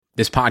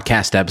This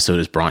podcast episode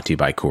is brought to you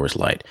by Coors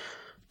Light.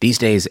 These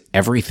days,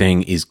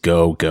 everything is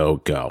go, go,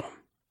 go.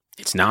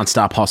 It's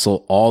nonstop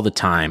hustle all the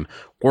time.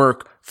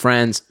 Work,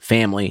 friends,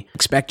 family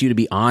expect you to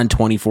be on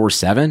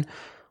 24/7.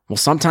 Well,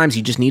 sometimes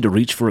you just need to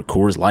reach for a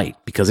Coors Light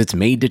because it's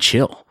made to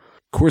chill.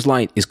 Coors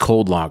Light is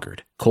cold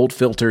lagered, cold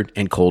filtered,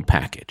 and cold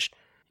packaged.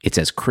 It's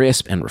as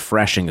crisp and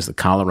refreshing as the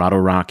Colorado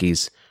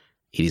Rockies.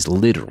 It is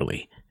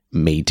literally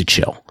made to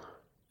chill.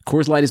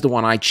 Coors Light is the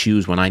one I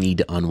choose when I need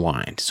to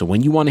unwind. So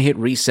when you want to hit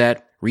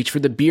reset, reach for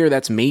the beer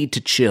that's made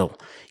to chill.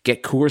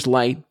 Get Coors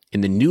Light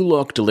in the new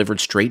look delivered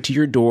straight to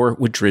your door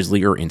with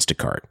Drizzly or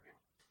Instacart.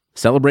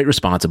 Celebrate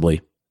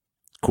responsibly.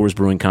 Coors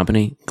Brewing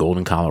Company,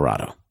 Golden,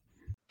 Colorado.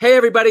 Hey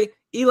everybody,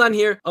 Elon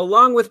here,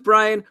 along with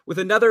Brian, with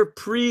another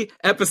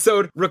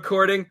pre-episode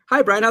recording.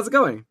 Hi Brian, how's it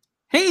going?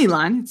 Hey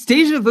Elon, it's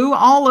deja vu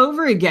all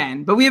over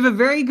again, but we have a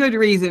very good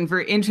reason for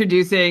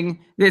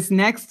introducing this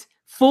next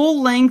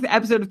full-length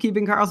episode of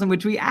Keeping Karlsson,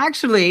 which we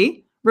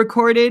actually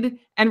recorded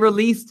and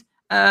released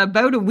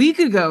about a week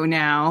ago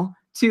now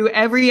to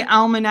every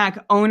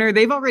Almanac owner.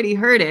 They've already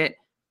heard it,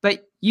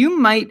 but you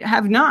might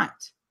have not,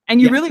 and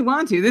you really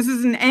want to. This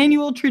is an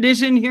annual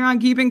tradition here on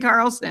Keeping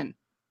Karlsson.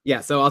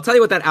 Yeah, so I'll tell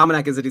you what that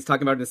almanac is that he's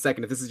talking about in a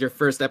second, if this is your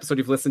first episode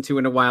you've listened to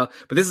in a while.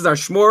 But this is our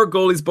Schmore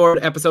Goalies Board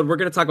episode. We're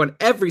going to talk about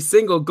every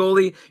single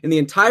goalie in the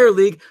entire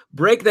league,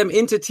 break them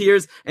into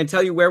tiers, and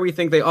tell you where we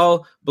think they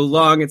all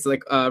belong. It's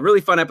like a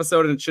really fun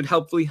episode, and it should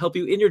hopefully help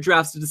you in your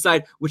drafts to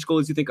decide which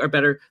goalies you think are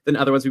better than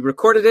other ones. We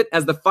recorded it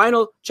as the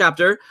final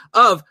chapter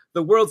of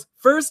the world's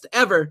first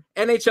ever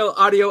NHL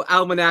audio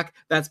almanac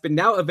that's been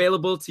now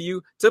available to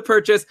you to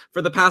purchase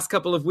for the past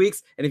couple of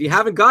weeks. And if you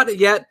haven't got it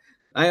yet,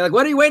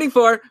 what are you waiting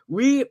for?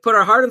 We put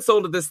our heart and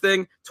soul to this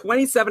thing.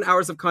 27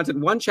 hours of content,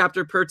 one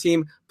chapter per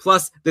team,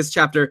 plus this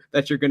chapter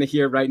that you're going to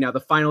hear right now,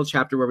 the final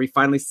chapter where we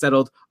finally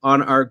settled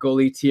on our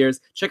goalie tiers.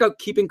 Check out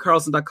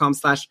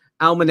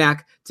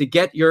keepingkarlsson.com/almanac to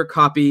get your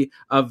copy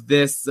of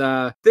this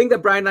thing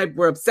that Brian and I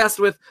were obsessed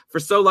with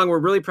for so long. We're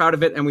really proud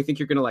of it, and we think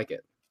you're going to like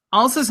it.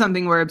 Also,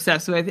 something we're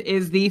obsessed with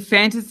is the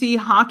Fantasy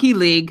Hockey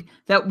League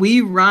that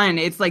we run.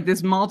 It's like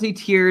this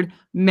multi-tiered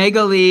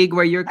mega league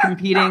where you're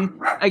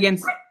competing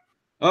against...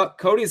 Oh,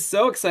 Cody's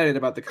so excited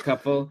about the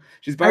couple.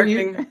 She's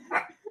barking.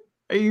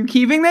 Are you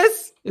keeping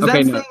this? Is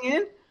okay, that no. staying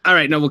in? All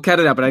right, no, we'll cut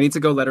it out, but I need to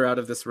go let her out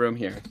of this room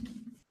here.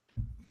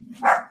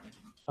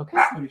 Okay,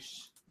 Cody.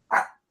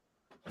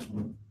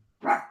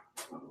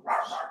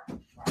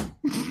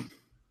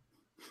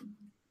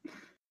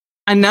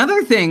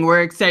 Another thing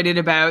we're excited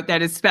about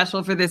that is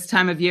special for this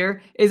time of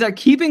year is our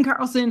Keeping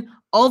Karlsson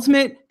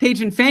Ultimate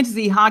Patron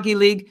Fantasy Hockey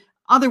League,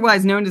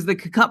 otherwise known as the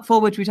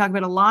Cupful, which we talk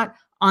about a lot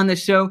on the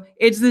show.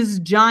 It's this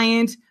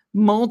giant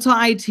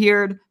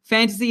multi-tiered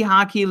fantasy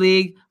hockey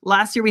league.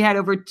 Last year we had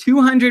over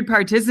 200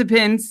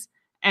 participants,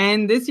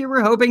 and this year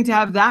we're hoping to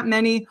have that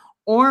many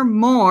or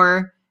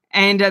more.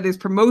 And there's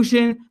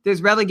promotion,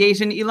 there's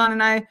relegation. Elon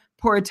and I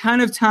pour a ton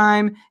of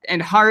time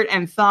and heart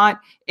and thought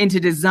into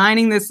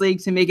designing this league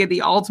to make it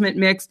the ultimate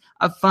mix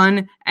of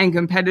fun and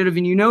competitive.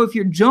 And you know, if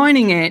you're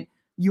joining it,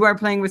 you are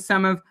playing with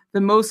some of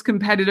the most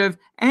competitive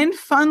and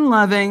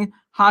fun-loving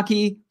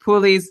hockey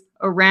poolies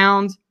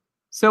around.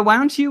 So why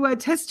don't you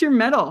test your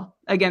mettle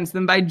against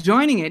them by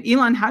joining it?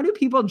 Elon, how do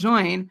people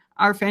join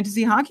our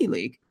fantasy hockey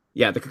league?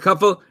 Yeah, the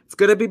couple, it's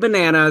going to be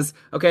bananas.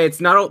 Okay, it's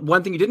not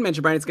one thing you didn't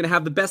mention, Brian. It's going to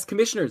have the best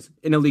commissioners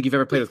in a league you've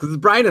ever played with. Because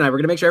it's Brian and I. We're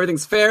going to make sure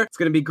everything's fair. It's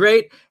going to be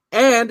great.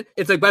 And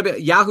it's like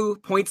Yahoo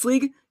Points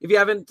League, if you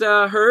haven't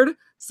heard.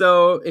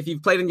 So if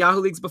you've played in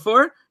Yahoo Leagues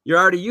before, you're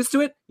already used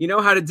to it. You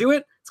know how to do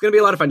it. It's going to be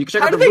a lot of fun. You can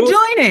check out the rules.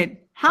 How do they join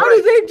it? How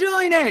do they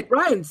join it?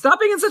 Brian, stop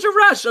being in such a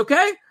rush,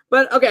 okay?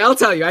 But, okay, I'll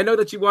tell you. I know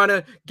that you want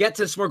to get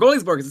to Schmore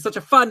Goalies Board because it's such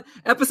a fun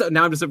episode.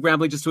 Now I'm just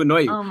rambling just to annoy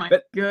you. Oh, my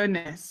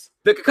goodness.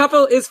 The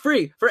couple is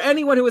free for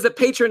anyone who is a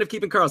patron of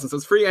Keeping Karlsson. So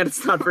it's free and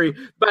it's not free.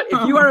 But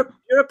if you're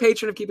a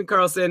patron of Keeping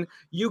Karlsson,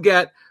 you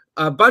get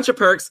a bunch of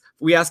perks.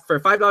 We ask for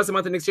 $5 a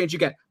month in exchange. You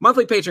get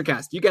monthly patron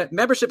cast. You get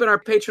membership in our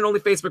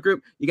patron-only Facebook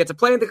group. You get to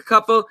play in the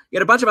couple. You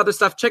get a bunch of other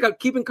stuff. Check out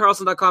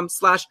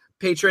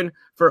keepingkarlsson.com/patron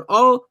for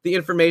all the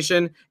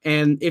information.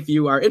 And if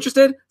you are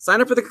interested,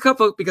 sign up for the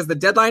couple because the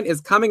deadline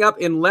is coming up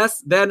in less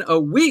than a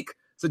week.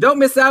 So don't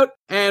miss out.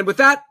 And with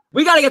that,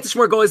 we got to get to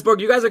Schmore Goalies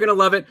Board. You guys are going to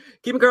love it.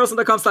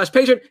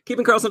 KeepingKarlsson.com/patron,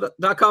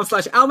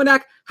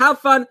 KeepingKarlsson.com/almanac. Have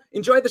fun.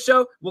 Enjoy the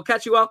show. We'll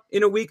catch you all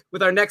in a week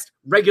with our next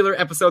regular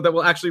episode that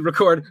we'll actually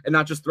record and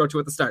not just throw to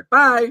at the start.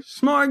 Bye.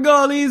 Schmore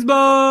Goalies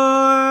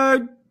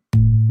Board.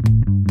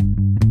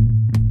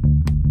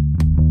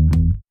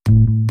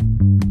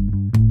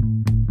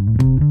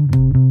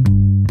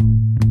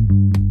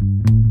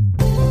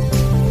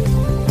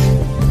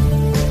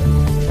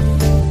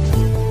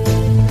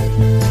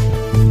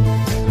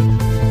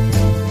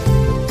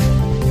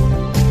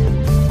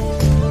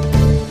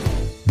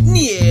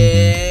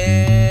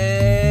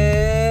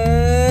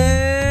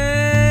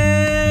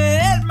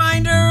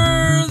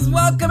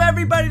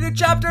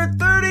 Chapter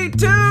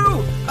 32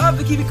 of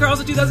the Keeping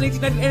Karlsson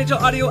 2018-19 NHL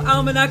Audio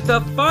Almanac,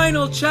 the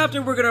final chapter.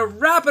 We're going to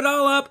wrap it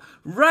all up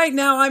right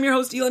now. I'm your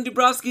host, Elon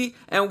Dubrovsky,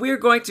 and we're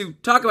going to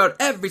talk about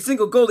every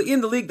single goalie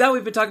in the league that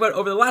we've been talking about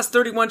over the last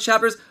 31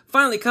 chapters,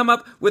 finally come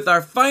up with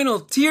our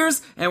final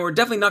tiers, and we're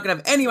definitely not going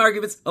to have any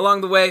arguments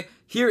along the way.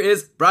 Here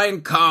is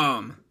Brian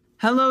Calm.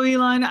 Hello,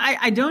 Elon.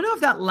 I don't know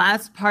if that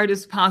last part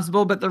is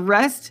possible, but the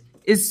rest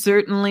is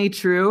certainly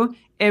true.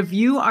 If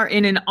you are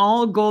in an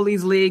all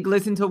goalies league,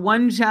 listen to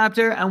one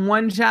chapter and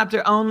one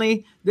chapter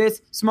only,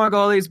 this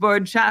Smorgoalies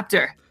Board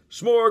chapter.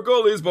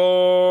 Smorgoalies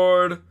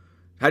Board.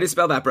 How do you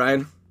spell that,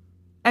 Brian?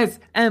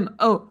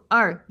 SMORGOALIESBORD.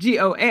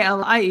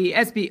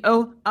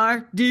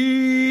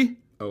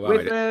 Oh,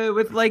 wow.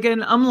 With like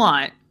an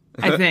umlaut,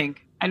 I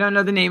think. I don't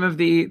know the name of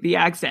the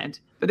accent,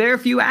 but there are a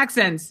few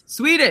accents,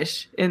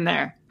 Swedish, in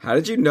there. How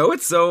did you know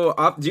it so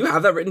do you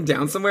have that written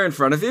down somewhere in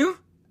front of you?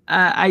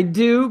 I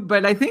do,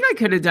 but I think I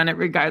could have done it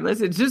regardless.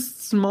 It's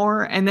just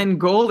s'more and then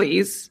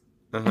goalies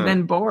and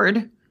then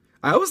board.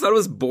 I always thought it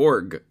was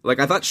Borg. Like,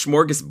 I thought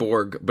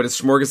Smorgasborg, but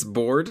it's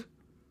Smorgasbord?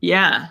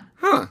 Yeah.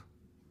 Huh.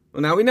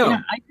 Well, now we know.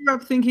 Yeah, I grew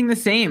up thinking the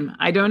same.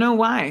 I don't know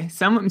why.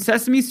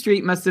 Sesame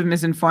Street must have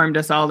misinformed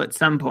us all at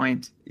some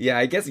point. Yeah,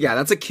 I guess,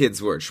 that's a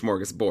kid's word,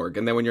 Smorgasborg.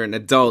 And then when you're an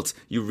adult,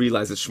 you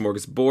realize it's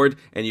Smorgasbord,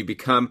 and you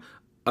become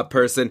a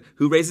person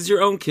who raises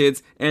your own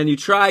kids, and you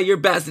try your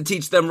best to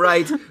teach them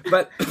right.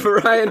 But,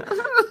 Ryan,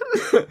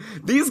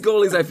 these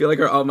goalies, I feel like,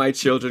 are all my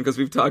children, because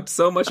we've talked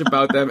so much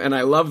about them, and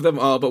I love them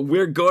all, but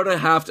we're going to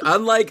have to,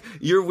 unlike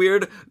your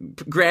weird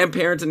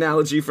grandparent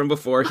analogy from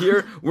before,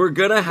 here, we're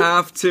going to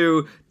have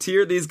to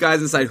tier these guys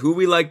and decide who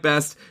we like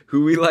best,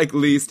 who we like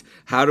least,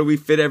 how do we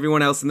fit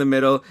everyone else in the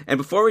middle. And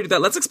before we do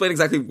that, let's explain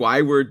exactly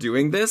why we're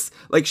doing this.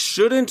 Like,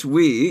 shouldn't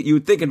we, you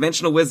would think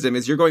conventional wisdom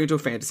is you're going into a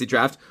fantasy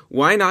draft,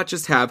 why not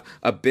just have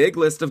a big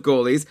list of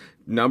goalies,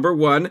 number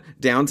 1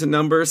 down to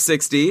number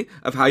 60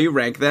 of how you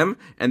rank them,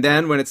 and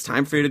then when it's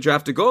time for you to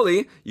draft a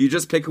goalie, you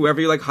just pick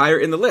whoever you like higher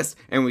in the list.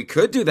 And we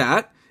could do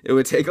that. It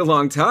would take a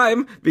long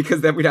time,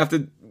 because then we'd have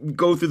to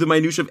go through the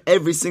minutia of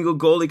every single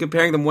goalie,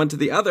 comparing them one to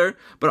the other.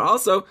 But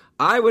also,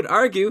 I would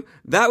argue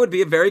that would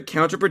be a very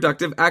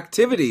counterproductive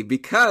activity,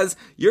 because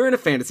you're in a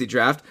fantasy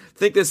draft.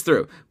 Think this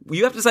through.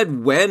 You have to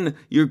decide when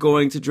you're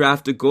going to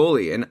draft a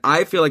goalie. And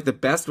I feel like the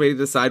best way to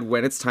decide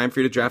when it's time for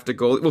you to draft a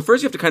goalie, well,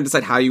 first you have to kind of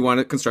decide how you want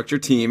to construct your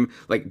team.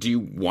 Like, do you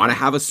want to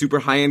have a super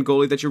high-end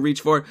goalie that you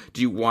reach for?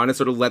 Do you want to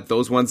sort of let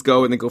those ones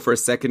go and then go for a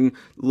second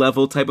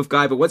level type of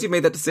guy? But once you've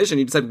made that decision,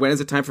 you decide, when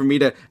is it time for me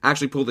to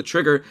actually pull the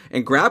trigger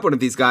and grab one of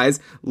these guys?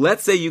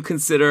 Let's say you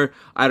consider,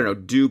 I don't know,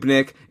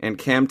 Dubnyk and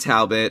Cam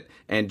Talbot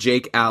and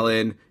Jake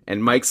Allen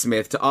and Mike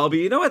Smith to all be,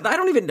 you know what, I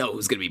don't even know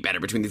who's going to be better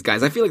between these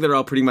guys. I feel like they're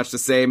all pretty much the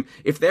same.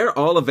 If they're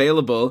all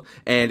available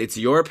and it's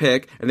your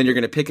pick, and then you're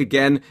going to pick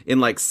again in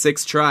like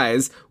 6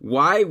 tries,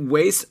 why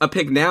waste a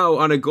pick now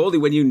on a goalie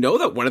when you know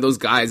that one of those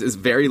guys is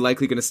very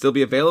likely going to still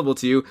be available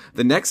to you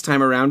the next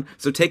time around?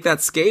 So take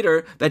that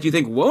skater that you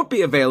think won't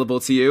be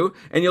available to you,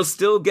 and you'll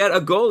still get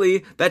a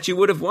goalie that you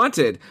would have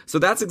wanted. So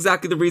that's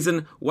exactly the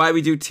reason why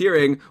we do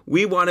tiering.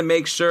 We want to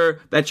make sure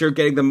that you're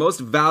getting the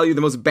most value,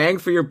 the most bang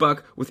for your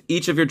buck with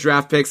each of your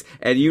draft picks.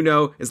 And you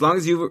know, as long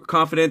as you're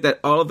confident that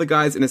all of the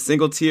guys in a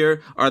single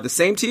tier are the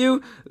same to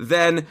you,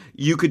 then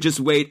you could just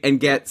wait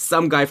and get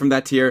some guy from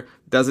that tier.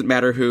 Doesn't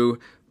matter who.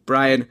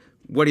 Brian,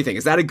 what do you think?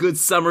 Is that a good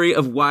summary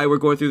of why we're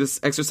going through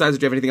this exercise? Or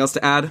do you have anything else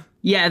to add?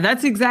 Yeah,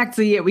 that's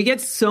exactly it. We get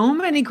so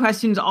many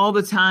questions all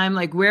the time,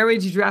 like, where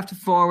would you draft a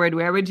forward?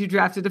 Where would you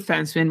draft a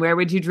defenseman? Where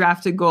would you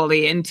draft a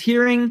goalie? And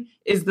tiering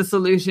is the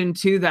solution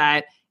to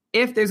that.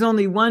 If there's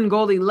only one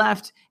goalie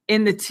left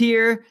in the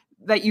tier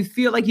that you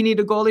feel like you need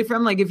a goalie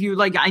from, like if you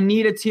like, I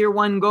need a tier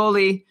 1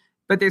 goalie,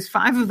 but there's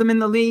 5 of them in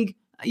the league,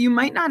 you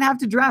might not have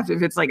to draft.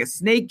 If it's like a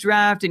snake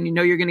draft and you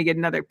know you're going to get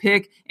another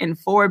pick in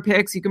 4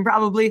 picks, you can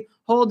probably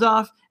hold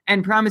off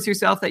and promise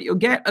yourself that you'll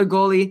get a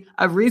goalie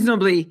of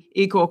reasonably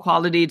equal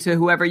quality to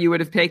whoever you would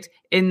have picked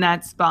in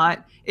that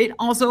spot. It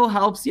also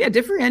helps,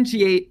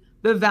 differentiate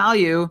the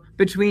value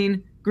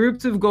between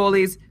groups of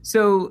goalies.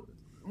 So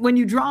when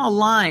you draw a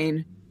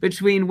line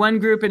between one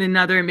group and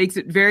another, it makes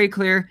it very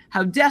clear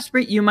how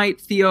desperate you might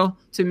feel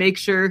to make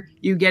sure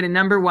you get a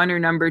number 1 or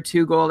number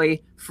 2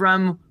 goalie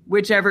from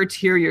whichever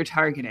tier you're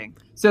targeting.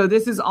 So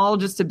this is all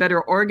just to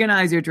better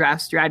organize your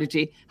draft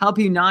strategy, help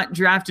you not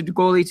draft a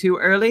goalie too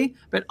early,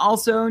 but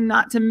also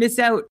not to miss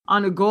out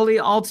on a goalie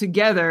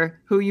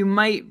altogether who you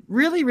might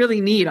really, really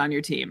need on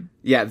your team.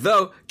 Yeah,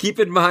 though, keep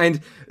in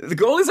mind, the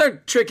goalies are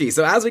tricky.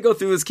 So as we go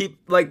through this,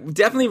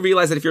 definitely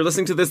realize that if you're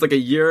listening to this like a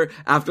year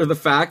after the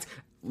fact,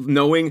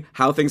 knowing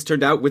how things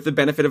turned out with the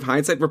benefit of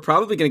hindsight, we're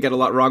probably going to get a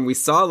lot wrong. We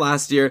saw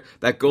last year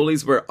that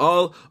goalies were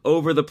all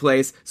over the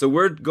place. So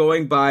we're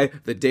going by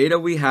the data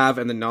we have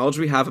and the knowledge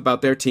we have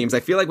about their teams. I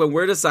feel like when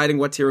we're deciding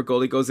what tier a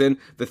goalie goes in,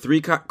 the 3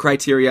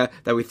 criteria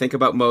that we think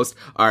about most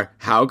are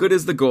how good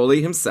is the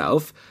goalie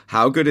himself,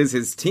 how good is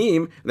his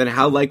team, and then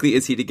how likely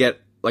is he to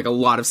get like a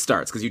lot of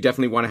starts, because you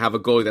definitely want to have a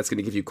goalie that's going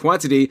to give you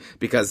quantity,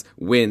 because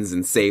wins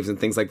and saves and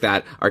things like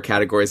that are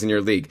categories in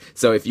your league.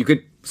 So if you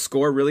could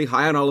score really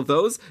high on all of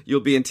those, you'll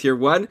be in tier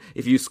 1.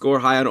 If you score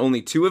high on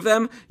only 2 of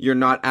them, you're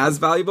not as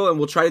valuable, and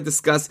we'll try to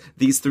discuss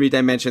these 3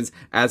 dimensions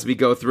as we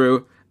go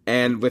through.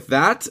 And with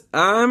that,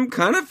 I'm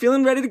kind of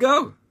feeling ready to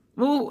go.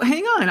 Well,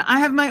 hang on. I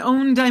have my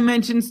own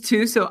dimensions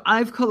too. So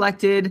I've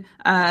collected,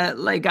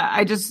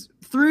 I just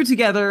threw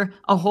together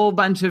a whole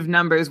bunch of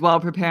numbers while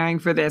preparing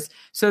for this.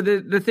 So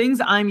the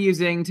things I'm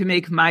using to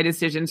make my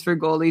decisions for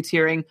goalie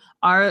tiering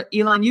are,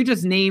 Elon, you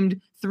just named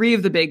 3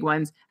 of the big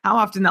ones: how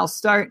often they'll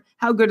start,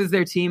 how good is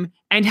their team,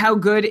 and how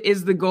good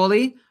is the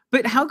goalie.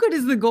 But how good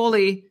is the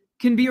goalie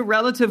can be a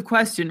relative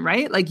question,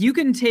 right? Like, you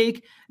can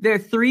take their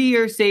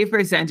 3-year save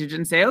percentage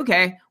and say,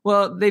 okay,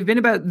 well, they've been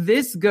about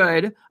this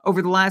good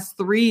over the last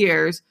 3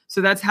 years, so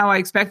that's how I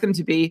expect them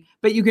to be.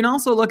 But you can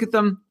also look at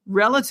them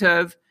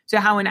relative to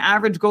how an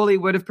average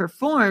goalie would have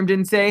performed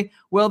and say,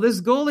 well,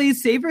 this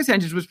goalie's save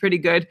percentage was pretty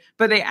good,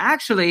 but they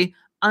actually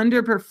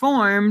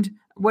underperformed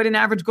what an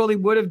average goalie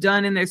would have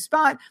done in their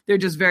spot. They're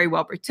just very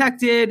well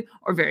protected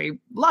or very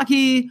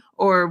lucky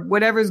or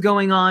whatever's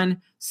going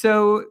on.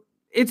 So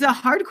it's a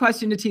hard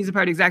question to tease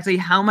apart exactly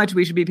how much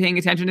we should be paying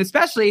attention,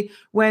 especially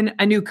when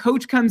a new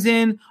coach comes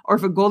in or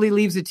if a goalie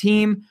leaves a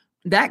team.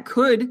 That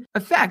could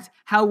affect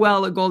how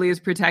well a goalie is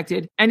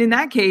protected. And in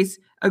that case,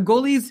 a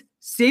goalie's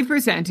save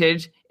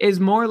percentage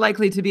is more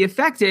likely to be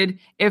affected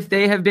if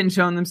they have been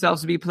shown themselves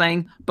to be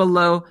playing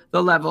below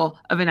the level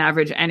of an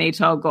average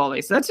NHL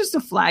goalie. So that's just a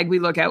flag we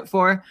look out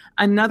for.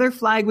 Another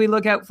flag we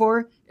look out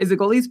for is the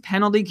goalie's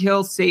penalty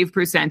kill save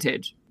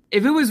percentage.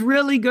 If it was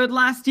really good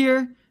last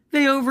year,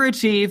 they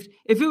overachieved.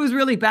 If it was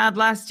really bad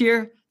last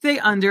year, they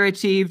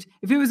underachieved.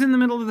 If it was in the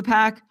middle of the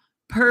pack,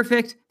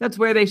 perfect. That's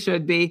where they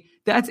should be.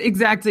 That's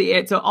exactly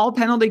it. So all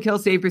penalty kill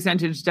save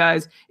percentage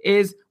does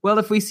is, well,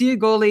 if we see a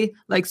goalie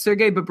like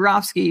Sergei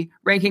Bobrovsky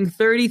ranking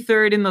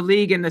 33rd in the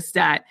league in the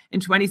stat in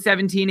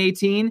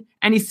 2017-18,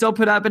 and he still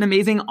put up an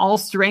amazing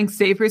all-strength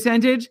save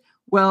percentage,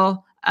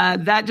 well,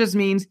 that just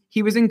means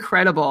he was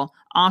incredible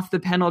off the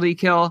penalty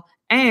kill,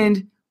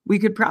 and we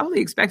could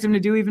probably expect him to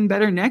do even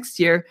better next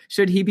year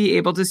should he be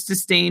able to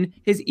sustain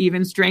his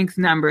even strength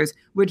numbers,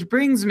 which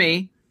brings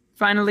me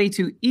finally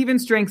to even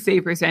strength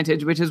save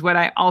percentage, which is what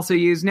I also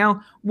use.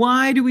 Now,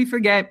 why do we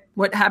forget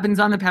what happens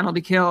on the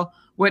penalty kill,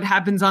 what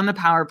happens on the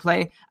power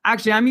play?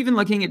 Actually, I'm even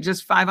looking at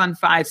just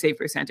 5-on-5 save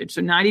percentage,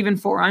 so not even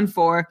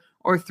 4-on-4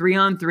 or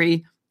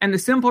 3-on-3. And the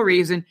simple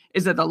reason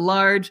is that the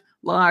large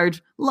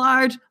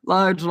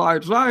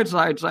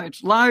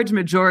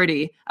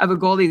majority of a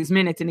goalie's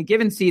minutes in a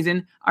given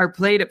season are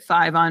played at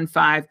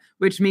 5-on-5,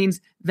 which means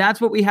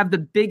that's what we have the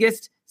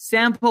biggest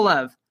sample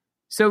of.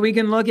 So we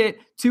can look at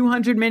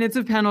 200 minutes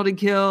of penalty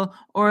kill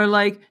or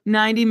like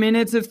 90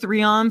 minutes of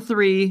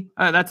 3-on-3.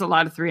 That's a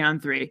lot of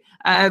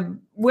 3-on-3.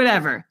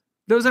 Whatever.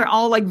 Those are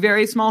all like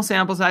very small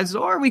sample sizes.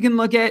 Or we can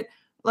look at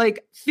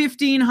like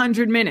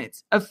 1,500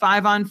 minutes of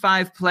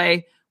 5-on-5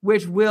 play,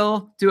 which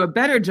will do a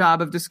better job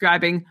of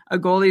describing a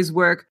goalie's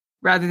work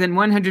rather than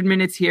 100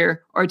 minutes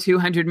here or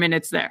 200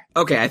 minutes there.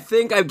 Okay, I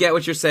think I get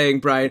what you're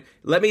saying, Brian.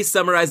 Let me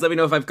summarize. Let me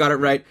know if I've got it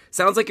right.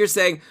 Sounds like you're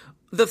saying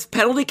the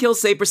penalty kill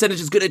save percentage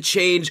is going to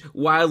change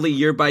wildly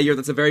year by year.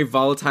 That's a very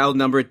volatile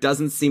number. It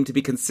doesn't seem to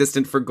be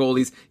consistent for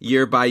goalies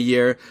year by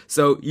year.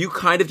 So you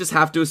kind of just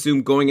have to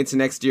assume going into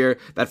next year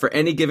that for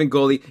any given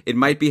goalie, it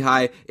might be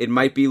high, it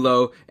might be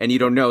low, and you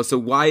don't know. So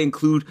why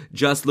include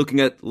just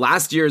looking at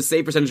last year's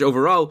save percentage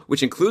overall,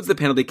 which includes the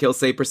penalty kill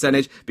save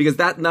percentage, because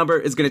that number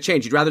is going to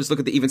change. You'd rather just look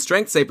at the even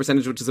strength save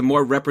percentage, which is a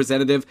more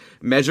representative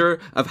measure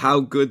of how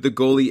good the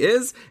goalie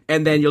is,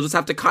 and then you'll just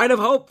have to kind of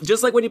hope,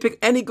 just like when you pick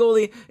any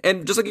goalie,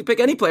 and just like you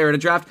pick any player in a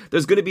draft,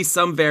 there's going to be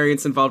some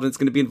variance involved, and it's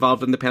going to be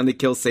involved in the penalty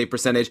kill save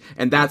percentage,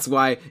 and that's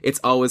why it's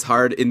always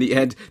hard in the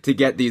end to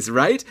get these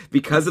right,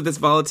 because of this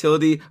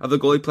volatility of the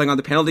goalie playing on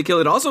the penalty kill.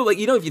 It also, like,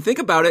 if you think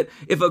about it,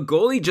 if a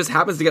goalie just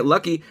happens to get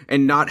lucky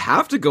and not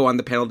have to go on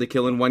the penalty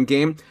kill in one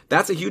game,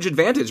 that's a huge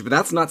advantage, but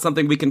that's not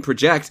something we can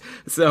project.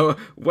 So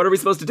what are we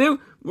supposed to do?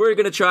 We're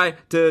going to try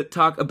to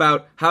talk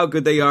about how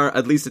good they are,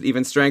 at least at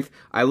even strength.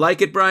 I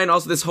like it, Brian.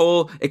 Also, this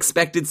whole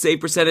expected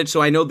save percentage.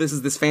 So I know this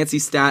is this fancy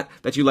stat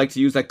that you like to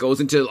use that goes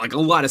into like a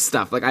lot of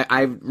stuff. Like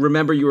I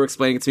remember you were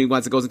explaining it to me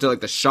once. It goes into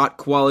like the shot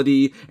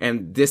quality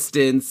and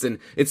distance, and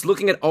it's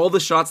looking at all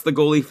the shots the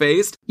goalie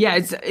faced. Yeah,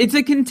 it's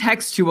a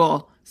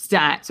contextual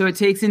stat. So it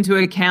takes into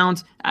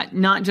account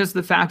not just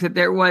the fact that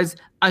there was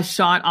a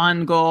shot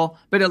on goal,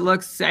 but it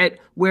looks at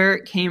where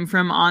it came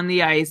from on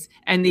the ice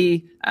and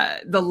the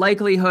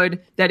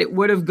likelihood that it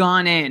would have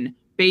gone in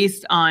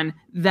based on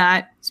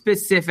that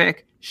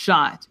specific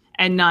shot,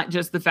 and not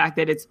just the fact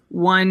that it's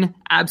one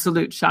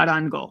absolute shot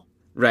on goal.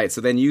 Right,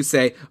 so then you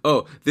say,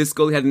 oh, this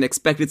goalie had an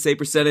expected save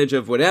percentage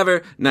of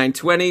whatever,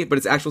 920, but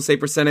its actual save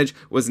percentage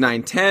was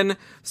 910,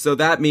 so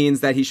that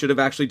means that he should have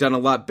actually done a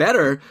lot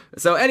better.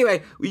 So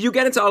anyway, you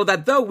get into all of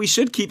that, though we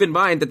should keep in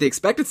mind that the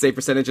expected save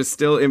percentage is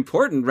still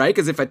important, right?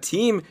 Because if a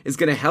team is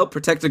going to help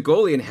protect a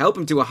goalie and help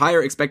him to a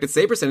higher expected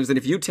save percentage, then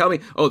if you tell me,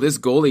 oh, this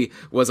goalie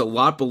was a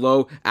lot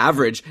below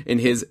average in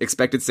his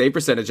expected save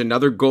percentage,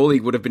 another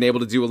goalie would have been able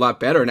to do a lot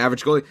better, an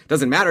average goalie,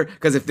 doesn't matter,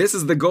 because if this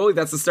is the goalie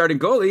that's the starting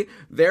goalie,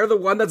 they're the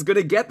one that's going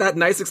to get that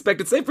nice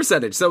expected save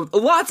percentage. So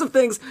lots of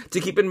things to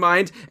keep in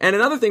mind. And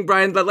another thing,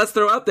 Brian, that let's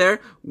throw out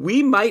there,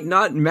 we might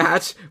not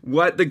match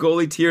what the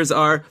goalie tiers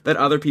are that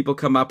other people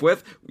come up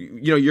with.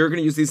 You know, you're going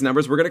to use these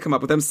numbers. We're going to come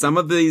up with them. Some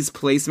of these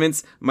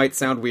placements might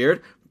sound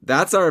weird.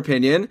 That's our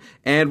opinion.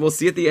 And we'll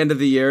see at the end of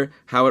the year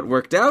how it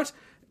worked out.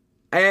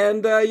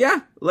 And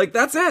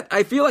that's it.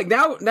 I feel like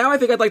now I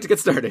think I'd like to get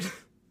started.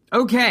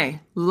 Okay,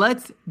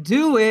 let's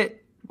do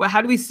it. Well,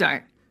 how do we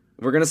start?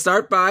 We're going to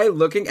start by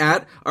looking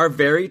at our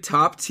very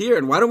top tier.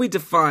 And why don't we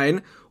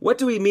define what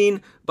do we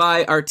mean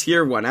by our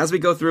tier 1? As we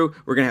go through,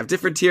 we're going to have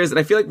different tiers. And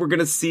I feel like we're going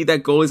to see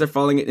that goalies are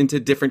falling into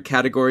different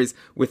categories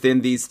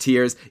within these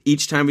tiers.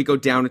 Each time we go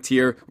down a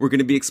tier, we're going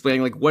to be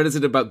explaining, like, what is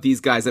it about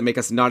these guys that make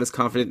us not as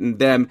confident in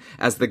them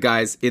as the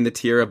guys in the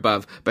tier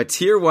above. But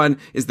tier 1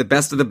 is the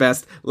best of the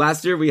best.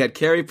 Last year, we had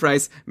Carey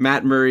Price,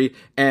 Matt Murray,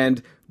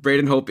 and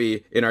Braden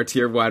Holtby in our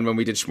tier 1 when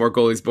we did Schmore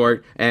Goalies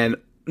Board. And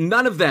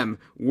none of them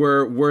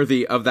were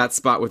worthy of that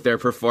spot with their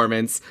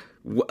performance.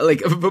 So why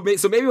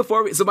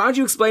don't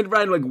you explain,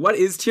 Brian, like, what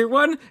is tier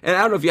 1? And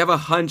I don't know if you have a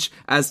hunch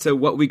as to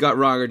what we got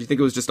wrong, or do you think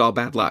it was just all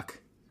bad luck?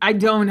 I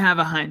don't have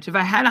a hunch. If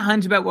I had a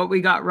hunch about what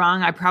we got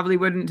wrong, I probably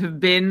wouldn't have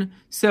been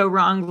so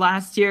wrong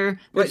last year.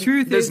 The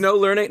truth there's is, no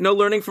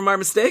learning from our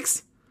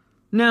mistakes?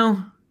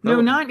 No,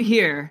 not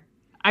here.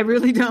 I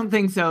really don't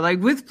think so. Like,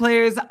 with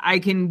players, I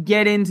can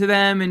get into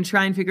them and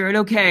try and figure out,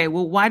 okay,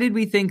 well, why did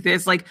we think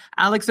this? Like,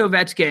 Alex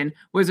Ovechkin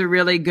was a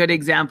really good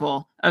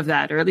example of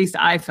that, or at least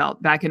I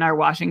felt back in our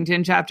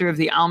Washington chapter of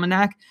the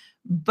Almanac.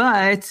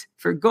 But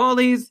for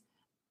goalies,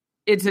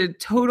 it's a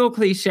total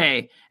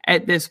cliche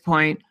at this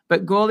point,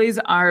 but goalies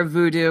are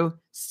voodoo,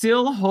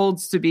 still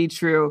holds to be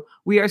true.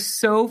 We are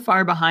so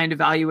far behind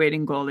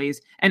evaluating goalies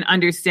and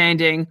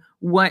understanding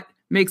what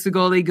makes a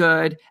goalie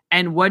good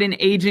and what an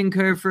aging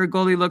curve for a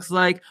goalie looks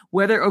like,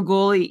 whether a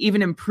goalie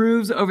even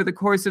improves over the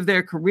course of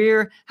their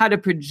career, how to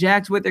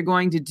project what they're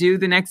going to do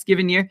the next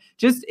given year.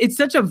 Just, it's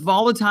such a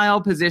volatile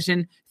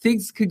position.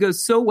 Things could go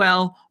so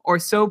well or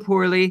so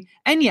poorly.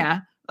 And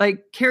yeah,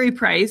 like Carey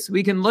Price,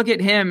 we can look at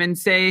him and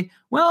say,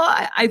 well,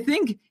 I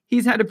think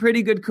he's had a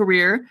pretty good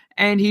career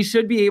and he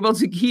should be able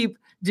to keep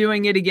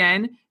doing it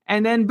again.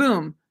 And then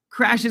boom,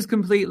 crashes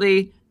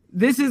completely.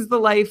 This is the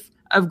life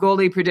of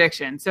goalie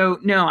prediction. So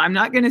no, I'm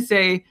not going to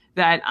say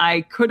that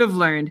I could have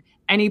learned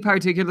any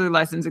particular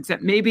lessons,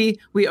 except maybe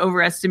we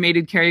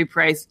overestimated Carey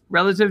Price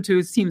relative to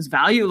his team's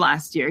value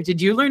last year.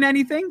 Did you learn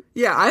anything?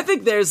 Yeah, I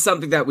think there's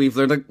something that we've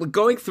learned. Like,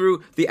 going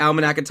through the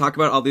Almanac and talk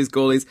about all these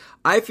goalies,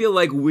 I feel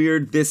like we're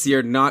this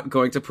year not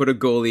going to put a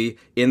goalie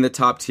in the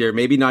top tier,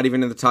 maybe not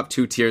even in the top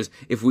 2 tiers,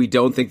 if we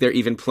don't think they're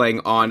even playing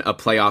on a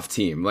playoff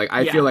team. Like,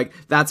 I feel like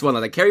that's one.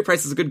 Like, Carey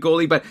Price is a good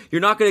goalie, but you're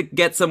not going to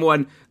get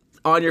someone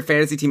on your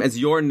fantasy team as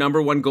your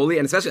number 1 goalie,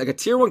 and especially like a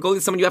tier 1 goalie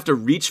is someone you have to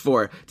reach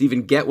for to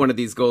even get one of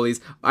these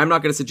goalies. I'm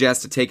not going to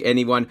suggest to take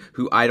anyone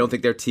who I don't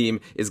think their team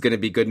is going to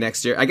be good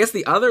next year. I guess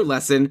the other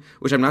lesson,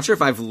 which I'm not sure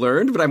if I've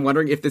learned, but I'm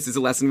wondering if this is a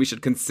lesson we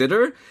should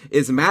consider,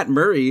 is Matt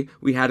Murray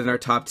we had in our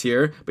top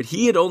tier, but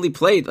he had only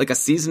played like a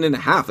season and a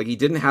half. Like, he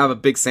didn't have a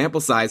big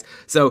sample size.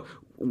 So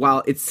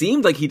while it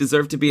seemed like he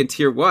deserved to be in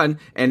tier 1,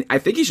 and I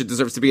think he should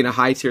deserve to be in a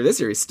high tier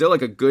this year, he's still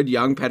like a good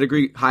young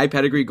pedigree, high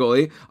pedigree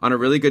goalie on a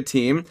really good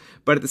team.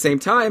 But at the same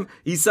time,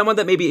 he's someone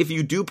that maybe if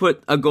you do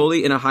put a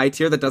goalie in a high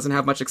tier that doesn't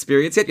have much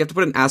experience yet, you have to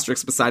put an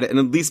asterisk beside it and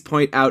at least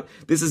point out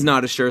this is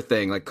not a sure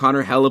thing. Like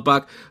Connor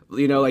Hellebuck,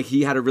 you know, like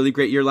he had a really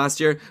great year last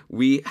year.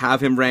 We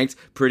have him ranked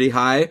pretty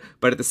high,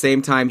 but at the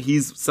same time,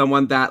 he's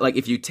someone that, like,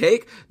 if you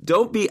take,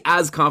 don't be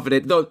as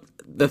confident. Though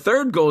the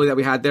third goalie that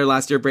we had there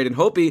last year, Braden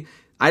Holtby,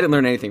 I didn't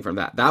learn anything from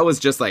that. That was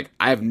just like,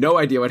 I have no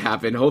idea what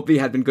happened. Holtby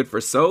had been good for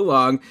so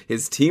long.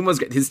 His team was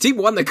good. His team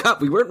won the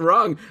cup. We weren't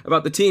wrong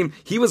about the team.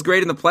 He was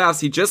great in the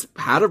playoffs. He just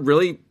had a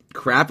really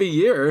crappy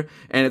year,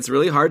 and it's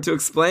really hard to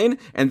explain.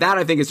 And that,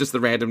 I think, is just the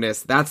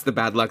randomness. That's the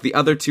bad luck. The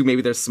other two,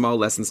 maybe there's small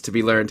lessons to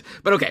be learned.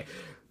 But okay,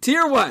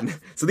 tier 1.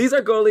 So these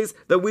are goalies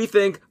that we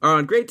think are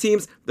on great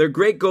teams. They're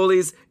great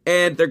goalies,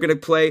 and they're going to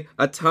play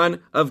a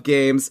ton of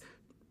games.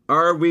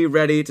 Are we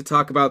ready to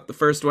talk about the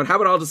first one? How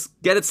about I'll just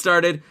get it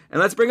started, and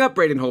let's bring up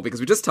Braden Holtby, because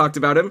we just talked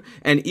about him,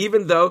 and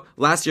even though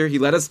last year he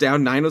let us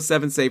down,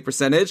 907 save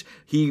percentage,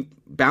 he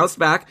bounced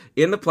back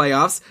in the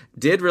playoffs,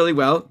 did really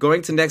well.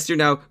 Going to next year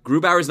now,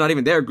 Grubauer's not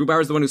even there.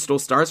 Grubauer's the one who stole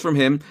stars from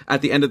him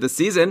at the end of the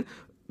season.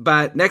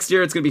 But next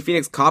year, it's going to be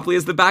Phoenix Copley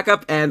as the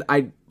backup, and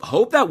I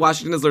hope that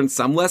Washington has learned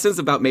some lessons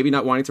about maybe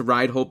not wanting to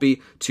ride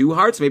Holtby too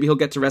hard. So maybe he'll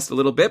get to rest a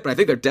little bit, but I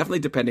think they're definitely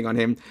depending on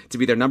him to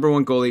be their number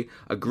one goalie.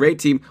 A great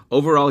team.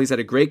 Overall, he's had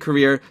a great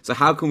career. So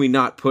how can we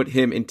not put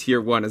him in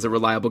tier 1 as a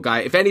reliable guy?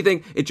 If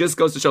anything, it just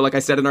goes to show, like I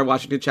said in our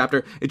Washington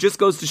chapter, it just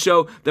goes to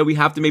show that we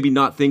have to maybe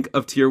not think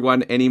of tier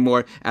 1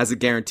 anymore as a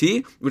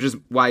guarantee, which is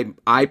why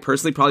I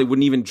personally probably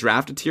wouldn't even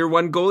draft a tier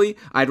 1 goalie.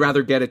 I'd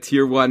rather get a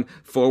tier 1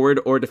 forward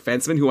or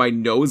defenseman who I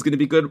know is going to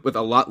be good with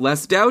a lot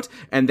less doubt,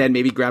 and then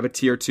maybe grab a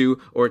tier 2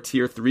 or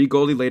tier 3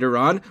 goalie later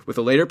on with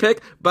a later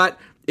pick. But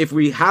if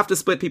we have to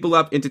split people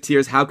up into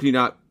tiers, how can you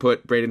not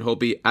put Braden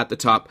Holtby at the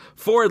top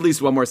for at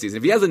least one more season?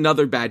 If he has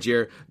another bad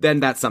year, then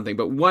that's something.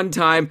 But one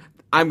time,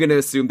 I'm going to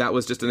assume that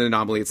was just an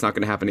anomaly. It's not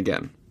going to happen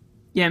again.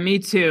 Yeah, me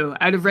too.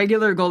 Out of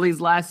regular goalies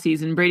last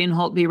season, Braden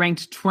Holtby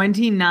ranked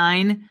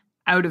 29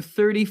 out of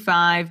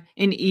 35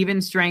 in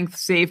even strength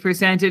save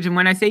percentage. And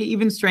when I say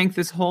even strength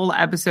this whole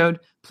episode,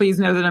 please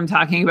know that I'm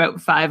talking about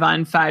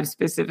 5-on-5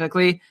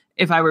 specifically.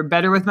 If I were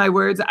better with my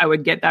words, I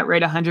would get that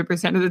right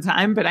 100% of the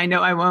time, but I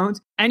know I won't.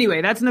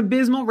 Anyway, that's an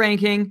abysmal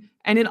ranking,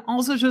 and it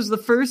also shows the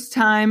first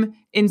time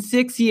in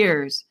 6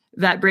 years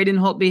that Braden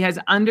Holtby has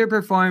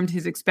underperformed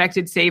his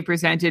expected save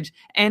percentage,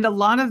 and a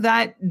lot of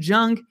that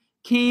junk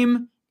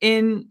came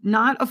in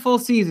not a full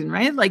season,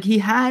 right? Like, he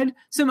had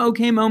some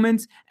okay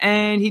moments,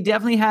 and he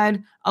definitely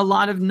had a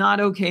lot of not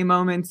okay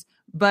moments,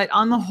 but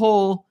on the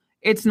whole,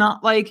 it's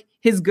not like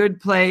his good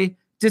play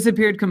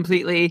disappeared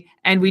completely,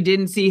 and we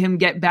didn't see him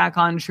get back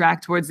on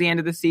track towards the end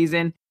of the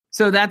season.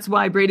 So that's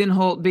why Braden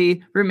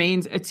Holtby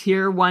remains a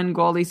tier 1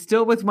 goalie,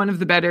 still with one of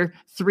the better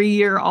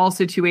 3-year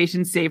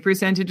all-situation save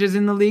percentages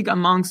in the league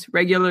amongst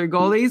regular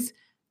goalies,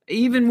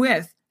 even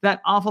with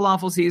that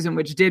awful season,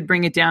 which did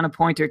bring it down a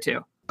point or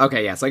two.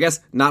 Okay, yeah, so I guess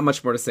not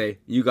much more to say.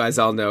 You guys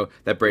all know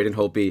that Braden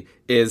Holtby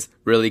is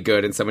really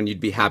good and someone you'd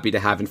be happy to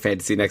have in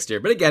fantasy next year.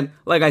 But again,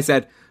 like I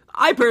said,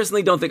 I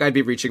personally don't think I'd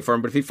be reaching for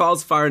him, but if he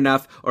falls far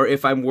enough, or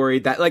if I'm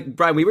worried that, like,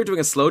 Brian, we were doing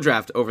a slow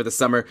draft over the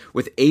summer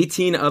with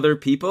 18 other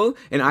people,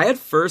 and I had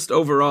first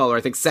overall, or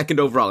I think second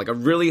overall, like a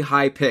really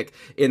high pick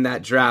in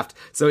that draft.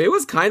 So it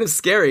was kind of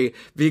scary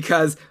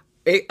because,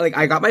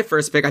 I got my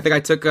first pick. I think I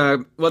took,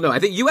 I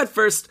think you had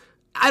first.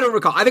 I don't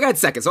recall. I think I had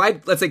second. So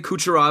let's say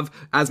Kucherov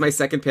as my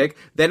second pick.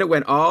 Then it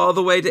went all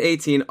the way to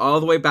 18, all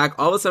the way back.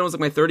 All of a sudden it was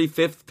like my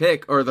 35th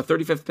pick, or the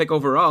 35th pick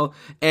overall.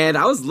 And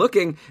I was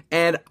looking,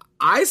 and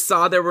I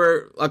saw there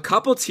were a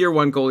couple tier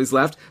 1 goalies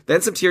left,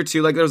 then some tier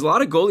 2. Like, there was a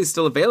lot of goalies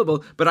still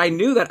available, but I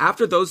knew that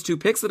after those 2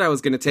 picks that I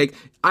was going to take,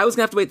 I was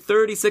going to have to wait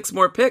 36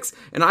 more picks,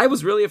 and I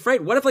was really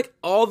afraid. What if, like,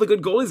 all the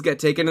good goalies get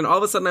taken, and all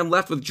of a sudden I'm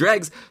left with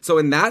dregs? So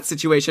in that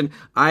situation,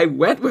 I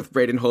went with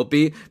Braden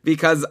Holtby,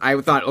 because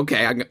I thought,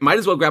 okay, I might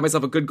as well grab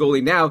myself a good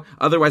goalie now,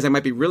 otherwise I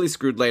might be really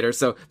screwed later.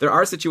 So there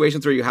are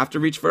situations where you have to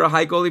reach for a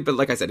high goalie, but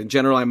like I said, in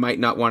general, I might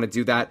not want to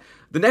do that.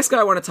 The next guy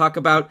I want to talk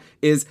about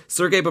is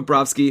Sergei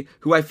Bobrovsky,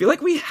 who I feel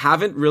like we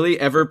haven't really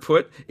ever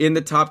put in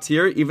the top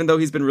tier, even though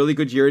he's been really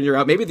good year in, year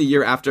out. Maybe the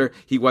year after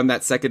he won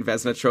that second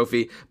Vezina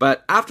trophy.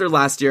 But after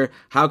last year,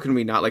 how can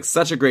we not? Like,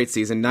 such a great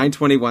season,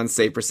 921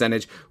 save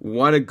percentage,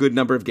 won a good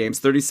number of games,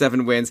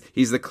 37 wins.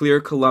 He's the clear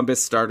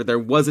Columbus starter. There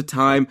was a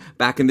time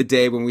back in the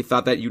day when we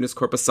thought that Joonas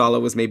Korpisalo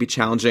was maybe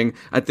challenging.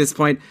 At this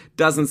point,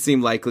 doesn't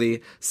seem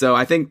likely. So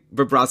I think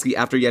Bobrovsky,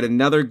 after yet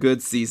another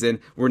good season,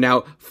 we're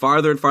now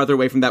farther and farther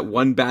away from that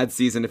one bad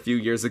season a few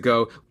years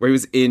ago where he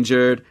was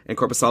injured and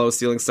Korpisalo was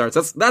stealing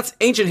starts. That's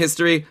ancient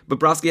history.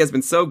 Bobrovsky has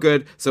been so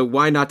good, so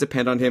why not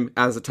depend on him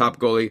as a top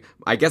goalie?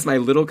 I guess my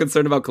little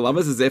concern about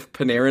Columbus is if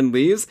Panarin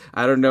leaves.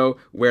 I don't know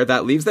where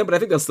that leaves them, but I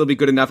think they'll still be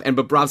good enough, and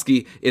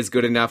Bobrovsky is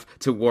good enough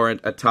to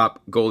warrant a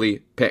top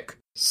goalie pick.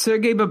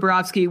 Sergei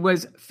Bobrovsky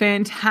was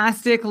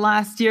fantastic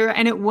last year,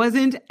 and it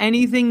wasn't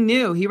anything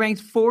new. He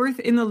ranked 4th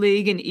in the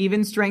league in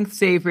even strength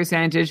save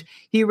percentage.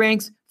 He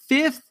ranks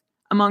 5th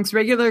amongst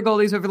regular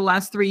goalies over the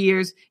last 3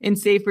 years in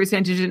save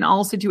percentage in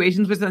all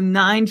situations with a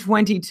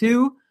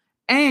 922.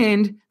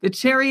 And the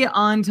cherry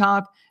on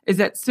top is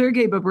that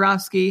Sergei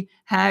Bobrovsky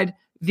had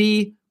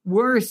the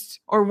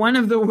worst, or one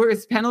of the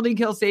worst, penalty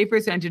kill save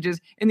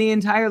percentages in the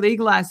entire league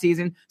last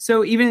season.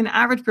 So even an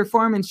average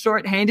performance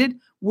shorthanded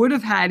would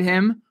have had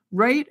him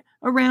right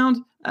around,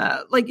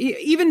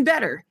 even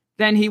better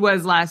than he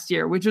was last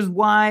year, which is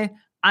why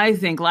I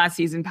think last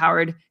season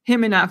powered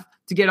him enough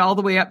to get all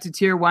the way up to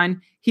tier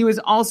 1. He was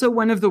also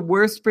one of the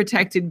worst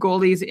protected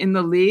goalies in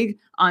the league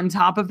on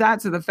top of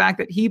that. So the fact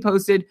that he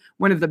posted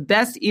one of the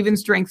best even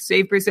strength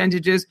save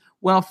percentages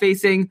while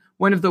facing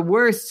one of the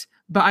worst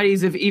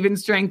bodies of even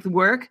strength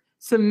work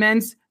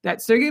cements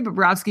that Sergei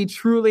Bobrovsky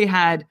truly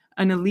had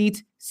an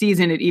elite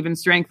season at even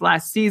strength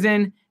last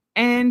season.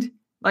 And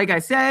like I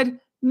said,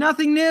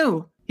 nothing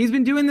new. He's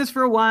been doing this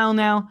for a while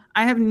now.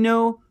 I have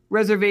no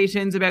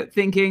reservations about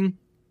thinking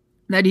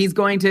that he's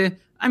going to,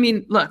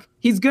 look,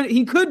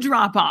 he could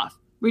drop off.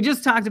 We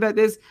just talked about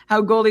this,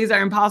 how goalies are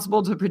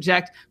impossible to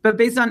project, but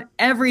based on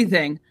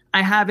everything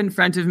I have in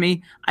front of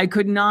me, I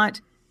could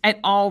not at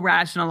all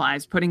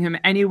rationalize putting him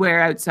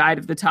anywhere outside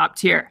of the top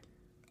tier.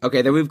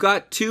 Okay, then we've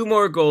got two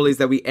more goalies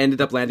that we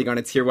ended up landing on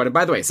in tier 1. And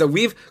by the way, so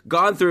we've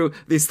gone through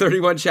these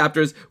 31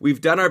 chapters. We've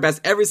done our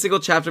best. Every single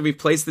chapter, we've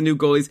placed the new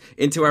goalies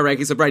into our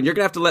rankings. So, Brian, you're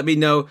going to have to let me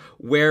know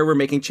where we're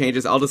making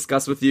changes. I'll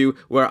discuss with you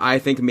where I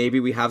think maybe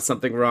we have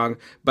something wrong.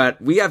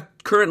 But we have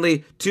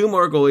currently two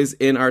more goalies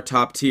in our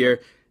top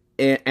tier.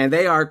 And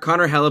they are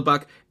Connor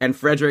Hellebuyck and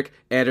Frederik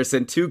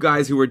Andersen, two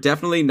guys who were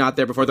definitely not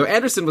there before, though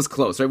Andersen was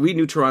close, right? We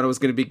knew Toronto was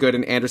going to be good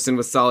and Andersen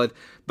was solid,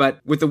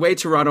 but with the way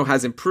Toronto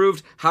has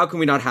improved, how can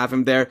we not have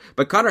him there?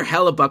 But Connor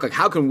Hellebuyck, like,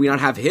 how can we not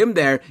have him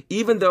there,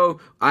 even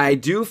though I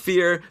do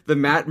fear the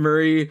Matt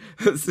Murray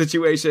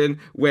situation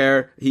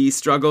where he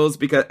struggles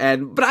but I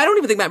don't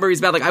even think Matt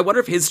Murray's bad. Like, I wonder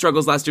if his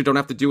struggles last year don't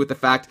have to do with the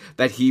fact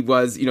that he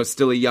was,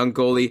 still a young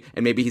goalie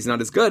and maybe he's not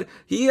as good.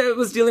 He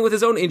was dealing with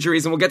his own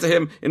injuries, and we'll get to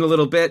him in a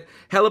little bit.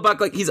 Hellebuyck,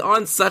 like, he's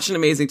on such an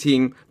amazing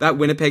team. That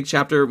Winnipeg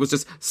chapter was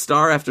just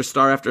star after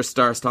star after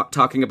star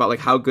talking about like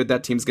how good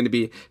that team's going to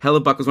be.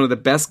 Hellebuyck was one of the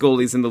best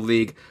goalies in the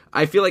league.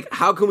 I feel like,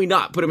 how can we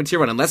not put him in tier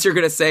 1? Unless you're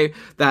going to say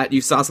that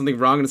you saw something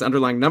wrong in his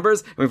underlying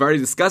numbers, and we've already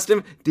discussed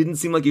him. Didn't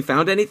seem like you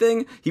found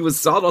anything. He was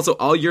solid also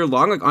all year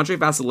long. Like, Andrei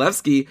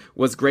Vasilevsky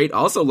was great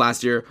also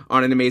last year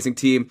on an amazing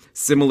team.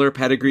 Similar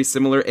pedigree,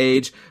 similar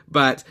age.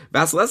 But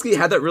Vasilevsky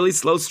had that really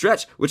slow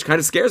stretch, which kind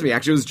of scares me.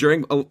 Actually, it was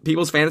during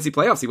people's fantasy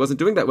playoffs. He wasn't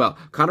doing that well.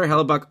 Connor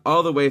Hellebuyck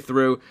all the way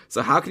through.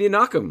 So how can you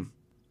knock him?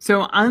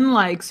 So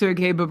unlike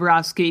Sergei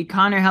Bobrovsky,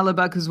 Connor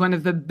Hellebuyck is one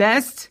of the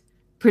best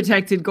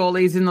protected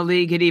goalies in the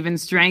league at even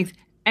strength,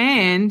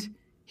 and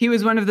he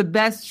was one of the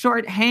best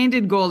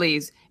short-handed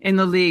goalies in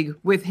the league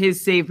with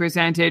his save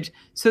percentage.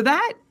 So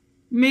that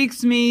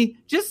makes me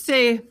just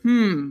say,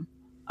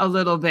 a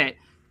little bit.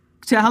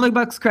 To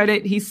Hellebuyck's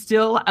credit, he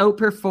still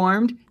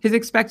outperformed his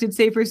expected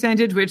save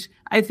percentage, which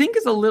I think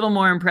is a little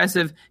more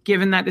impressive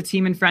given that the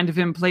team in front of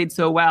him played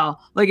so well.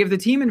 Like, if the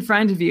team in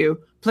front of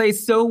you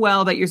plays so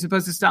well that you're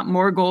supposed to stop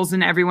more goals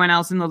than everyone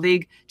else in the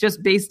league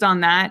just based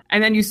on that,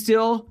 and then you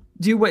still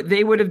do what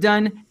they would have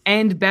done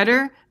and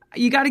better,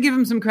 you got to give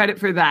him some credit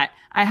for that.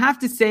 I have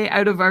to say,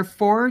 out of our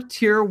 4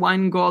 tier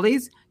 1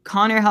 goalies,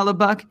 Connor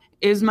Hellebuyck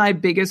is my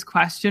biggest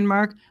question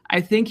mark. I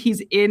think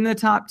he's in the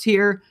top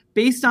tier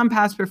based on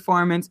past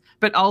performance,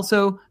 but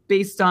also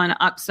based on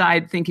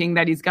upside, thinking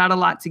that he's got a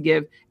lot to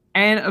give.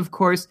 And of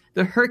course,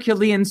 the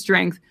Herculean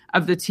strength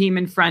of the team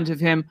in front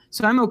of him.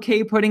 So I'm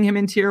okay putting him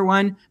in tier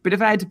 1, but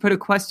if I had to put a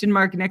question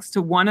mark next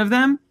to one of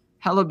them,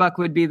 Hellebuyck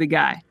would be the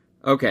guy.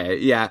 Okay,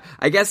 yeah.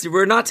 I guess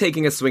we're not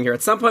taking a swing here.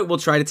 At some point, we'll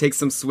try to take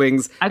some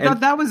swings. I thought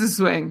that was a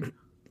swing.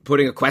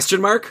 Putting a question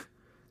mark?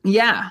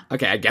 Yeah.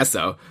 Okay, I guess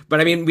so. But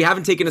I mean, we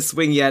haven't taken a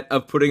swing yet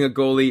of putting a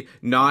goalie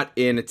not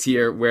in a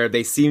tier where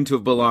they seem to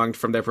have belonged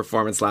from their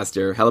performance last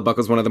year. Hellebuyck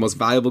was one of the most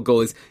valuable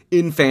goalies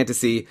in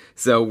fantasy,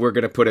 so we're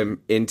going to put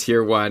him in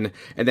tier 1.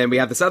 And then we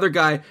have this other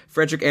guy,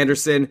 Frederik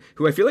Andersen,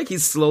 who I feel like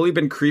he's slowly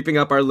been creeping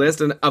up our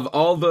list. And of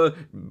all the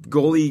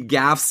goalie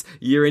gaffes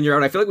year in, year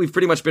out, I feel like we've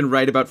pretty much been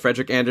right about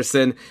Frederik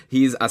Andersen.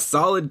 He's a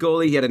solid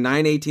goalie. He had a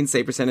 .918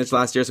 save percentage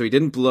last year, so he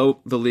didn't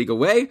blow the league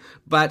away,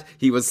 but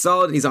he was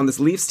solid. He's on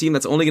this Leafs team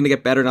that's only going to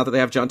get better now that they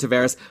have John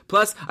Tavares.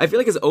 Plus, I feel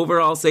like his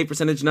overall save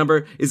percentage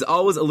number is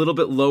always a little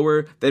bit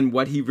lower than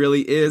what he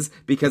really is,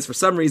 because for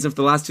some reason, for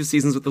the last 2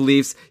 seasons with the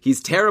Leafs,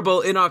 he's terrible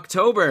in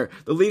October.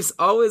 The Leafs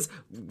always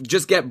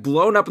just get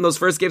blown up in those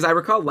first games. I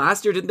recall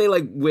last year, didn't they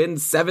win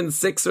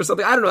 7-6 or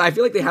something? I don't know. I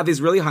feel like they have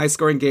these really high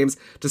scoring games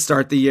to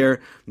start the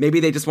year. Maybe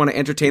they just want to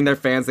entertain their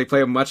fans. They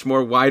play a much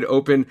more wide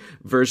open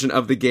version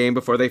of the game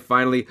before they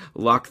finally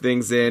lock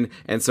things in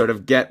and sort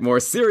of get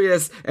more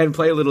serious and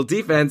play a little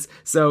defense.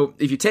 So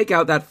if you take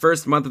out that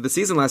first month of the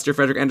season last year,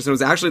 Frederik Andersen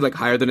was actually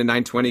higher than a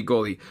 .920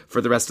 goalie for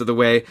the rest of the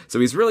way. So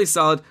he's really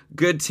solid,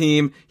 good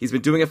team. He's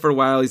been doing it for a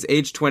while. He's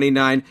age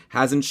 29,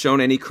 hasn't shown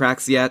any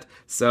cracks yet.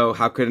 So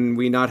how can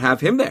we not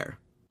have him there?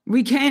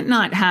 We can't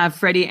not have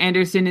Freddie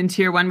Andersen in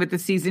tier 1 with the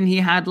season he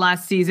had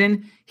last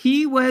season.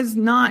 He was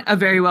not a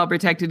very well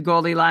protected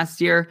goalie last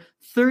year.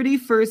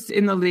 31st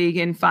in the league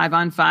in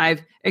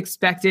 5-on-5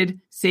 expected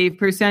save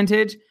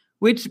percentage,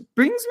 which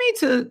brings me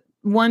to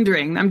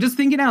wondering, I'm just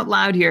thinking out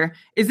loud here,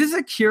 is this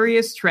a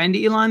curious trend,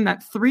 Elon,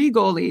 that 3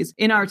 goalies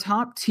in our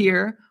top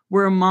tier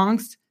were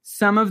amongst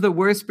some of the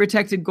worst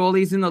protected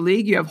goalies in the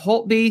league? You have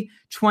Holtby,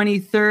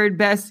 23rd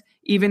best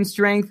even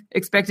strength,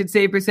 expected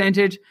save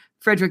percentage.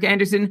 Frederik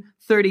Andersen,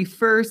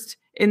 31st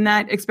in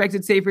that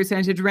expected save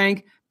percentage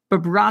rank.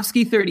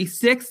 Bobrovsky,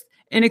 36th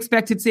in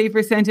expected save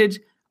percentage.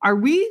 Are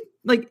we,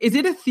 is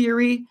it a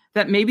theory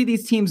that maybe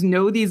these teams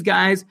know these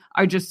guys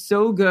are just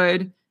so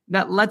good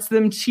that lets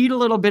them cheat a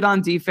little bit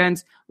on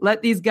defense,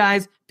 let these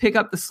guys pick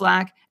up the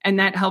slack, and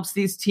that helps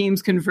these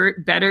teams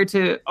convert better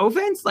to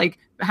offense,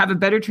 have a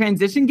better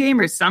transition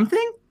game or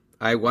something?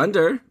 I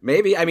wonder.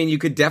 Maybe. I mean, you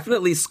could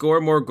definitely score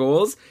more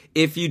goals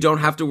if you don't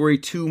have to worry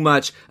too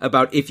much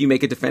about if you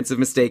make a defensive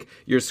mistake,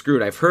 you're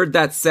screwed. I've heard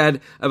that said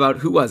about,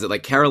 who was it?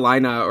 Like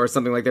Carolina or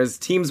something. Like there's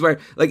teams where,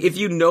 like, if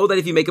you know that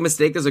if you make a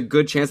mistake, there's a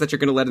good chance that you're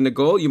going to let in a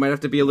goal, you might have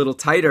to be a little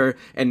tighter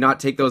and not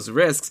take those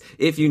risks.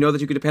 If you know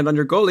that you can depend on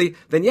your goalie,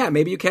 then yeah,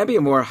 maybe you can be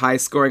a more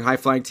high-scoring,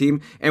 high-flying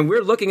team. And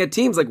we're looking at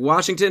teams like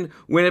Washington,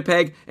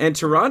 Winnipeg, and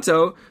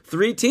Toronto,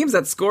 3 teams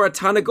that score a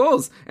ton of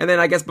goals. And then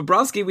I guess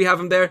Bobrovsky, we have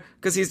him there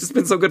because he's just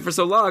been so good for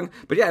so long.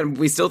 But yeah,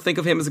 we still think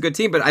of him as a good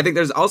team. But I think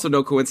there's also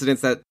no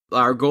coincidence that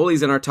our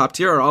goalies in our top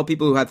tier are all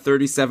people who had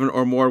 37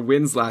 or more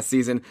wins last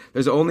season.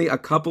 There's only a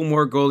couple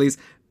more goalies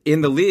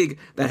in the league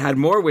that had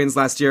more wins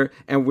last year,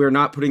 and we're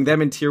not putting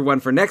them in tier 1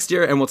 for next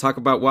year. And we'll talk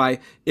about why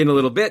in a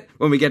little bit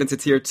when we get into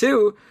tier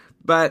 2.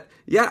 But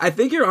yeah, I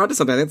think you're onto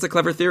something. I think it's a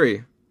clever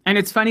theory. And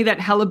it's funny that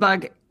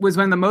Hellebuyck was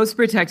one of the most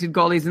protected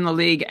goalies in the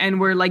league, and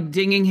we're like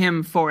dinging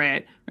him for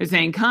it. We're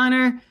saying,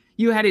 Connor,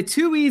 you had it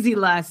too easy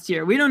last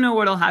year. We don't know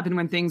what'll happen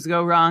when things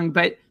go wrong,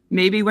 but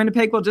maybe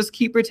Winnipeg will just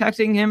keep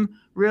protecting him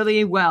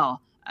really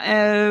well.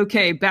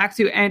 Okay, back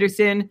to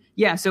Anderson.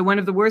 Yeah, so one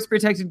of the worst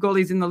protected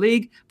goalies in the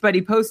league, but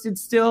he posted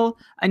still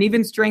an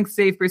even strength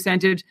save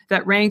percentage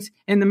that ranked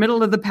in the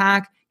middle of the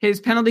pack. His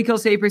penalty kill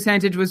save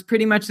percentage was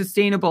pretty much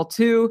sustainable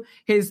too.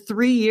 His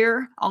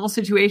 3-year all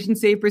situation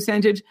save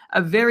percentage,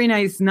 a very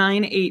nice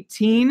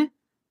 918.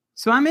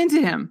 So I'm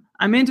into him.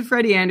 I'm into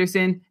Freddie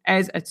Anderson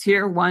as a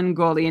tier 1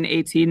 goalie in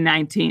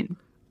 18-19.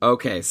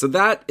 Okay, so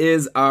that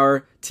is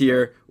our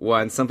tier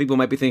 1. Some people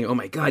might be thinking, oh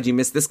my God, you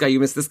missed this guy, you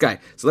missed this guy.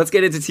 So let's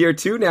get into tier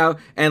 2 now,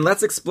 and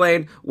let's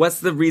explain what's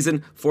the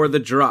reason for the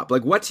drop.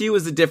 Like, what to you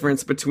is the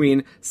difference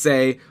between,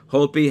 say,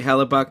 Holtby,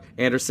 Hellebuyck,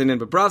 Anderson, and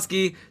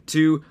Bobrovsky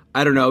to,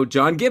 I don't know,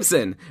 John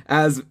Gibson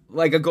as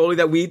like a goalie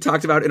that we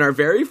talked about in our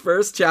very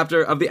first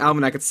chapter of the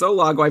Almanac. It's so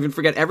long ago, I even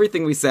forget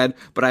everything we said,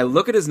 but I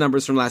look at his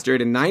numbers from last year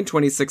at a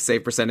 926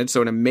 save percentage,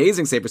 so an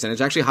amazing save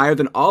percentage, actually higher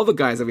than all the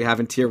guys that we have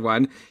in tier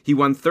 1. He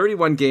won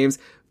 31 games,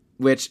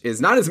 which is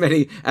not as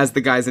many as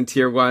the guys in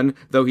tier 1,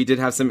 though he did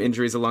have some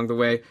injuries along the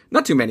way.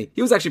 Not too many.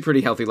 He was actually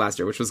pretty healthy last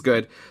year, which was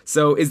good.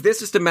 So is this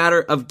just a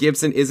matter of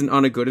Gibson isn't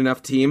on a good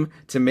enough team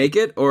to make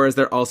it, or is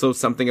there also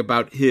something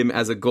about him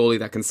as a goalie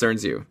that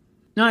concerns you?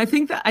 No, I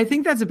think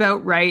that's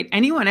about right.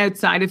 Anyone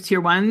outside of tier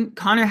 1,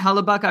 Connor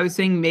Hellebuyck, I was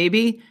saying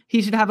maybe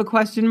he should have a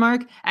question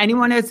mark.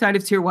 Anyone outside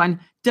of tier 1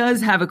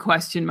 does have a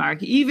question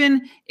mark,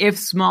 even if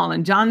small.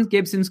 And John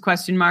Gibson's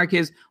question mark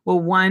is, well,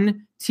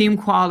 1, team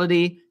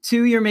quality,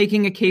 2, you're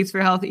making a case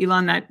for health,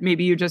 Elon, that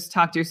maybe you just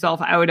talked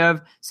yourself out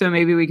of, so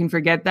maybe we can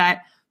forget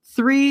that.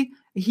 3,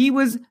 he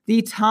was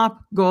the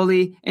top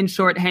goalie in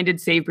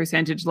shorthanded save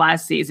percentage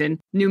last season,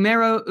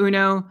 numero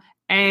uno.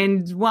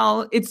 And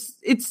while it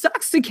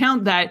sucks to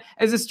count that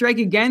as a strike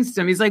against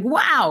him, he's like,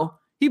 wow,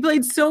 he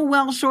played so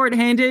well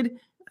shorthanded.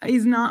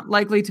 He's not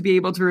likely to be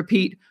able to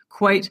repeat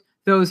quite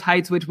those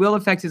heights, which will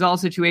affect his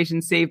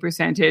all-situation save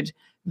percentage.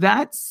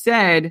 That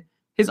said,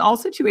 his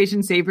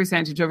all-situation save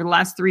percentage over the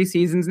last 3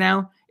 seasons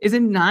now is a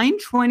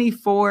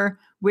 924,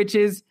 which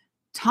is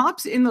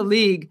tops in the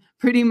league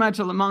pretty much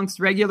amongst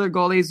regular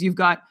goalies. You've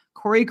got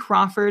Corey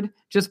Crawford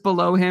just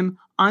below him,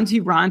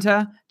 Antti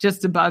Ranta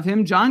just above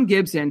him. John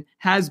Gibson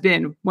has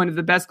been one of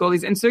the best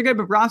goalies, and Sergei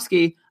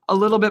Bobrovsky a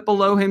little bit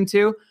below him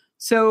too.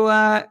 So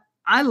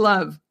I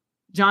love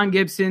John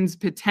Gibson's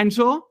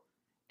potential.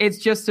 It's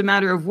just a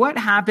matter of what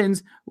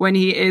happens when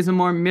he is a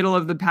more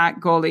middle-of-the-pack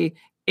goalie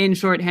in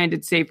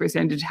shorthanded save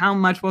percentage. How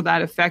much will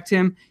that affect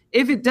him?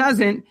 If it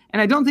doesn't,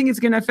 and I don't think it's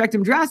going to affect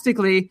him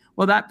drastically,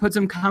 well, that puts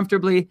him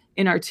comfortably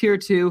in our tier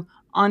 2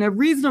 on a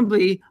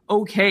reasonably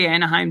okay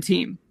Anaheim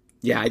team.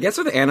 Yeah, I guess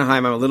with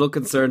Anaheim, I'm a little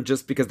concerned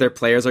just because their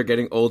players are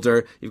getting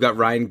older. You've got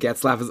Ryan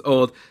Getzlaf is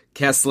old,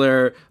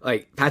 Kessler,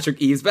 like Patrick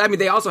Eaves. But I mean,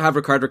 they also have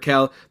Rickard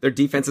Rakell. Their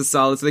defense is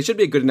solid, so they should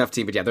be a good enough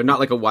team. But yeah, they're not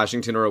like a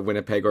Washington or a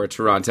Winnipeg or a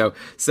Toronto.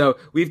 So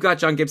we've got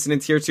John Gibson in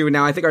tier 2. And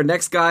now I think our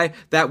next guy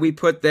that we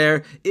put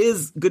there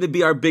is going to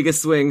be our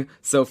biggest swing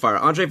so far.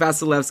 Andrei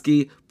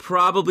Vasilevskiy,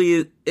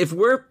 probably, if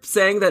we're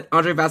saying that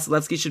Andrei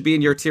Vasilevskiy should be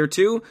in your tier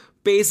 2,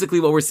 basically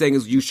what we're saying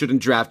is you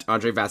shouldn't draft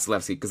Andrei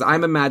Vasilevskiy, because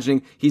I'm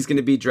imagining he's going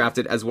to be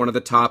drafted as one of the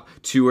top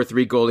 2 or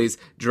 3 goalies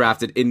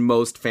drafted in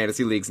most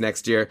fantasy leagues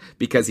next year,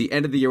 because he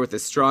ended the year with a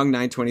strong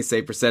 920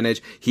 save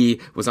percentage.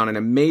 He was on an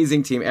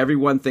amazing team.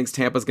 Everyone thinks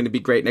Tampa's going to be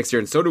great next year,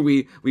 and so do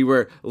we. We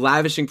were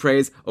lavishing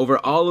praise over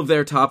all of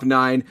their top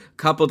 9,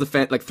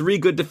 like 3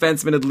 good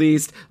defensemen at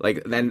least,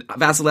 like then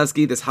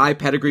Vasilevskiy, this high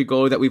pedigree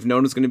goalie that we've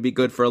known is going to be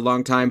good for a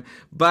long time,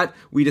 but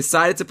we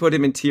decided to put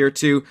him in tier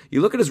 2.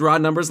 You look at his raw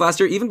numbers last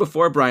year, even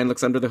before Brian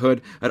looks under the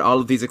hood at all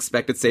of these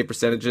expected save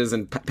percentages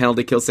and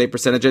penalty kill save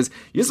percentages.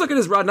 You just look at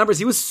his raw numbers.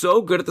 He was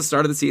so good at the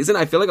start of the season.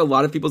 I feel like a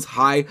lot of people's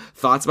high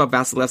thoughts about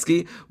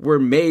Vasilevskiy were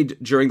made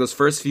during those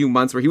first few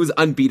months where he was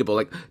unbeatable.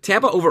 Like,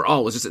 Tampa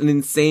overall was just an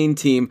insane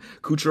team.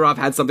 Kucherov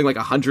had something like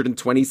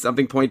 120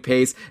 something point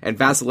pace, and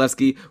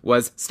Vasilevskiy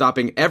was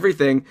stopping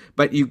everything.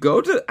 But you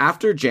go to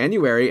after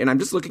January, and I'm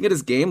just looking at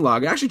his game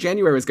log. Actually,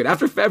 January was good.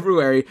 After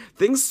February,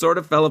 things sort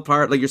of fell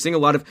apart. Like, you're seeing a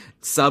lot of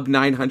sub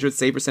 900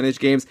 save percentage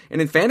games,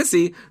 and in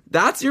fantasy,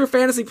 that's your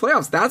fantasy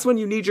playoffs. That's when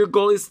you need your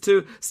goalies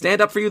to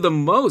stand up for you the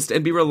most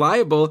and be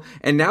reliable.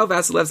 And now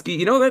Vasilevsky,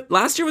 you know that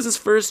last year was his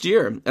first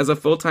year as a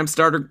full-time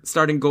starting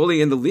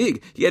goalie in the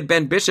league. He had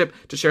Ben Bishop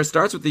to share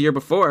starts with the year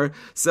before.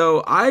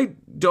 So I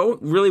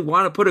don't really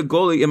want to put a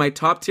goalie in my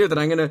top tier that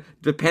I'm going to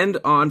depend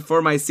on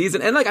for my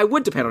season. And I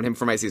would depend on him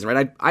for my season,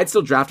 right? I'd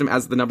still draft him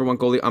as the number one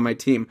goalie on my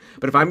team.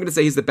 But if I'm going to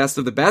say he's the best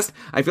of the best,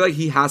 I feel like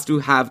he has to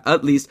have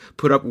at least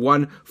put up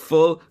one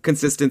full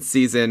consistent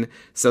season.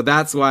 So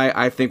that's why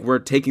I think we're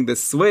taking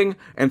this swing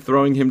and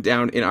throwing him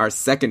down in our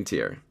second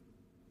tier.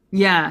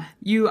 Yeah,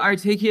 you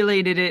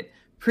articulated it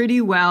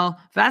pretty well.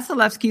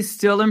 Vasilevsky's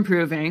still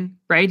improving,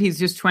 right? He's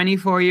just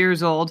 24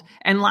 years old.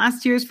 And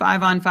last year's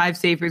 5-on-5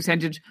 save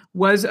percentage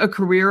was a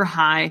career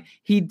high.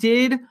 He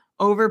did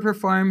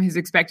overperform his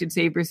expected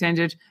save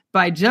percentage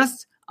by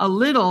just a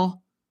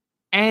little.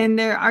 And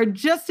there are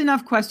just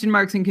enough question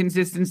marks and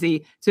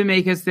consistency to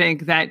make us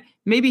think that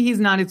maybe he's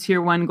not a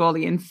tier 1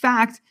 goalie. In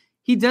fact,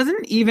 he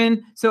doesn't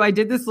even, so I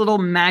did this little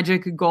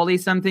magic goalie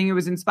something. It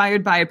was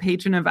inspired by a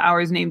patron of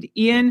ours named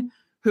Ian,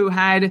 who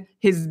had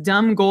his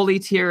dumb goalie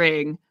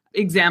tiering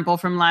example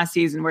from last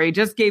season, where he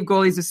just gave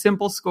goalies a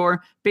simple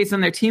score based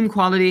on their team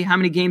quality, how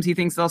many games he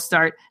thinks they'll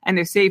start, and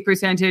their save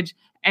percentage.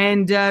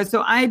 And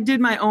so I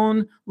did my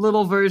own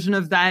little version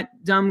of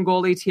that dumb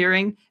goalie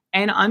tiering,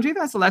 and Andrei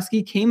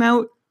Vasilevsky came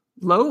out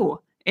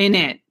low in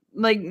it.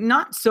 Like,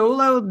 not so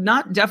low,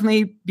 not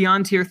definitely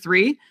beyond tier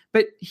 3,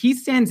 but he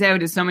stands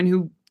out as someone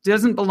who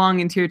doesn't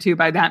belong in tier 2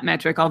 by that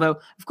metric. Although,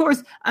 of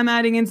course, I'm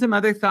adding in some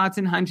other thoughts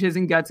and hunches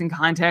and guts and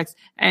context.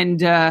 And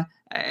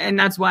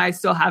that's why I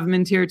still have him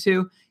in tier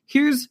 2.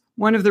 Here's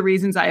one of the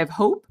reasons I have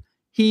hope.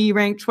 He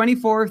ranked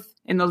 24th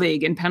in the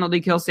league in penalty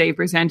kill save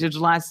percentage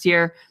last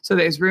year. So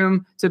there's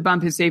room to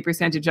bump his save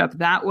percentage up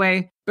that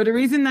way. But a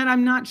reason that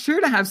I'm not sure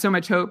to have so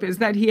much hope is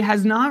that he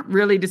has not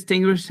really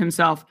distinguished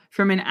himself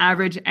from an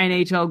average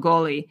NHL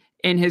goalie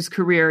in his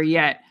career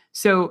yet.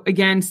 So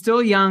again,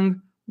 still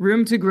young,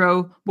 room to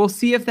grow. We'll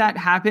see if that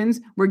happens.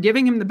 We're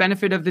giving him the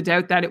benefit of the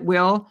doubt that it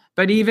will.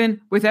 But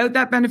even without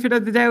that benefit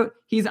of the doubt,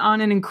 he's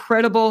on an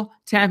incredible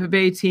Tampa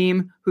Bay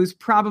team who's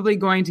probably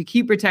going to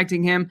keep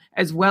protecting him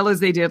as well as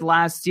they did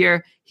last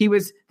year. He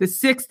was the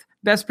 6th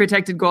best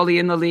protected goalie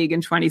in the league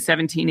in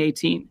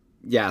 2017-18.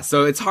 Yeah,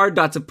 so it's hard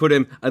not to put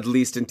him at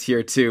least in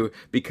tier 2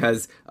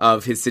 because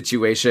of his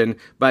situation,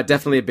 but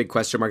definitely a big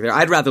question mark there.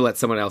 I'd rather let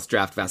someone else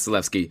draft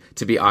Vasilevsky,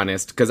 to be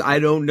honest, because I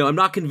don't know. I'm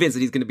not convinced that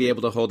he's going to be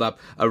able to hold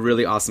up a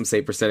really awesome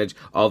save percentage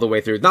all the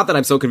way through. Not that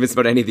I'm so convinced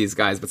about any of these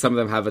guys, but some of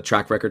them have a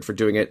track record for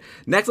doing it.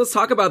 Next, let's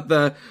talk about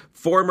the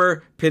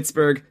former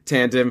Pittsburgh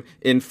tandem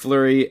in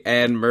Fleury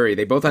and Murray.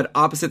 They both had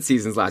opposite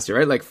seasons last year,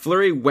 right? Like,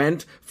 Fleury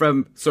went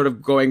from sort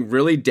of going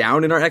really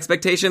down in our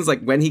expectations.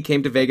 Like, when he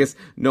came to Vegas,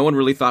 no one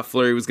really thought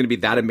Fleury was going to be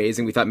that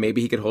amazing. We thought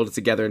maybe he could hold it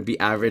together and be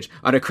average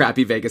on a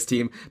crappy Vegas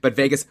team, but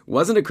Vegas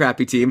wasn't a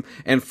crappy team,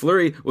 and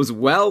Fleury was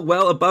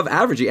well above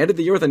average. He ended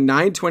the year with a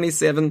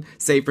 .927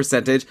 save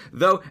percentage,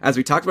 though, as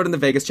we talked about in the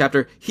Vegas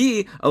chapter,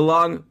 he,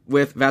 along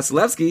with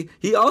Vasilevsky,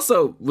 he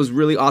also was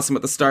really awesome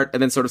at the start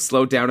and then sort of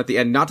slowed down at the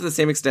end, not to the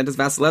same extent as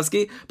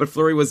Vasilevsky, but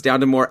Fleury was down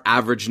to more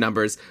average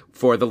numbers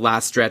for the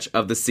last stretch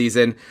of the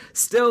season.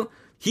 Still,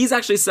 he's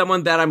actually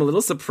someone that I'm a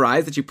little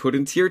surprised that you put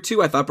in tier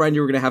 2. I thought, Brian, you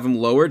were going to have him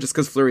lower just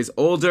because Fleury's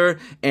older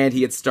and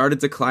he had started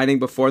declining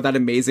before that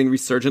amazing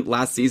resurgent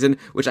last season,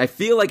 which I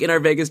feel like in our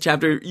Vegas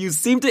chapter, you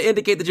seem to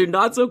indicate that you're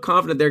not so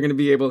confident they're going to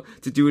be able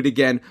to do it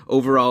again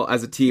overall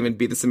as a team and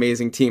be this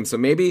amazing team. So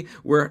maybe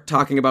we're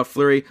talking about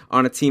Fleury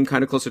on a team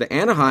kind of closer to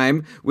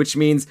Anaheim, which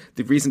means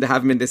the reason to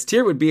have him in this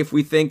tier would be if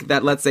we think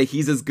that, let's say,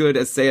 he's as good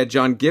as, say, a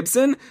John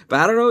Gibson. But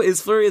I don't know, is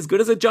Fleury as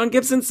good as a John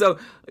Gibson? So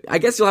I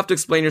guess you'll have to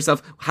explain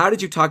yourself. How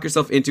did you talk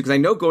yourself into, because I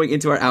know going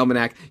into our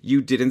almanac,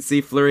 you didn't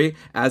see Fleury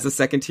as a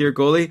second-tier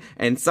goalie,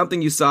 and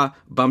something you saw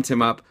bumped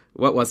him up.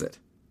 What was it?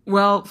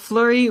 Well,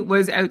 Fleury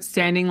was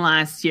outstanding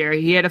last year.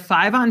 He had a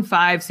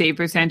 5-on-5 save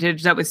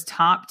percentage that was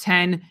top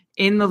 10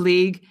 in the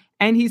league,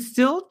 and he's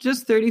still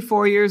just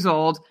 34 years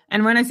old.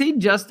 And when I say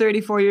just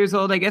 34 years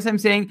old, I guess I'm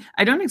saying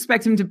I don't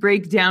expect him to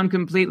break down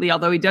completely,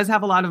 although he does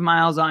have a lot of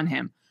miles on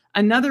him.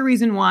 Another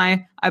reason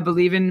why I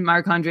believe in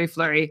Marc-Andre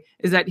Fleury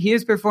is that he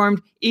has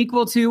performed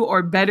equal to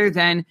or better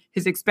than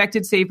his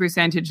expected save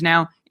percentage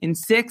now in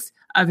 6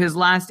 of his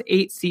last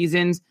 8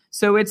 seasons.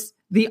 So it's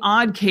the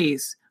odd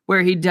case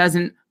where he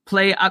doesn't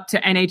play up to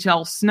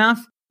NHL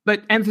snuff,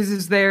 but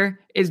emphasis there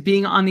is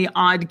being on the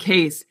odd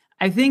case.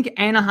 I think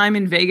Anaheim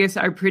and Vegas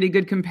are pretty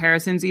good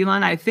comparisons,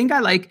 Elon. I think I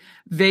like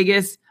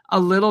Vegas a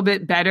little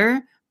bit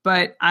better,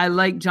 but I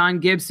like John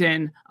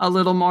Gibson a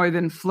little more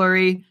than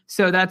Fleury.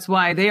 So that's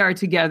why they are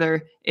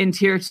together in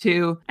tier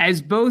 2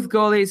 as both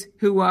goalies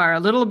who are a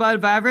little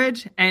above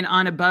average and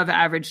on above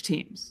average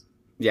teams.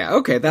 Yeah,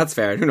 okay, that's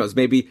fair. Who knows?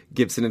 Maybe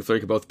Gibson and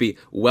Fleury could both be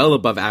well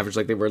above average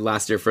like they were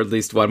last year for at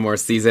least one more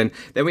season.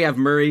 Then we have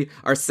Murray,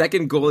 our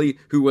second goalie,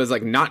 who was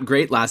like not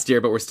great last year,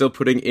 but we're still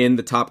putting in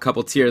the top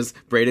couple tiers.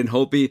 Braden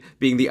Holtby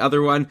being the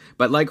other one.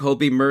 But like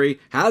Holtby, Murray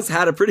has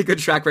had a pretty good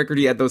track record.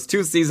 He had those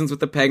 2 seasons with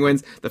the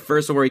Penguins. The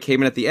first one where he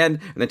came in at the end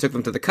and then took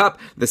them to the Cup.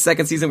 The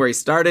second season where he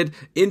started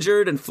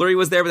injured and Fleury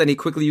was there, but then he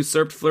quickly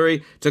usurped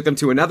Fleury, took them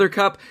to another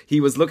Cup. He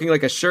was looking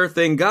like a sure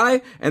thing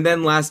guy. And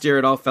then last year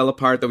it all fell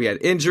apart, though he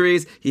had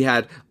injuries. He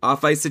had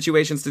off-ice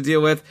situations to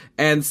deal with,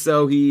 and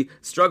so he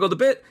struggled a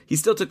bit. He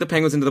still took the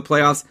Penguins into the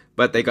playoffs,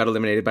 but they got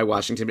eliminated by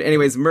Washington. But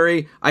anyways,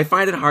 Murray, I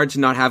find it hard to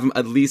not have him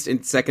at least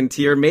in second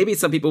tier. Maybe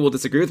some people will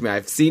disagree with me.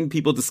 I've seen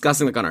people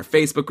discussing, like on our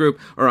Facebook group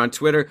or on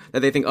Twitter, that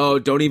they think, oh,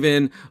 don't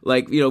even,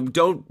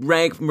 don't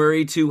rank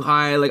Murray too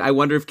high. Like, I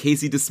wonder if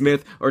Casey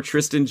DeSmith or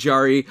Tristan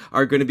Jarry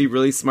are going to be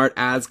really smart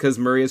ads because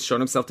Murray has shown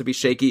himself to be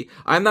shaky.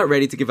 I'm not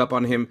ready to give up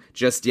on him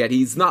just yet.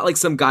 He's not like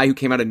some guy who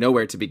came out of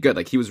nowhere to be good.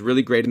 Like, he was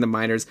really great in the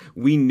minors.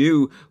 We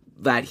knew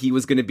that he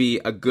was going to be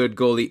a good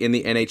goalie in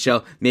the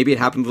NHL. Maybe it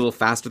happened a little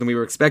faster than we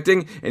were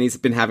expecting, and he's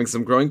been having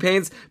some growing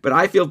pains, but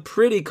I feel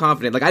pretty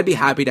confident. Like, I'd be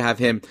happy to have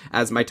him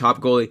as my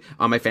top goalie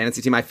on my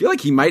fantasy team. I feel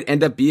like he might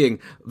end up being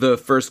the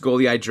first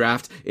goalie I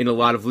draft in a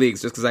lot of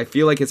leagues, just because I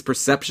feel like his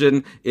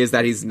perception is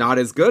that he's not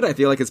as good. I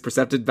feel like his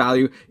percepted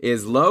value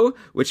is low,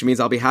 which means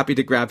I'll be happy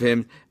to grab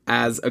him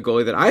as a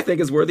goalie that I think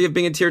is worthy of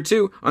being in tier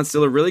 2 on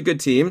still a really good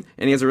team,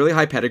 and he has a really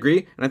high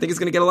pedigree, and I think he's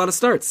going to get a lot of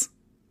starts.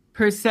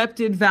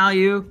 Percepted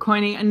value,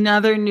 coining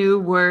another new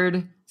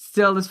word,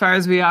 still as far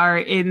as we are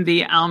in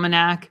the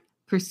almanac.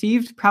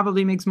 Perceived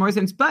probably makes more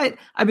sense, but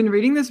I've been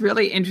reading this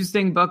really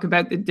interesting book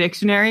about the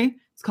dictionary.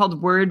 It's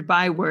called Word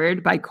by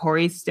Word by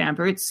Corey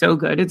Stamper. It's so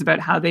good. It's about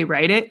how they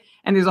write it.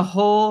 And there's a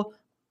whole,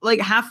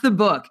 half the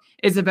book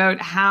is about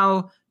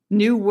how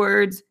new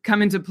words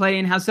come into play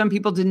and how some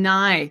people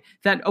deny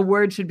that a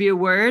word should be a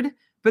word.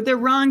 But they're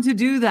wrong to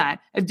do that.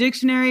 A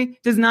dictionary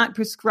does not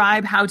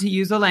prescribe how to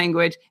use a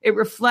language. It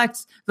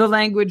reflects the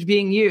language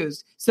being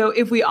used. So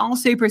if we all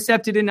say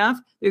percepted enough,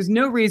 there's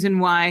no reason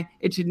why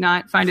it should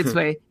not find its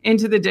way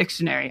into the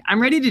dictionary.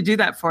 I'm ready to do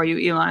that for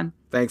you, Elon.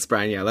 Thanks,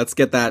 Brian. Yeah, let's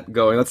get that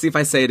going. Let's see if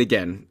I say it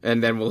again,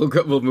 and then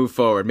we'll move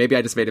forward. Maybe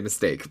I just made a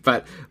mistake.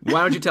 But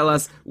why don't you tell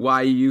us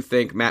why you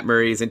think Matt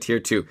Murray is in tier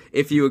 2,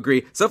 if you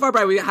agree. So far,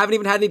 Brian, we haven't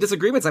even had any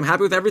disagreements. I'm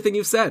happy with everything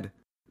you've said.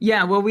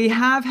 Yeah, well, we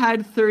have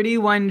had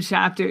 31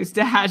 chapters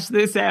to hash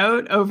this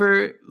out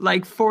over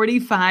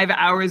 45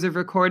 hours of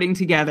recording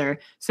together.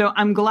 So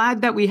I'm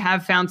glad that we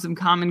have found some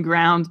common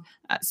ground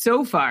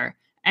so far.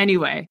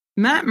 Anyway,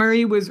 Matt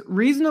Murray was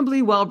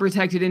reasonably well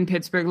protected in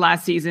Pittsburgh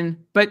last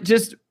season, but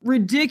just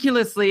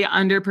ridiculously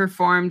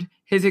underperformed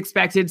his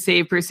expected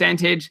save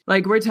percentage.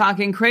 We're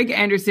talking Craig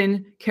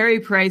Anderson, Carey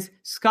Price,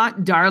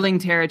 Scott Darling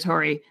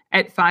territory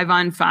at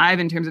 5-on-5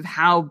 in terms of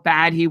how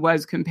bad he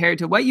was compared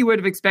to what you would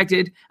have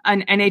expected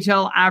an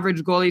NHL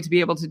average goalie to be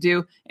able to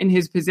do in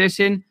his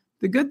position.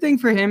 The good thing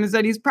for him is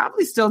that he's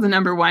probably still the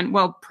number one.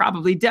 Well,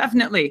 probably,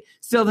 definitely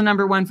still the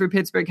number one for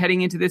Pittsburgh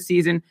heading into this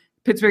season.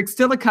 Pittsburgh's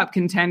still a cup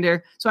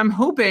contender, so I'm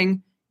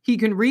hoping he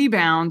can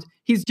rebound.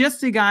 He's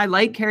just a guy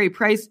like Carey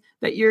Price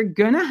that you're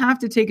going to have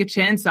to take a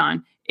chance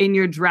on in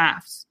your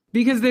drafts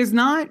because there's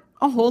not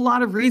a whole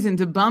lot of reason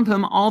to bump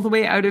him all the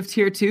way out of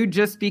tier 2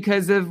 just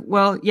because of,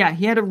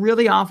 he had a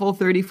really awful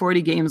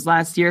 30-40 games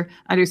last year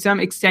under some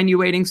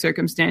extenuating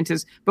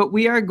circumstances, but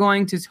we are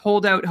going to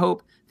hold out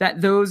hope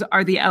that those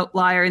are the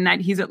outlier and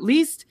that he's at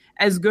least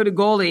as good a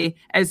goalie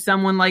as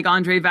someone like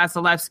Andrei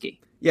Vasilevsky.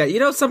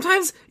 Yeah,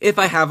 sometimes if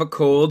I have a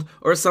cold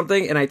or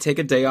something and I take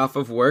a day off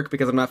of work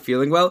because I'm not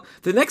feeling well,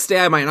 the next day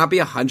I might not be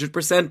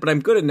 100%, but I'm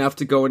good enough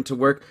to go into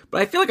work.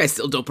 But I feel like I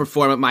still don't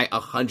perform at my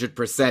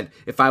 100%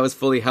 if I was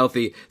fully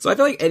healthy. So I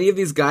feel like any of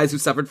these guys who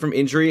suffered from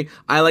injury,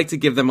 I like to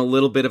give them a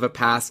little bit of a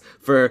pass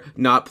for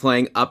not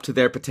playing up to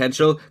their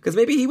potential. Because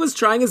maybe he was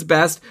trying his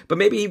best, but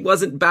maybe he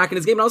wasn't back in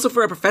his game. And also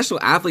for a professional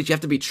athlete, you have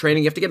to be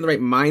training. You have to get in the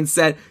right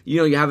mindset.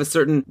 You have a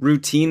certain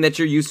routine that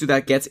you're used to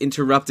that gets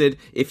interrupted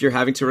if you're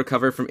having to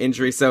recover from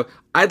injury. So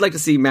I'd like to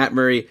see Matt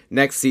Murray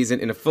next season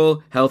in a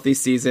full, healthy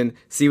season,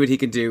 see what he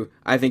can do.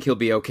 I think he'll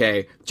be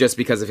okay just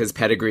because of his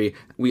pedigree.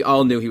 We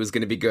all knew he was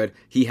going to be good.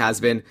 He has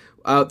been.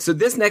 So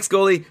this next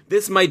goalie,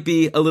 this might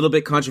be a little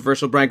bit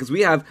controversial, Brian, because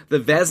we have the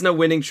Vezina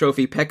winning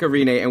trophy, Pekka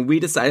Rinne, and we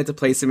decided to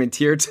place him in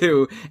tier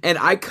 2. And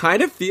I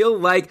kind of feel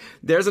like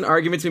there's an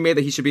argument to be made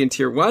that he should be in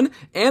tier 1,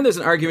 and there's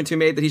an argument to be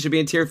made that he should be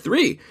in tier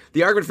 3.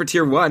 The argument for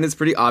tier 1 is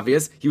pretty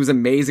obvious. He was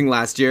amazing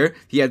last year.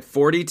 He had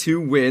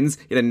 42 wins.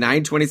 He had a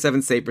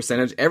 .927 save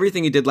percentage.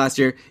 Everything he did last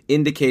year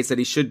indicates that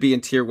he should be in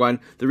tier 1.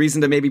 The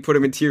reason to maybe put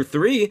him in tier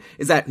 3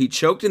 is that he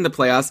choked in the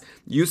playoffs.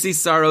 UC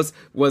Saros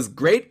was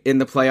great in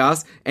the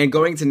playoffs, and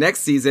going to next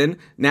season,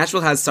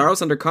 Nashville has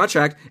Saros under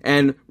contract,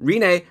 and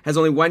Rinne has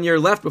only 1 year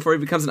left before he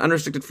becomes an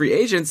unrestricted free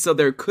agent, so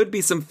there could be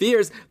some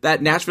fears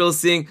that Nashville is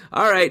seeing,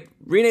 all right,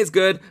 Rine's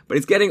good, but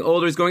he's getting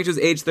older. He's going to his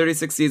age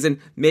 36 season.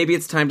 Maybe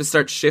it's time to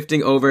start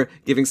shifting over,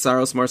 giving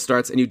Saros more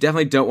starts. And you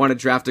definitely don't want to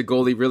draft a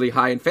goalie really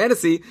high in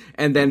fantasy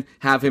and then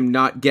have him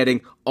not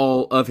getting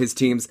all of his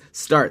team's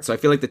starts. So I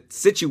feel like the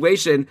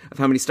situation of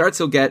how many starts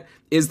he'll get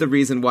is the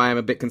reason why I'm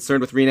a bit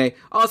concerned with Rine.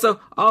 Also,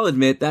 I'll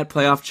admit that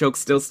playoff choke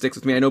still sticks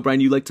with me. I know, Brian,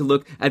 you like to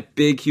look at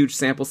big, huge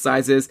sample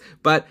sizes,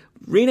 but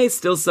Rine's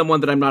still someone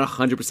that I'm not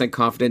 100%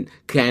 confident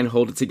can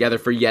hold it together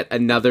for yet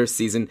another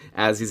season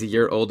as he's a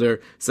year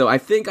older. So I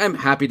think I'm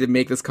happy to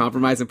make this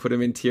compromise and put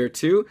him in tier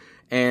 2,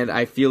 and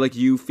I feel like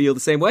you feel the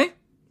same way.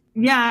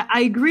 Yeah,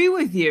 I agree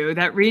with you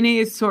that Rine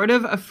is sort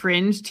of a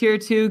fringe tier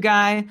 2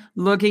 guy,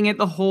 looking at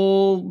the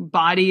whole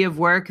body of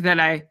work that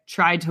I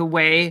try to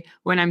weigh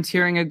when I'm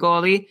tiering a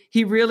goalie.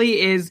 He really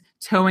is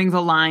towing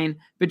the line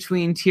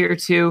between tier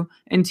 2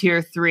 and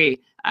tier 3.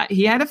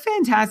 He had a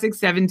fantastic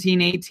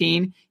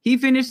 17-18. He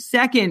finished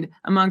second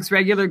amongst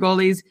regular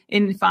goalies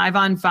in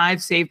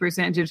 5-on-5 save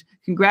percentage.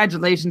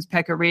 Congratulations,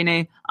 Pekka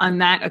Rinne, on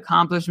that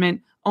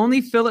accomplishment.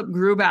 Only Philip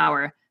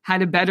Grubauer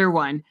had a better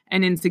one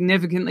and in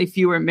significantly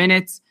fewer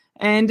minutes.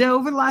 And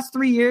over the last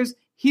 3 years,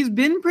 he's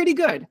been pretty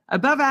good,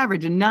 above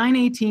average, a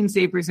 918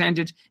 save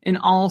percentage in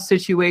all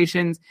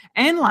situations.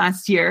 And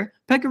last year,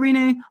 Pekka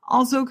Rinne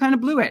also kind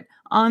of blew it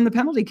on the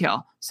penalty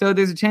kill. So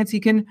there's a chance he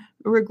can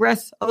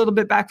regress a little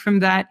bit back from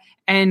that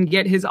and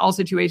get his all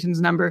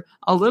situations number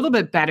a little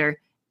bit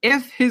better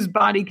if his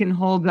body can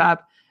hold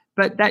up.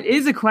 But that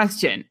is a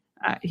question.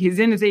 He's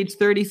in his age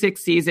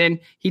 36 season.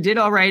 He did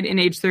all right in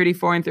age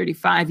 34 and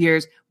 35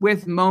 years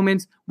with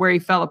moments where he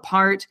fell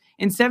apart.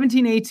 In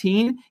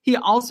 17-18, he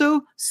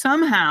also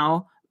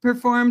somehow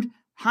performed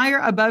higher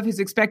above his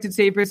expected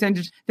save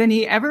percentage than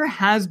he ever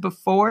has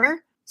before.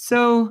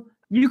 So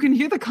you can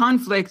hear the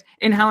conflict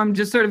in how I'm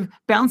just sort of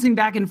bouncing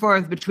back and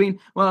forth between,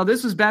 well,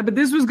 this was bad, but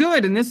this was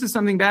good, and this is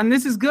something bad, and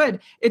this is good.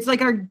 It's like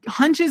our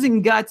hunches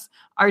and guts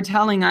are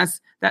telling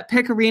us that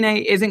Pekka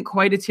Rinne isn't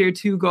quite a tier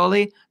 2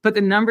 goalie, but the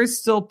numbers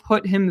still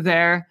put him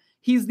there.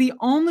 He's the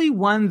only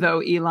one, though,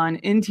 Elon,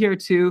 in tier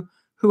 2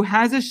 who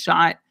has a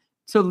shot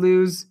to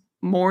lose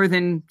more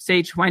than,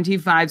 say,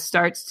 25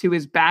 starts to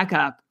his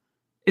backup.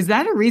 Is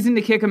that a reason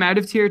to kick him out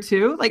of tier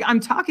 2? Like, I'm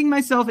talking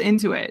myself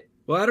into it.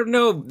 Well, I don't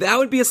know. That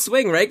would be a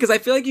swing, right? Because I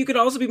feel like you could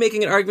also be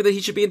making an argument that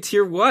he should be in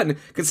tier 1,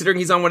 considering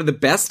he's on one of the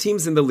best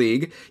teams in the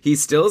league. He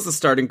still is the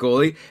starting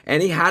goalie,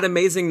 and he had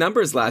amazing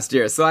numbers last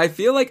year. So I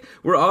feel like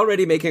we're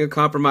already making a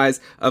compromise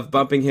of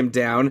bumping him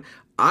down.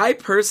 I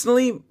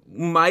personally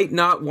might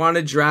not want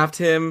to draft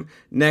him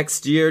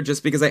next year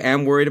just because I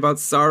am worried about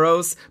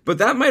Saros, but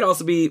that might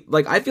also be,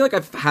 like, I feel like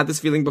I've had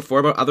this feeling before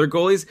about other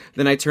goalies,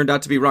 then I turned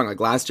out to be wrong. Like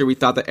last year we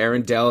thought that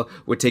Aaron Dell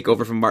would take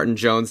over from Martin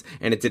Jones,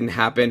 and it didn't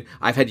happen.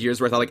 I've had years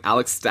where I thought like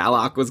Alex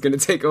Stalock was going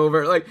to take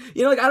over. Like,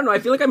 you know, like, I don't know, I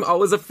feel like I'm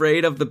always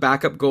afraid of the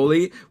backup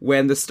goalie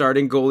when the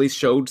starting goalie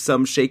showed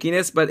some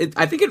shakiness, but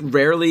I think it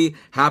rarely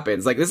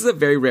happens. Like, this is a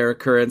very rare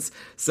occurrence,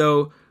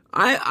 so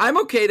I'm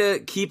okay to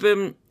keep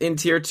him in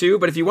tier 2,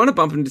 but if you want to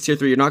bump him to tier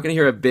 3, you're not going to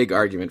hear a big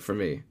argument from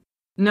me.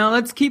 No,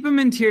 let's keep him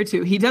in tier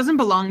 2. He doesn't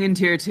belong in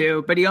tier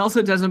 2, but he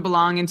also doesn't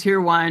belong in tier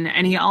 1,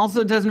 and he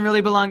also doesn't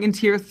really belong in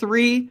tier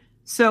 3.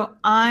 So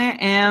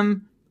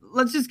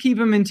let's just keep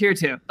him in tier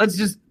 2.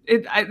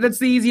 That's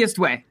the easiest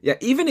way. Yeah,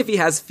 even if he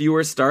has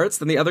fewer starts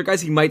than the other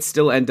guys, he might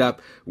still end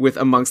up with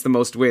amongst the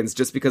most wins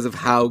just because of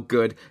how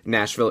good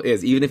Nashville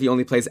is. Even if he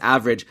only plays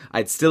average,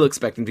 I'd still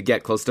expect him to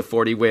get close to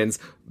 40 wins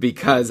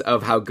because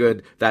of how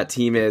good that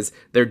team is.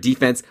 Their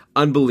defense,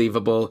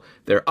 unbelievable.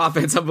 Their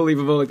offense,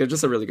 unbelievable. Like, they're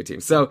just a really good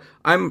team. So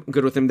I'm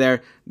good with him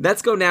there.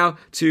 Let's go now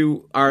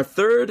to our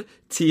third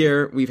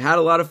tier. We've had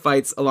a lot of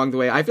fights along the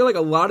way. I feel like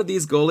a lot of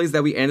these goalies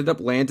that we ended up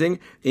landing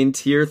in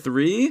tier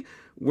 3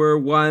 were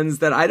ones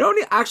that I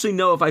don't actually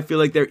know if I feel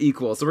like they're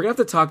equal. So we're going to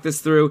have to talk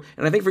this through,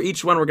 and I think for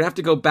each one, we're going to have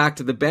to go back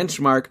to the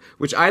benchmark,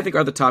 which I think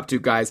are the top 2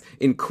 guys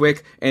in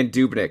Quick and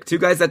Dubnyk. 2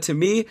 guys that, to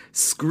me,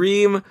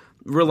 scream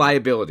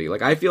reliability.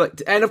 Like, I feel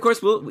like, and of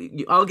course,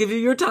 I'll give you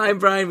your time,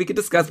 Brian, we can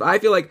discuss, but I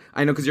feel like,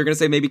 I know because you're going to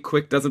say maybe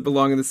Quick doesn't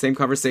belong in the same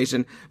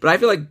conversation, but I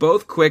feel like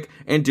both Quick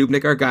and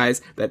Dubnyk are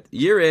guys that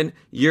year in,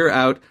 year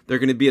out, they're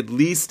going to be at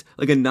least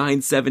like a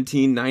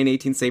 917,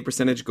 918 save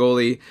percentage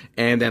goalie.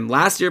 And then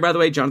last year, by the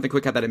way, Jonathan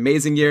Quick had that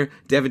amazing year.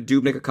 Devin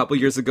Dubnyk a couple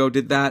years ago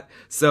did that.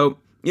 So,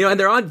 you know, and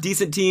they're on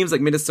decent teams like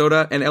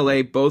Minnesota and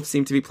LA. Both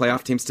seem to be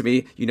playoff teams to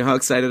me. You know how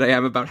excited I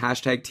am about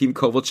hashtag Team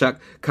Kovalchuk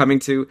coming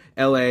to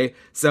LA.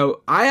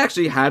 So I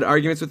actually had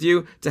arguments with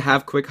you to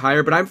have Quick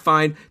higher, but I'm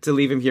fine to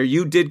leave him here.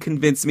 You did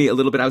convince me a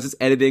little bit. I was just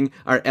editing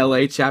our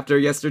LA chapter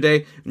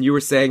yesterday, and you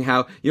were saying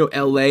how, you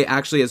know, LA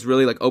actually has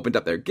really like opened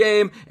up their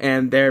game,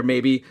 and they're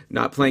maybe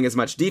not playing as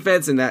much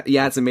defense, and that,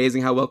 yeah, it's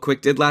amazing how well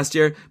Quick did last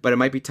year, but it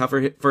might be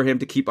tougher for him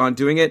to keep on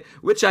doing it,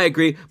 which I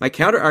agree. My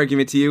counter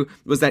argument to you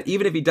was that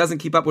even if he doesn't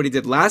keep up what he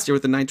did last year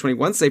with a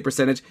 921 save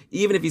percentage,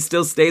 even if he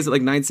still stays at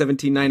like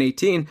 917,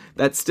 918,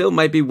 that still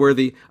might be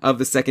worthy of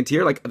the second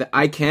tier. Like,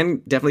 I can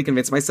definitely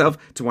convince myself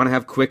to want to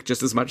have Quick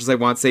just as much as I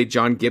want, say,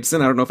 John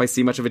Gibson. I don't know if I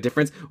see much of a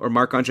difference, or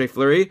Marc-Andre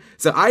Fleury.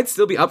 So I'd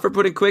still be up for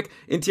putting Quick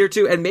in tier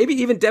 2, and maybe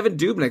even Devin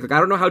Dubnyk. Like, I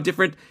don't know how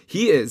different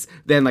he is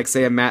than, like,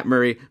 say, a Matt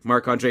Murray,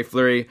 Marc-Andre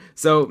Fleury.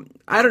 So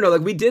I don't know.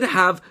 Like, we did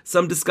have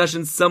some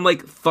discussions, some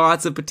like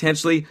thoughts of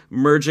potentially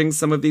merging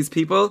some of these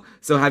people.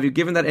 So have you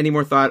given that any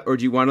more thought, or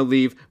do you want to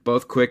leave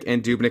both Quick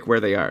and Dubnyk where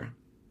they are?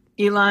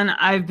 Elon,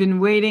 I've been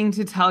waiting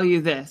to tell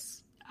you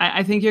this.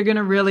 I think you're going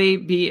to really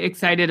be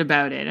excited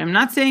about it. I'm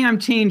not saying I'm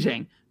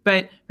changing,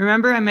 but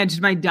remember I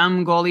mentioned my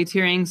dumb goalie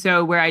tiering,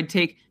 so where I'd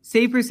take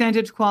save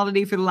percentage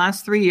quality for the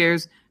last 3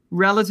 years,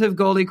 relative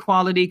goalie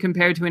quality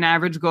compared to an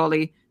average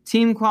goalie,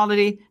 team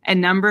quality, and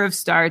number of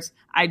starts.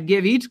 I'd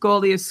give each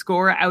goalie a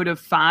score out of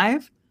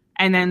 5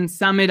 and then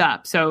sum it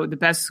up. So the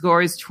best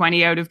score is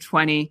 20 out of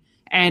 20.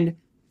 And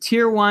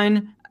tier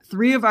 1,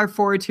 3 of our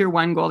 4 tier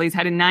 1 goalies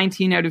had a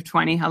 19 out of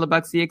 20.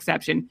 Hellebuck's the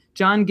exception.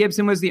 John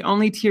Gibson was the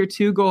only tier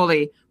 2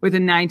 goalie with a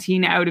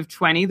 19 out of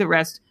 20. The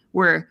rest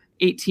were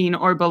 18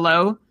 or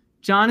below.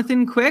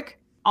 Jonathan Quick,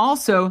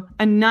 also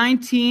a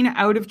 19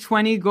 out of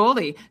 20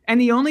 goalie. And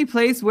the only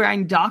place where I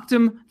docked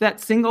him that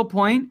single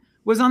point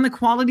was on the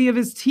quality of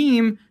his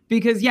team,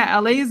 because, yeah,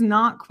 LA is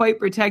not quite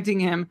protecting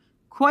him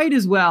quite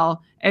as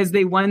well as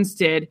they once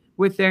did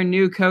with their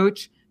new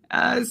coach.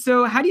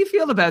 So how do you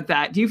feel about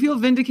that? Do you feel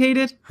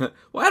vindicated?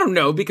 Well, I don't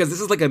know, because this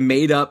is like a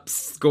made-up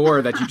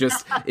score that you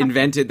just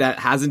invented that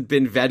hasn't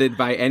been vetted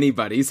by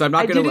anybody. So I'm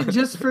not going to... I did it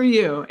just for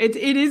you. It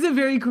is a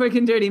very quick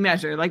and dirty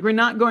measure. Like, we're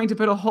not going to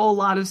put a whole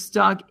lot of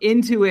stock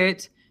into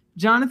it.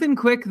 Jonathan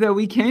Quick, though,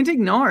 we can't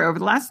ignore. Over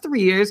the last 3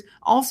 years,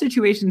 all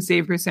situation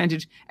save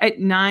percentage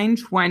at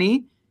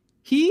 920.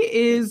 He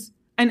is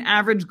an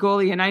average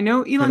goalie. And I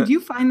know, Elon, do you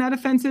find that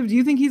offensive? Do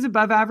you think he's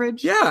above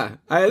average? Yeah.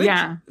 I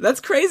think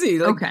that's crazy.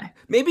 Like, okay.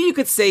 Maybe you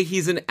could say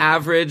he's an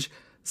average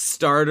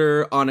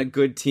starter on a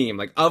good team.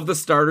 Like, of the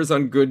starters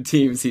on good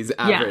teams, he's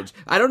average.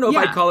 I don't know if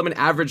I'd call him an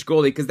average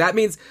goalie, because that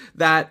means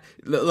that,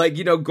 like,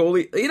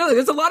 goalie,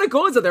 there's a lot of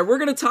goalies out there. We're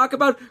going to talk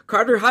about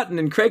Carter Hutton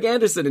and Craig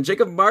Anderson and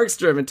Jacob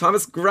Markstrom and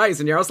Thomas Greiss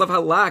and Yaroslav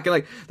Halak. And,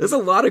 like, there's a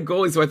lot of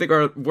goalies who I think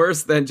are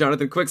worse than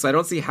Jonathan Quick, so I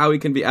don't see how he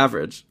can be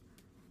average.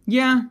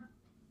 Yeah.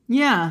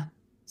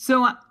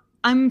 So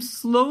I'm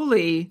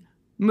slowly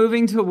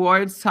moving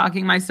towards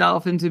talking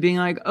myself into being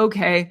like,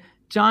 okay,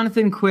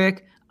 Jonathan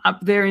Quick up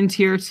there in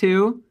tier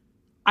 2,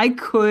 I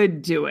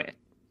could do it.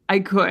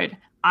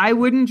 I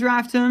wouldn't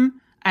draft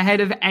him ahead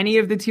of any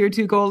of the tier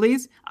 2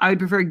 goalies. I would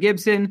prefer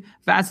Gibson,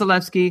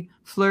 Vasilevsky,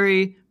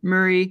 Fleury,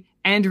 Murray,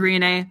 and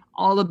Rinne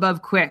all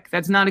above Quick.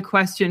 That's not a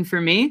question for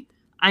me.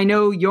 I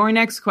know your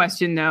next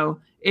question, though,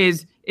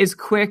 is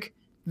Quick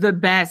the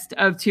best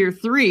of tier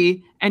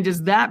 3, and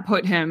does that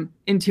put him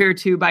in tier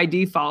 2 by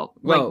default?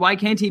 Well, like, why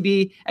can't he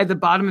be at the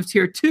bottom of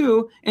tier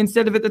 2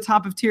 instead of at the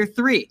top of tier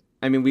 3?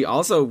 I mean, we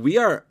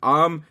are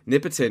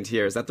omnipotent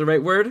here. Is that the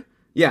right word?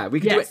 Yeah, we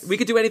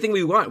could do anything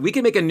we want. We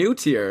can make a new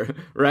tier,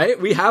 right?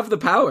 We have the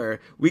power.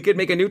 We could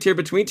make a new tier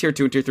between tier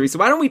 2 and tier 3. So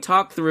why don't we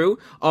talk through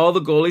all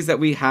the goalies that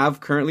we have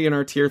currently in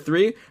our tier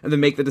 3 and then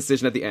make the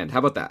decision at the end? How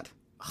about that?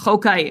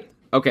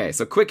 Okay,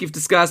 so Quick you've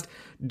discussed.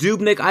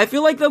 Dubnyk, I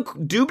feel like, though,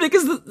 Dubnyk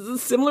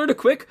is similar to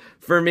Quick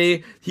for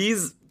me.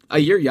 He's a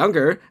year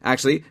younger,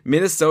 actually.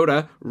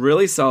 Minnesota,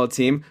 really solid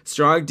team,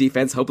 strong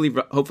defense.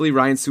 Hopefully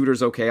Ryan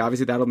Suter's okay.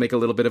 Obviously, that'll make a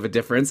little bit of a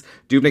difference.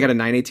 Dubnyk had a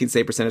 918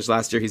 save percentage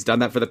last year. He's done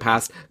that for the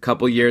past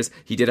couple years.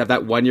 He did have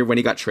that 1 year when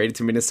he got traded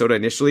to Minnesota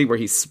initially, where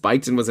he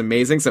spiked and was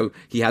amazing. So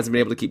he hasn't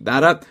been able to keep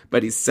that up,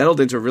 but he's settled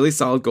into a really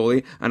solid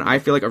goalie, and I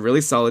feel like a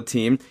really solid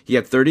team. He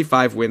had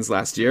 35 wins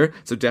last year,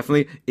 so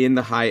definitely in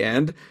the high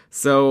end.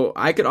 So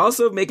I could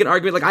also make an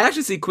argument, like, I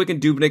actually see Quick and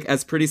Dubnyk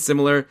as pretty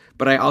similar,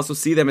 but I also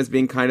see them as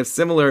being kind of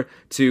similar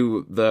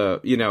to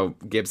the,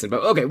 Gibson.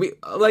 But okay,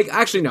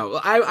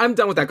 I'm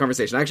done with that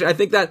conversation. Actually, I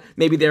think that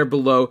maybe they're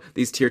below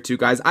these tier 2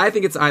 guys. I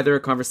think it's either a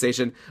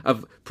conversation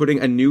of putting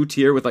a new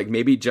tier with, like,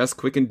 maybe just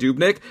Quick and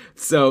Dubnyk.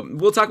 So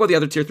we'll talk about the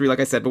other tier 3, like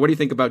I said, but what do you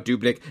think about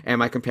Dubnyk and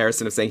my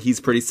comparison of saying he's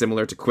pretty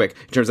similar to Quick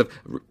in terms of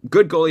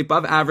good goalie,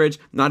 above average,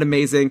 not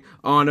amazing,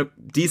 on a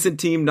decent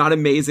team, not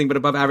amazing, but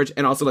above average,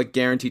 and also, like,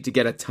 guaranteed to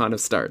get a ton of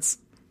starts?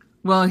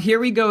 Well, here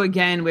we go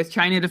again with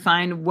trying to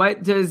define,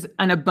 what does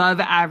an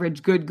above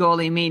average good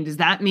goalie mean? Does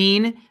that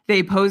mean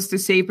they post a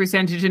save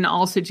percentage in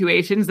all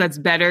situations that's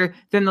better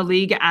than the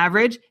league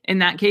average? In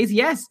that case,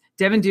 yes,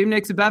 Devin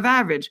Dubnyk's above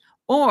average.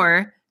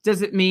 Or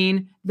does it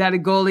mean that a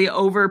goalie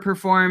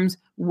overperforms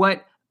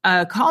what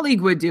a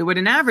colleague would do, what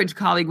an average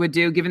colleague would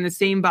do, given the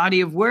same body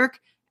of work?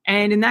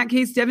 And in that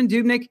case, Devin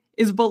Dubnyk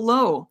is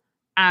below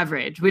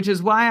average, which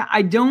is why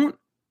I don't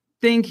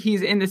think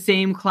he's in the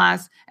same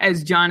class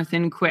as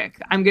Jonathan Quick.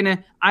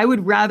 I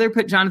would rather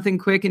put Jonathan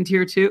Quick in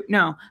tier 2.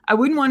 No, I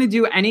wouldn't want to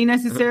do any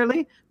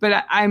necessarily,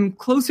 but I'm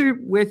closer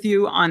with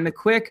you on the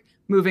Quick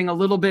moving a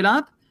little bit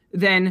up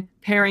than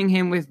pairing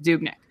him with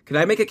Dubnyk. Can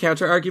I make a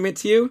counter argument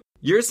to you?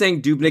 You're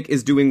saying Dubnyk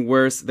is doing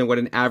worse than what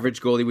an average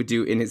goalie would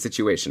do in his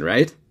situation,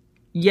 right?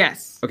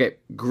 Yes. Okay,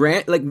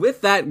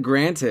 with that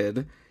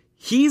granted,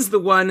 he's the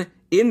one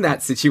in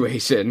that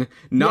situation,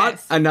 not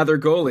Yes. another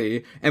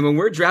goalie. And when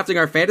we're drafting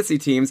our fantasy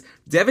teams,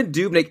 Devan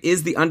Dubnyk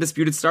is the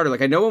undisputed starter.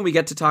 Like, I know when we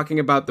get to talking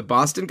about the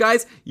Boston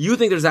guys, you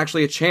think there's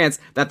actually a chance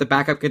that the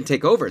backup can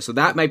take over. So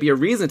that might be a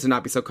reason to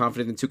not be so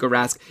confident in Tuukka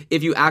Rask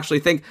if you actually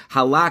think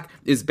Halak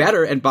is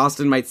better, and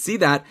Boston might see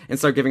that and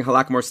start giving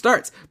Halak more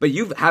starts. But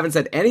you haven't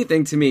said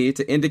anything to me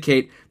to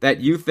indicate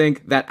that you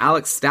think that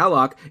Alex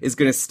Stalock is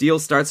going to steal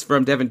starts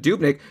from Devan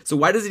Dubnyk. So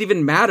why does it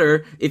even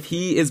matter if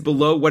he is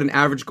below what an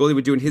average goalie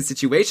would do in his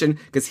situation?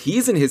 Because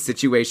he's in his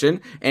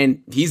situation,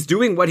 and he's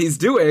doing what he's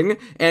doing,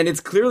 and it's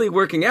clearly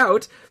working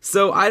out.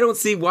 So I don't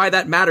see why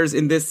that matters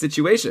in this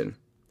situation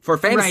for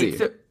fantasy.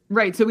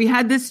 Right. So we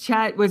had this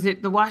chat, was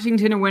it the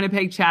Washington or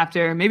Winnipeg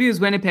chapter? Maybe it was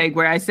Winnipeg,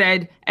 where I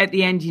said at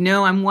the end,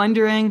 I'm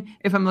wondering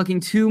if I'm looking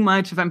too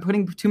much, if I'm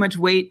putting too much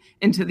weight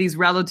into these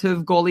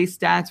relative goalie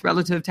stats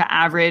relative to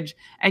average.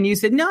 And you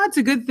said, no, it's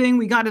a good thing.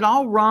 We got it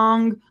all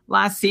wrong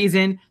last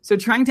season. So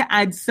trying to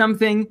add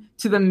something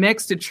to the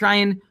mix to try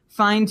and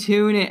fine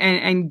tune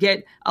and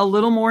get a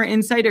little more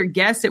insight, or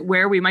guess at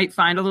where we might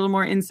find a little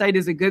more insight,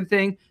 is a good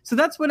thing. So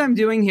that's what I'm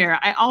doing here.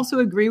 I also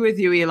agree with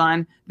you,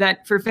 Elon,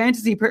 that for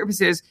fantasy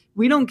purposes,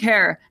 we don't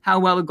care how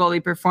well a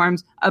goalie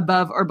performs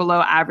above or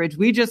below average.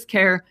 We just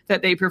care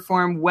that they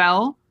perform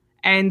well.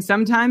 And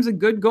sometimes a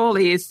good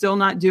goalie is still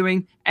not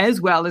doing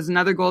as well as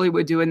another goalie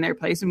would do in their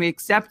place. And we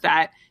accept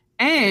that.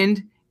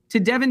 And to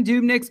Devan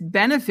Dubnyk's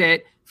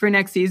benefit for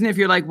next season, if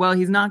you're like, well,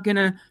 he's not going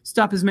to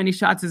stop as many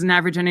shots as an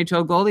average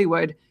NHL goalie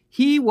would,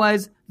 he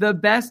was the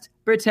best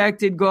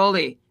protected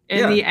goalie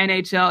in the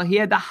NHL. He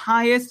had the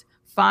highest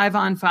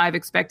 5-on-5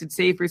 expected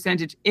save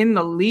percentage in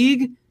the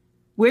league,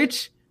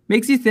 which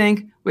makes you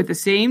think with the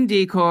same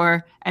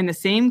decor and the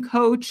same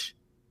coach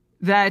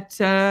that it's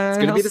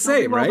going to be the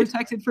same, right?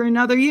 Protected for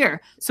another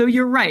year. So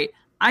you're right.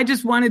 I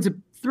just wanted to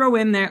throw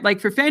in there, like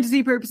for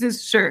fantasy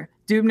purposes, sure,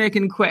 Dubnyk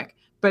and Quick.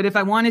 But if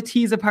I want to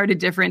tease apart a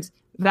difference,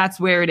 that's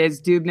where it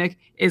is. Dubnyk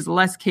is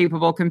less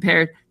capable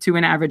compared to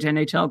an average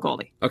NHL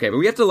goalie. Okay, but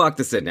we have to lock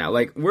this in now.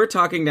 Like, we're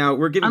talking now,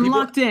 we're giving people...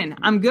 locked in.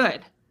 I'm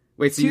good.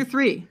 Wait, so Tier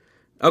 3.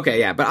 Okay,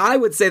 yeah, but I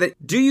would say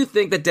that, do you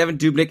think that Devan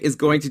Dubnyk is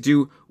going to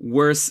do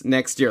worse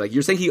next year? Like,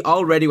 you're saying he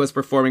already was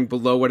performing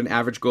below what an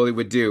average goalie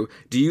would do.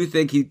 Do you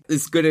think he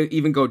is going to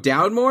even go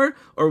down more?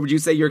 Or would you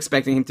say you're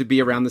expecting him to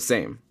be around the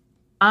same?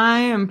 I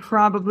am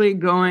probably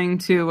going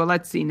to,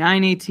 let's see,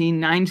 918,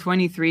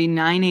 923,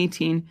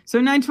 918. So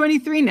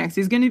 923 next.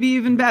 He's going to be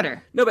even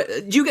better. No, but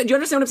do you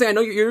understand what I'm saying? I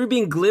know you're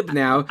being glib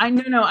now.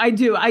 No, I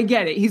do. I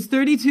get it. He's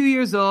 32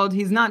 years old.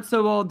 He's not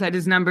so old that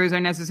his numbers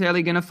are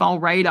necessarily going to fall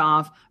right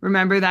off.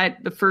 Remember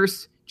that the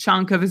first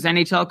chunk of his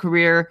NHL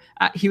career,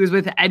 he was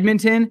with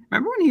Edmonton.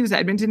 Remember when he was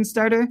Edmonton's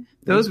starter?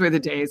 Those were the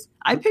days.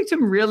 I picked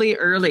him really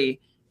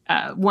early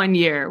one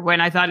year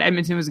when I thought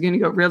Edmonton was going to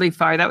go really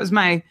far. That was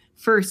my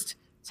first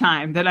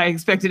time that I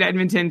expected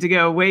Edmonton to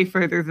go way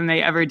further than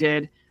they ever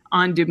did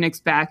on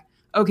Dubnyk's back.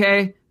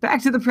 Okay,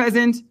 back to the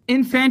present.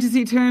 In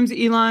fantasy terms,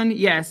 Elon,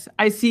 yes,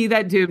 I see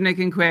that Dubnyk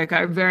and Quick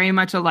are very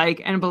much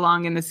alike and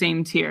belong in the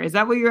same tier. Is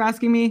that what you're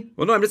asking me?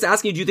 Well, no, I'm just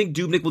asking you, do you think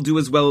Dubnyk will do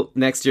as well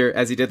next year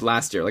as he did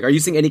last year? Like, are you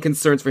seeing any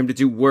concerns for him to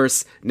do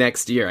worse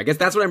next year? I guess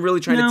that's what I'm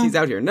really trying to tease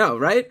out here. No,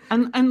 right?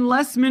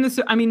 Unless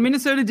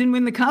Minnesota didn't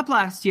win the Cup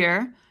last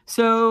year.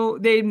 So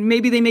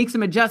maybe they make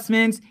some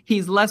adjustments.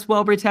 He's less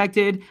well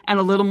protected and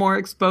a little more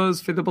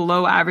exposed for the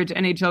below average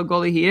NHL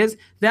goalie he is.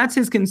 That's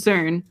his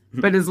concern.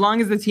 But as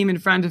long as the team in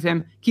front of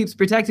him keeps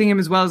protecting him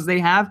as well as they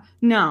have,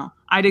 no,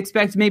 I'd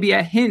expect maybe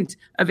a hint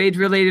of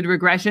age-related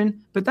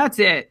regression, but that's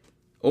it.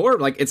 Or,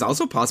 like, it's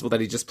also possible that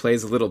he just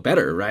plays a little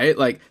better, right?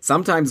 Like,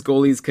 sometimes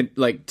goalies can,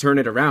 like, turn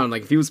it around.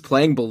 Like, if he was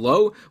playing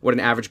below what an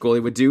average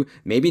goalie would do,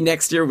 maybe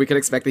next year we could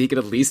expect that he could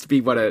at least be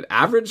what an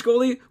average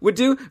goalie would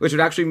do, which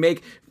would actually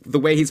make the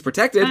way he's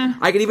protected.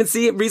 I could even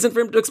see a reason for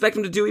him to expect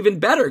him to do even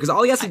better, because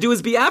all he has to do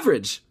is be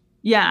average.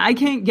 Yeah, I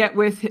can't get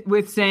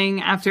with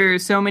saying after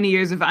so many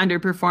years of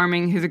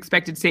underperforming his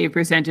expected save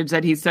percentage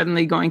that he's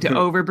suddenly going to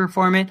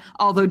overperform it.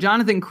 Although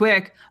Jonathan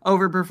Quick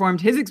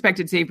overperformed his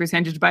expected save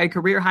percentage by a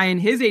career high in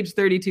his age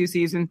 32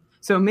 season.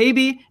 So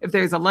maybe if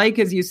there's a like,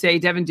 as you say,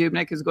 Devan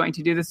Dubnyk is going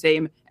to do the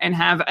same and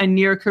have a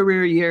near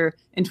career year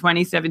in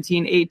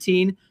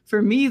 2017-18.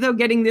 For me, though,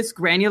 getting this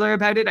granular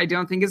about it, I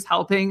don't think is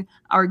helping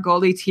our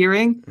goalie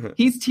tiering.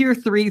 He's tier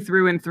 3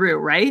 through and through,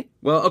 right?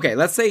 Well, okay,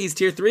 let's say he's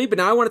tier 3, but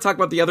now I want to talk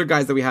about the other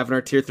guys that we have in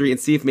our tier 3 and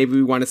see if maybe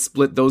we want to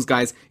split those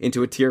guys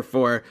into a tier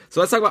 4. So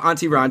let's talk about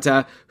Antti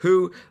Raanta,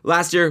 who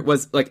last year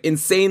was, like,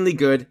 insanely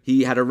good.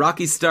 He had a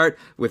rocky start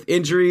with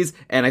injuries,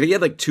 and I think he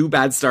had, like, 2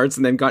 bad starts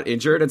and then got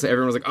injured, and so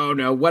everyone was like, oh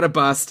no, what a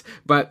bust.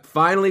 But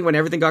finally, when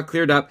everything got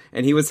cleared up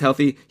and he was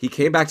healthy, he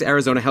came back to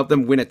Arizona, helped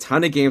them win a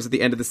ton of games at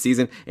the end of the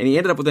season, and he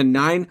ended up with a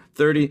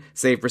 .930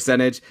 save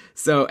percentage.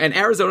 So, and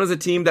Arizona's a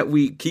team that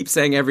we keep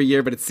saying every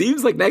year, but it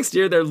seems like next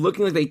year they're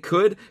looking like they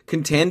could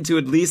contend to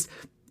at least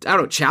I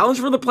don't know, challenge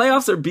for the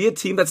playoffs or be a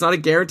team that's not a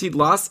guaranteed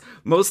loss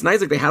most nights.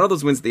 Like, they had all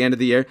those wins at the end of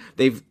the year.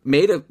 They've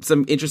made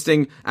some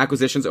interesting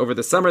acquisitions over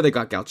the summer. They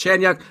got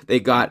Galchenyuk, they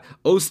got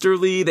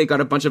Osterley, they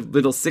got a bunch of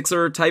little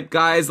Sixer type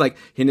guys like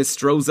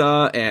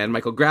Hinestroza and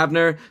Michael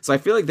Grabner. So I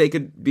feel like they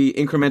could be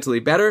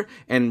incrementally better,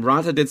 and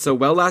Raanta did so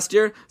well last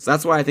year. So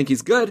that's why I think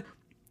he's good.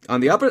 On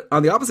the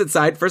opposite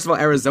side, first of all,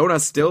 Arizona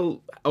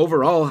still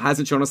overall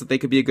hasn't shown us that they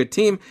could be a good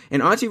team,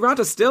 and Antti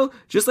Raanta still,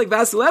 just like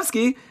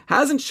Vasilevsky,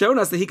 hasn't shown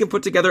us that he can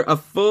put together a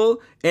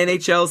full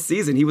NHL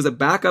season. He was a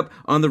backup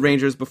on the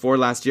Rangers before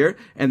last year,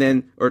 and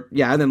then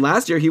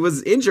last year he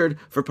was injured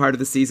for part of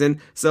the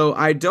season. So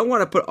I don't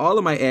want to put all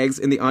of my eggs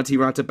in the Antti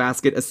Raanta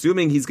basket,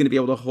 assuming he's going to be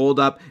able to hold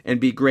up and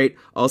be great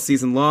all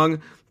season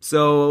long.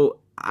 So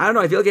I don't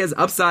know. I feel like he has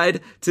upside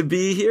to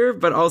be here,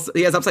 but also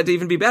he has upside to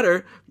even be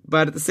better.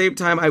 But at the same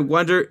time, I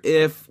wonder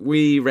if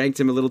we ranked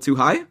him a little too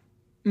high.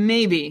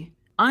 Maybe.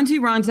 Antti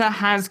Raanta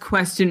has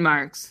question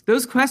marks.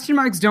 Those question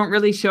marks don't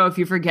really show if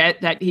you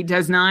forget that he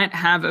does not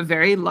have a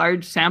very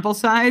large sample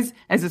size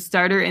as a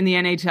starter in the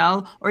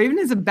NHL or even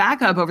as a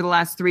backup over the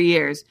last 3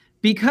 years.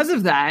 Because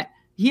of that,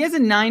 he has a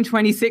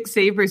 .926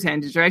 save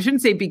percentage, or I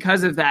shouldn't say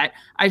because of that.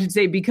 I should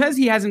say because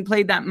he hasn't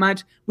played that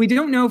much, we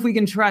don't know if we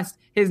can trust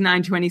his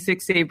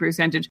 .926 save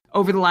percentage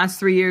over the last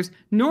 3 years,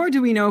 nor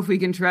do we know if we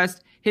can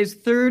trust his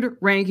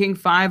third-ranking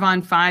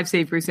 5-on-5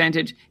 save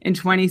percentage in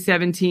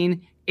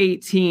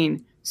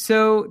 2017-18.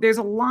 So there's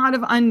a lot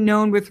of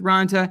unknown with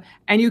Raanta,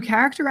 and you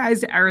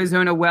characterized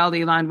Arizona well,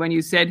 Elon, when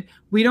you said,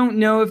 we don't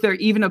know if they're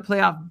even a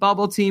playoff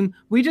bubble team.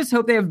 We just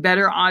hope they have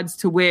better odds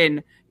to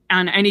win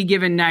on any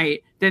given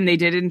night than they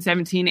did in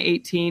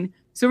 17-18.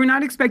 So we're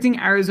not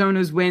expecting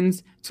Arizona's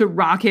wins to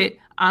rocket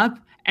up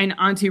and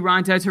Antti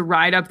Raanta to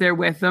ride up there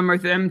with them, or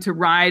them to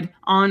ride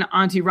on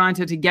Antti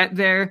Raanta to get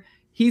there.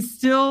 He's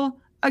still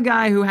a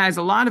guy who has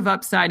a lot of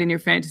upside in your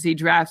fantasy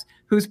drafts,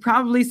 who's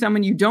probably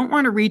someone you don't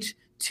want to reach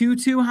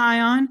too high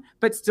on,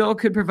 but still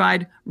could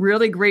provide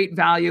really great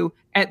value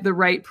at the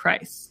right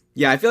price.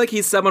 Yeah, I feel like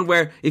he's someone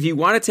where if you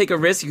want to take a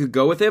risk, you could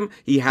go with him.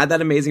 He had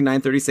that amazing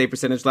 .930 save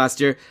percentage last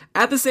year.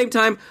 At the same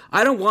time,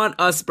 I don't want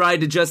us, Brian,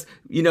 to just,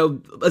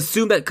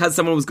 assume that because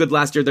someone was good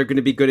last year, they're going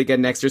to be good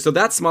again next year. So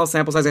that small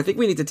sample size, I think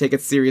we need to take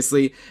it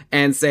seriously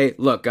and say,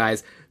 look,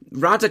 guys,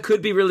 Raanta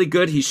could be really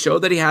good. He showed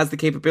that he has the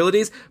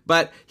capabilities,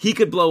 but he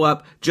could blow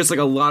up just like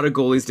a lot of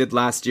goalies did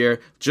last year.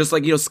 Just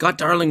like, Scott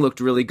Darling looked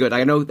really good.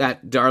 I know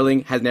that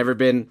Darling has never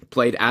been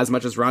played as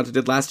much as Raanta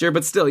did last year,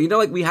 but still,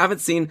 we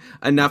haven't seen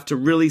enough to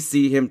really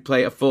see him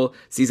play a full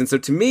season. So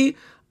to me,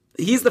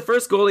 he's the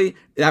first goalie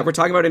that we're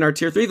talking about in our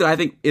tier 3 that I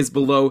think is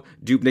below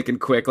Dubnyk and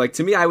Quick. Like,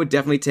 to me, I would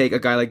definitely take a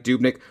guy like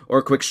Dubnyk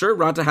or Quick. Sure,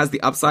 Raanta has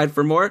the upside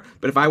for more,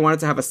 but if I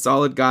wanted to have a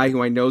solid guy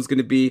who I know is going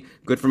to be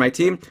good for my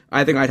team,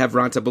 I think I'd have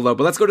Raanta below.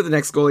 But let's go to the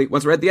next goalie.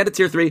 Once we're at the end of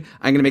tier 3,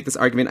 I'm going to make this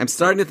argument. I'm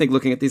starting to think,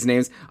 looking at these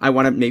names, I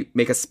want to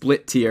make a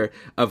split tier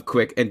of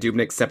Quick and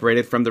Dubnyk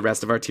separated from the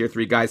rest of our tier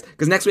 3 guys.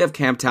 Because next we have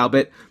Cam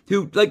Talbot,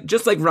 who,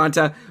 just like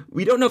Raanta,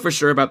 we don't know for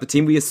sure about the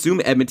team. We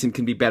assume Edmonton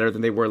can be better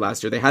than they were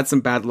last year. They had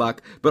some bad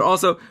luck, but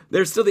also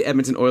there's still the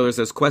Edmonton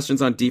Oilers. There's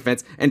questions on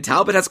defense, and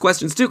Talbot has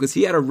questions too because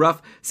he had a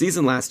rough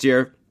season last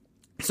year.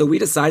 So we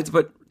decided to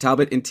put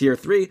Talbot in tier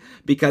 3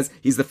 because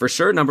he's the for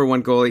sure number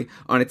 1 goalie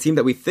on a team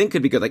that we think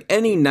could be good. Like,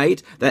 any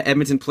night that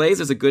Edmonton plays,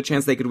 there's a good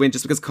chance they could win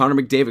just because Connor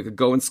McDavid could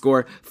go and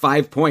score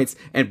 5 points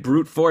and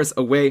brute force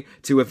a way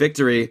to a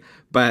victory.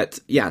 But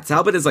yeah,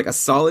 Talbot is like a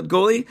solid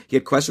goalie. He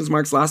had question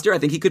marks last year. I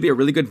think he could be a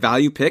really good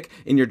value pick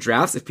in your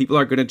drafts if people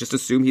are going to just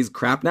assume he's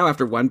crap now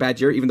after one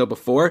bad year, even though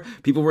before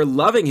people were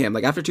loving him.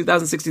 Like, after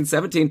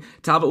 2016-17,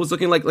 Talbot was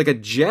looking like a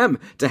gem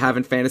to have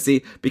in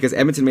fantasy because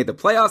Edmonton made the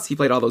playoffs. He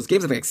played all those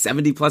games, I think like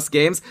 70 plus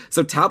games.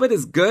 So Talbot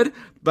is good,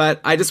 but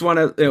I just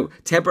want to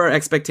temper our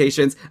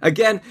expectations.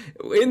 Again,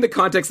 in the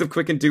context of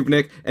Quick and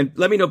Dubnyk, and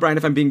let me know, Brian,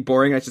 if I'm being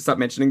boring. I should stop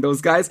mentioning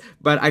those guys.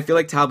 But I feel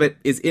like Talbot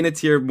is in a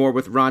tier more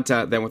with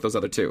Raanta than with those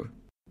other two.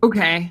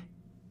 Okay.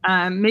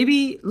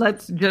 Maybe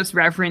let's just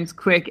reference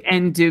Quick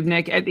and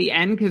Dubnyk at the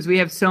end because we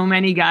have so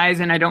many guys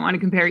and I don't want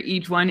to compare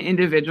each one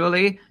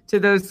individually to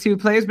those two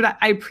players, but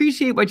I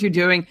appreciate what you're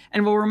doing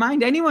and will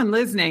remind anyone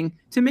listening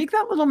to make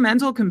that little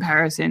mental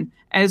comparison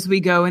as we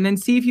go and then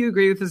see if you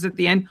agree with us at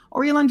the end.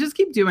 Or Elon, just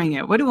keep doing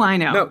it. What do I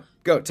know? No,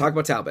 go. Talk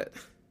about Talbot.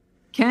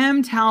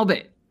 Cam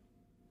Talbot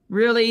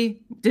really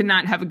did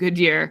not have a good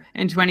year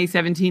in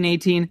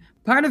 2017-18.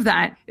 Part of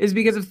that is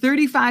because of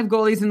 35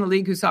 goalies in the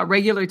league who saw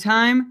regular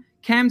time.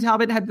 Cam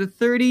Talbot had the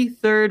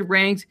 33rd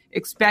ranked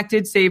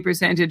expected save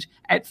percentage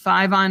at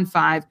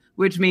 5-on-5,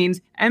 which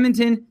means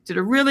Edmonton did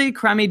a really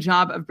crummy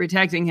job of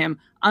protecting him.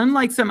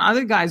 Unlike some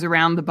other guys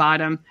around the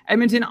bottom,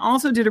 Edmonton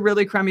also did a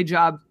really crummy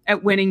job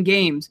at winning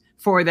games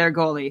for their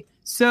goalie.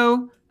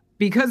 So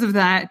because of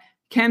that,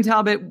 Cam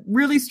Talbot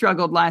really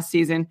struggled last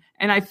season,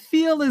 and I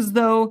feel as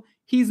though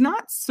he's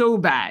not so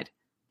bad.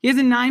 He has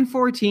a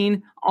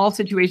 .914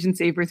 all-situation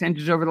save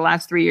percentage over the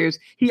last 3 years.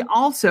 He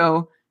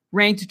also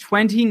ranked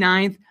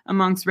 29th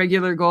amongst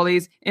regular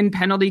goalies in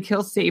penalty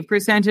kill save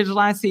percentage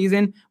last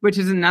season, which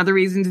is another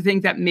reason to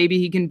think that maybe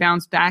he can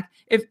bounce back.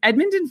 If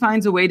Edmonton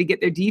finds a way to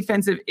get their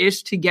defensive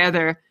ish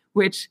together,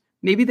 which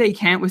Maybe they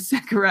can't with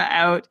Sekera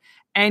out.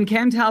 And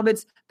Cam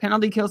Talbot's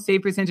penalty kill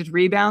save percentage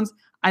rebounds,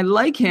 I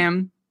like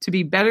him to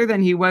be better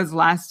than he was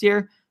last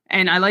year.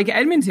 And I like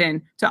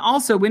Edmonton to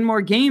also win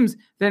more games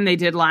than they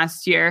did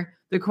last year.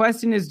 The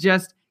question is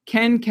just,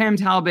 can Cam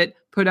Talbot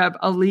put up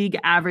a league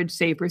average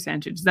save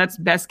percentage? That's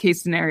best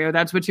case scenario.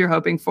 That's what you're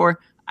hoping for.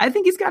 I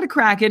think he's got a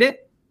crack at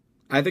it.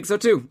 I think so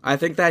too. I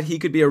think that he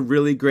could be a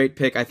really great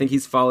pick. I think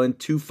he's fallen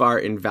too far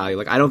in value.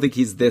 Like, I don't think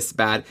he's this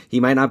bad.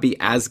 He might not be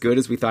as good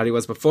as we thought he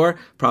was before,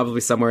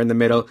 probably somewhere in the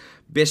middle.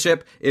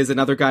 Bishop is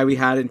another guy we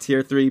had in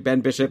tier 3,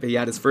 Ben Bishop. He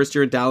had his first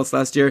year in Dallas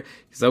last year.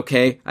 He's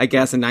okay, I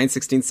guess, a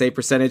 .916 save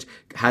percentage.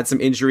 Had some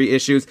injury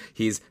issues.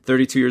 He's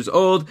 32 years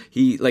old.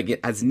 He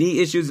has knee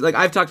issues. Like,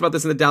 I've talked about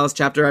this in the Dallas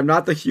chapter. I'm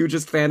not the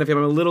hugest fan of him.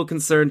 I'm a little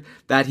concerned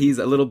that he's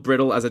a little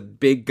brittle as a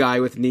big guy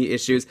with knee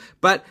issues.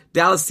 But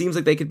Dallas seems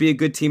like they could be a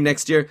good team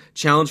next year,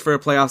 challenge for a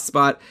playoff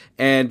spot,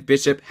 and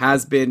Bishop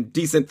has been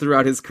decent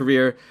throughout his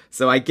career.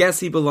 So I guess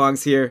he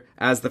belongs here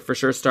as the for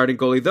sure starting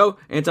goalie, though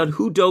Anton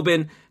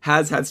Khudobin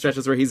has had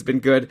stretches where he's been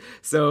good.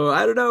 So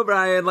I don't know,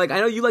 Brian. Like, I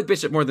know you like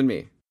Bishop more than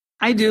me.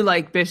 I do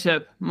like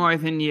Bishop more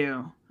than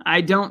you.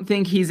 I don't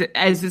think he's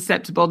as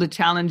susceptible to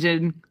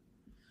challenging.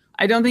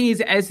 I don't think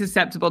he's as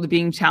susceptible to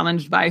being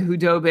challenged by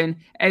Khudobin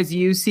as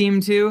you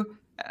seem to.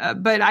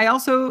 But I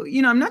also,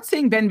 I'm not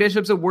saying Ben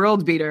Bishop's a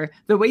world beater.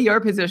 The way you're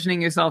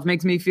positioning yourself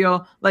makes me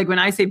feel like when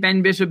I say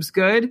Ben Bishop's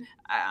good,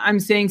 I'm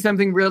saying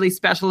something really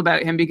special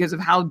about him because of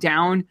how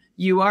down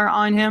you are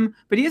on him.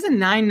 But he has a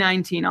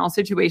 .919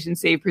 all-situation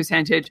save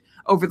percentage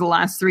over the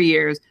last 3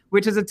 years,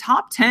 which is a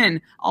top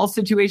 10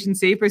 all-situation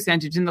save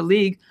percentage in the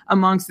league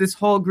amongst this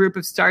whole group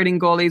of starting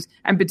goalies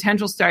and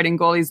potential starting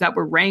goalies that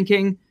we're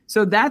ranking.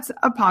 So that's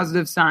a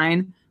positive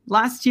sign.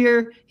 Last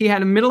year, he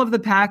had a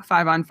middle-of-the-pack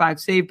 5-on-5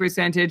 save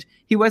percentage.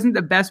 He wasn't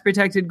the best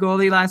protected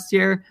goalie last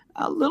year,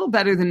 a little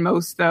better than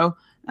most, though.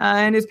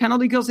 And his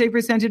penalty kill save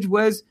percentage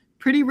was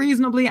pretty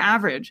reasonably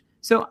average.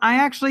 So I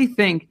actually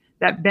think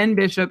that Ben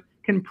Bishop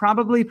can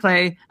probably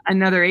play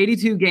another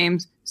 82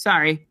 games.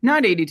 Sorry,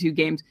 not 82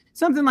 games.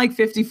 Something like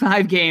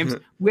 55 games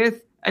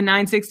with a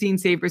 .916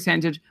 save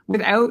percentage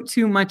without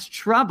too much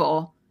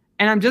trouble.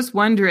 And I'm just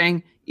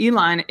wondering,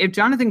 Elon, if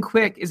Jonathan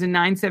Quick is a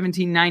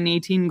 .917,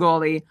 .918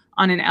 goalie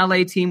on an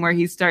LA team where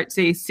he starts,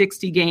 say,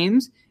 60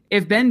 games,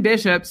 if Ben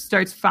Bishop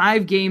starts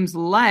 5 games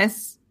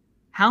less,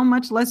 how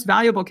much less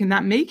valuable can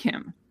that make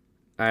him?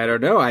 I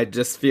don't know. I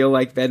just feel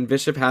like Ben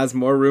Bishop has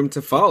more room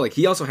to fall. Like,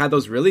 he also had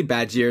those really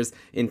bad years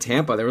in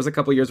Tampa. There was a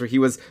couple years where he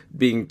was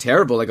being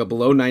terrible, like a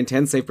below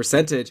 .910 save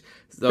percentage.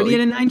 So but he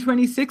had a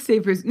 .926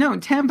 save percentage. No,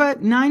 Tampa,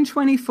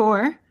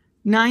 .924,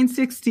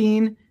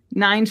 .916,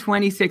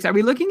 .926. Are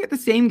we looking at the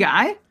same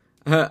guy?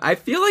 I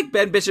feel like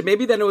Ben Bishop,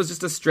 maybe then it was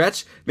just a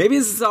stretch. Maybe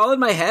this is all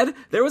in my head.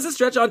 There was a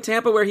stretch on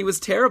Tampa where he was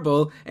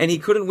terrible and he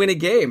couldn't win a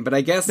game, but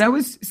I guess... That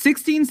was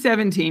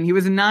 16-17. He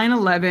was a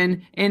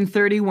 911 in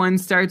 31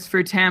 starts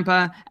for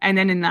Tampa and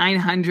then a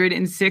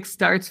 906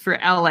 starts for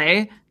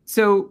LA.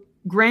 So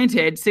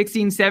granted,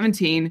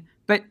 16-17,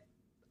 but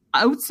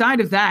outside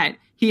of that,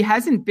 he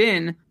hasn't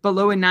been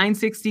below a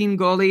 .916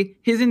 goalie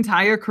his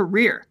entire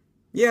career.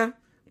 Yeah,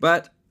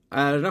 but...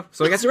 I don't know.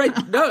 So I guess you're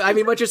right. No, I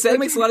mean, what you're saying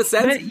makes a lot of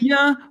sense. But,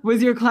 yeah,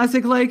 was your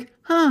classic like,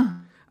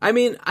 I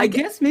mean, I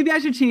guess maybe I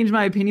should change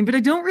my opinion, but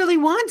I don't really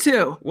want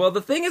to. Well,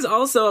 the thing is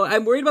also,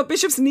 I'm worried about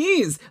Bishop's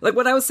knees. Like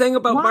what I was saying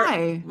about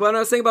when I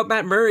was saying about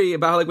Matt Murray,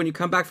 about how, like, when you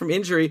come back from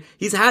injury,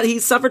 he's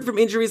suffered from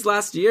injuries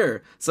last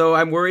year. So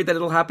I'm worried that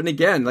it'll happen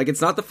again. Like,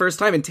 it's not the first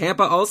time. In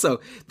Tampa also,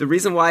 the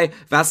reason why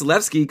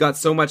Vasilevsky got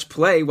so much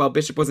play while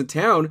Bishop was in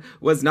town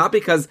was not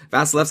because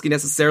Vasilevsky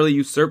necessarily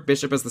usurped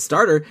Bishop as the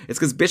starter. It's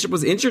because Bishop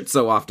was injured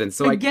so often.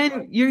 So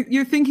again,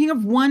 you're thinking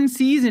of one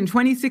season,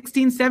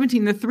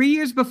 2016-17. The 3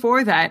 years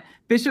before that,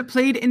 Bishop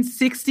played in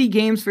 60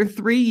 games for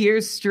 3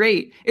 years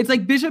straight. It's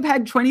like Bishop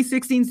had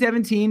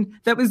 2016-17.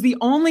 That was the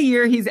only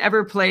year he's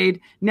ever played.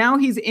 Now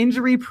he's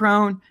injury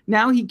prone.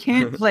 Now he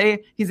can't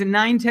play. He's a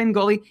 9-10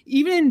 goalie.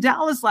 Even in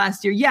Dallas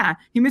last year, yeah,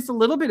 he missed a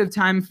little bit of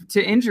time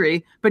to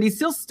injury, but he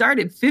still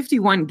started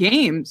 51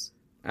 games.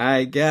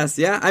 I guess,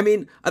 yeah. I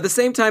mean, at the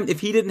same time,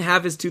 if he didn't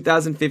have his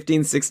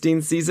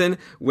 2015-16 season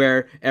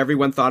where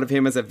everyone thought of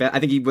him as I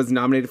think he was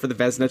nominated for the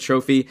Vezina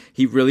Trophy.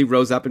 He really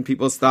rose up in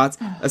people's thoughts.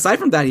 Aside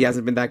from that, he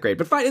hasn't been that great.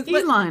 But fine.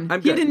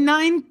 Elon, he had a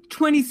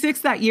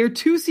 .926 that year.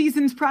 2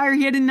 seasons prior,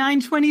 he had a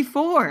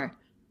 .924.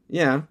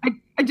 Yeah.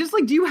 I just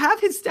do you have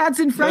his stats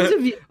in front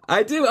of you?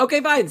 I do. Okay,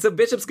 fine. So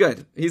Bishop's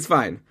good. He's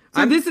fine.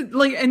 So this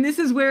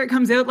is where it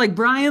comes out. Like,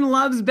 Brian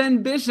loves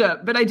Ben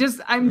Bishop, but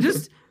I'm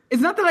just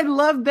it's not that I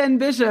love Ben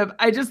Bishop.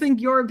 I just think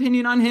your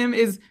opinion on him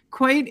is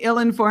quite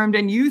ill-informed,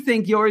 and you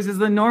think yours is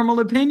the normal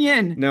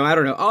opinion. No, I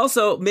don't know.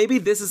 Also,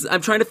 maybe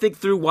I'm trying to think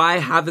through why I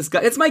have this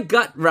gut. It's my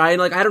gut, Ryan.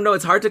 Like, I don't know.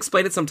 It's hard to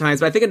explain it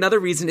sometimes, but I think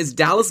another reason is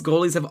Dallas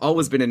goalies have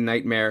always been a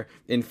nightmare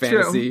in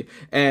fantasy. True.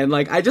 And,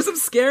 like, I just am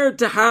scared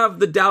to have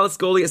the Dallas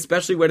goalie,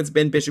 especially when it's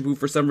Ben Bishop, who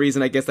for some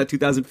reason, I guess that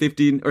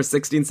 2015 or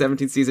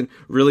 16-17 season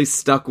really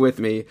stuck with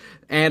me.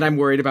 And I'm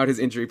worried about his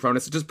injury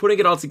proneness. So just putting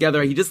it all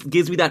together, he just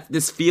gives me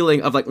this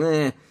feeling of, like,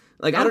 eh.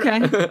 Like, I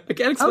don't know. I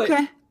can't explain.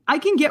 Okay. I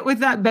can get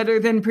with that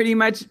better than pretty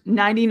much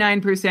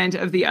 99%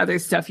 of the other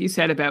stuff you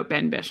said about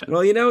Ben Bishop.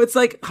 Well, it's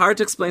like hard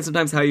to explain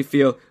sometimes how you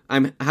feel.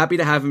 I'm happy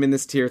to have him in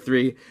this tier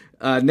 3.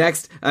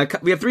 Next,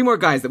 we have 3 more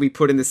guys that we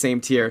put in the same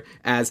tier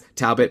as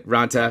Talbot,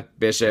 Ranta,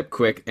 Bishop,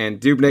 Quick,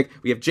 and Dubnyk.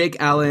 We have Jake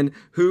Allen,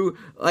 who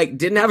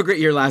didn't have a great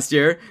year last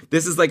year.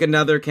 This is like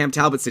another Cam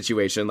Talbot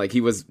situation.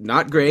 He was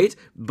not great,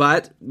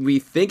 but we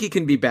think he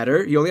can be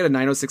better. He only had a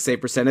 .906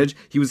 save percentage.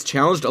 He was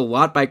challenged a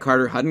lot by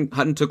Carter Hutton.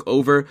 Hutton took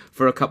over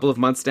for a couple of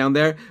months down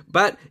there,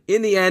 but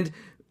in the end,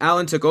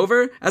 Allen took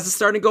over as a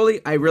starting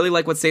goalie. I really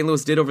like what St.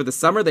 Louis did over the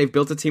summer. They've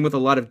built a team with a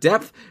lot of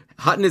depth.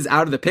 Hutton is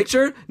out of the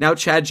picture. Now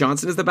Chad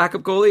Johnson is the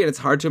backup goalie, and it's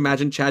hard to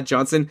imagine Chad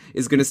Johnson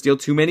is going to steal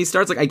too many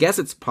starts. I guess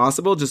it's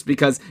possible just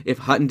because if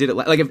Hutton did it,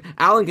 if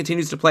Allen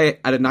continues to play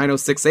at a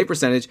 .906 save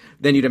percentage,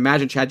 then you'd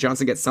imagine Chad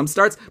Johnson gets some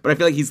starts, but I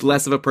feel like he's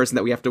less of a person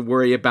that we have to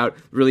worry about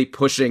really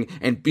pushing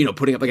and,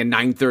 putting up a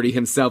 .930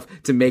 himself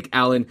to make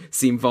Allen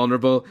seem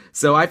vulnerable.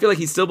 So I feel like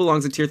he still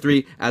belongs in tier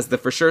 3 as the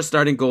for sure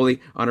starting goalie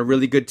on a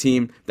really good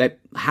team that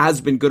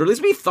has been good, or at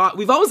least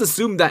we've always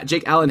assumed that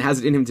Jake Allen has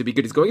it in him to be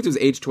good. He's going into his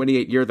age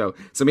 28 year though,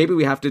 so maybe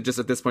we have to just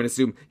at this point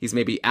assume he's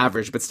maybe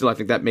average, but still I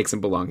think that makes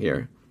him belong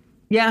here.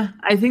 Yeah,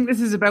 I think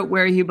this is about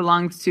where he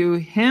belongs to.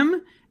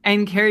 Him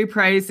and Carey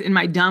Price in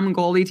my dumb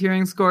goalie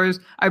tiering scores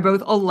are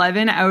both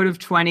 11 out of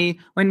 20,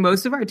 when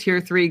most of our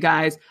tier 3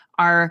 guys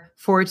are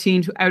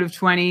 14 out of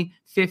 20,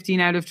 15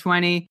 out of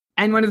 20.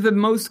 And one of the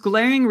most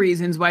glaring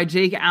reasons why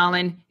Jake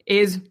Allen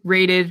is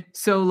rated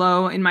so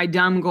low in my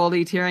dumb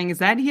goalie tiering is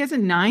that he has a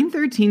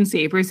 .913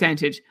 save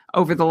percentage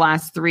over the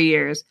last 3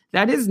 years.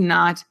 That is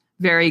not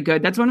very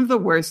good. That's one of the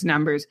worst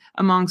numbers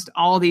amongst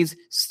all these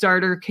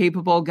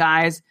starter-capable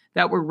guys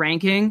that we're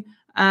ranking.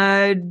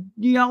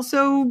 He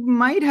also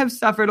might have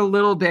suffered a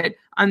little bit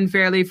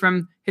unfairly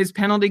from his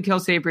penalty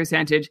kill save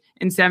percentage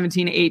in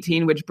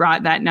 17-18, which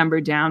brought that number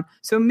down.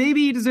 So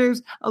maybe he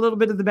deserves a little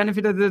bit of the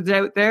benefit of the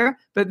doubt there.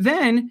 But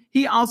then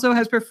he also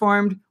has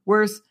performed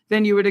worse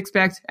than you would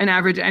expect an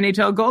average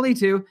NHL goalie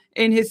to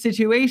in his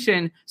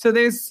situation. So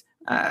there's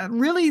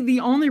really the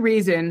only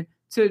reason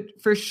to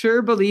for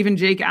sure believe in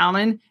Jake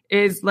Allen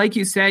is, like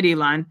you said,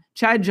 Elon,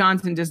 Chad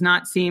Johnson does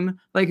not seem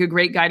like a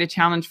great guy to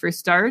challenge for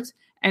starts.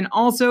 And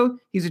also,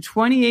 he's a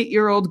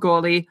 28-year-old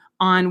goalie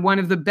on one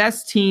of the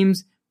best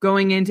teams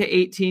going into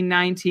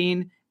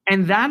 18-19.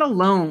 And that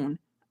alone,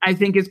 I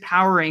think, is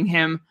powering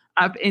him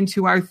up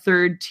into our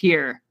 3rd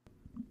tier.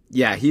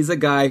 Yeah, he's a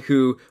guy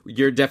who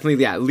you're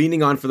definitely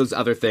leaning on for those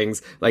other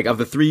things. Of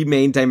the 3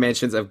 main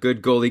dimensions of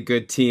good goalie,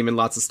 good team, and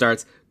lots of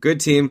starts. Good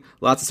team,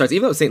 lots of starts,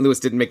 even though St. Louis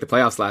didn't make the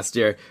playoffs last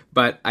year,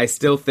 but I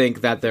still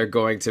think that they're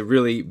going to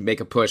really make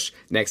a push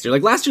next year.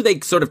 Last year, they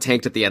sort of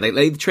tanked at the end.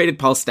 They traded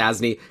Paul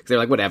Stastny because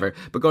they're whatever.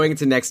 But going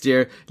into next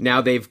year, now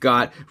they've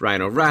got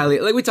Ryan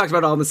O'Reilly. We talked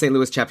about all in the St.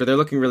 Louis chapter. They're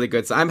looking really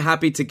good. So I'm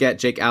happy to get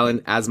Jake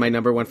Allen as my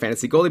number 1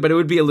 fantasy goalie, but it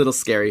would be a little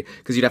scary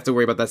because you'd have to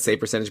worry about that save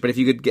percentage. But if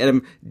you could get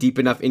him deep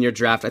enough in your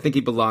draft, I think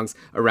he belongs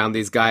around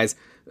these guys.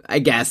 I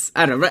guess,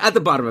 I don't know, right at the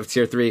bottom of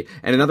tier 3.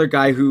 And another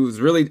guy who's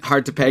really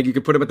hard to peg, you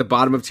could put him at the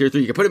bottom of tier 3.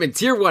 You could put him in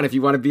tier 1 if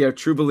you want to be a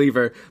true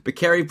believer. But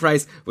Carey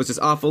Price was just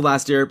awful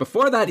last year.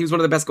 Before that, he was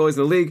one of the best goalies in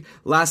the league.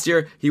 Last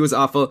year, he was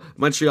awful.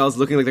 Montreal's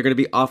looking like they're going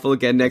to be awful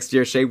again next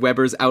year. Shea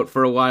Weber's out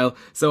for a while.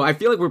 So I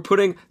feel like we're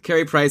putting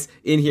Carey Price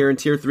in here in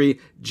tier 3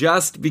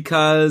 just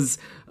because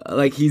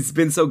he's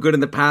been so good in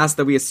the past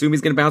that we assume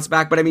he's going to bounce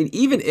back. But I mean,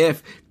 even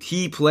if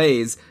he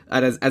plays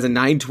as a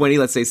 .920,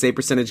 let's say, save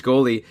percentage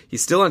goalie,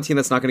 he's still on a team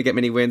that's not going to get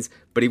many wins,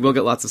 but he will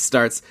get lots of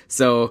starts.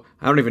 So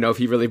I don't even know if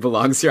he really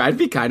belongs here. I'd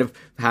be kind of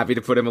happy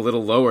to put him a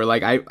little lower.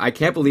 I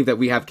can't believe that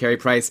we have Carey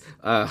Price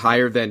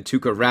higher than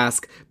Tuukka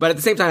Rask. But at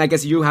the same time, I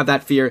guess you have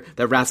that fear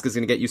that Rask is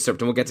going to get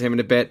usurped, and we'll get to him in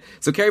a bit.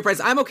 So Carey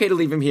Price, I'm okay to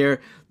leave him here,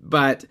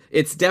 but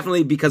it's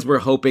definitely because we're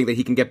hoping that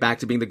he can get back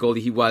to being the goalie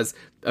he was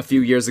a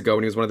few years ago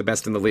when he was one of the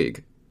best in the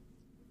league.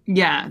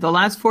 Yeah, the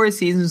last 4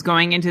 seasons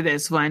going into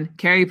this one,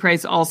 Carey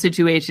Price, all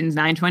situations,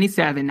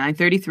 .927,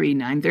 .933,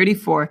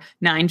 .934,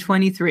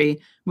 .923,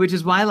 which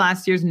is why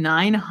last year's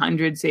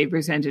 .900 save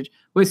percentage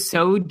was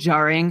so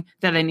jarring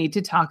that I need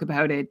to talk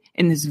about it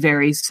in this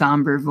very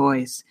somber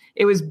voice.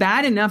 It was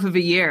bad enough of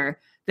a year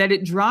that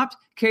it dropped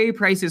Carey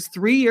Price's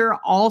 3-year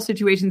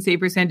all-situation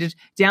save percentage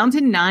down to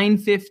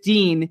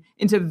 .915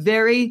 into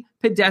very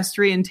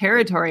pedestrian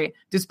territory,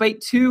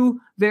 despite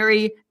 2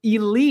 very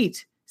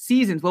elite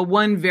seasons. Well,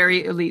 1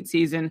 very elite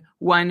season,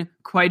 1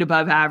 quite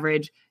above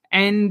average.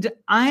 And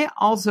I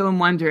also am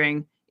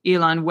wondering,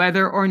 Elon,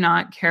 whether or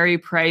not Carey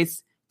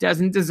Price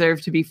doesn't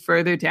deserve to be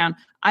further down.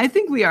 I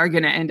think we are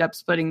going to end up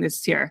splitting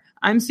this tier.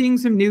 I'm seeing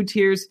some new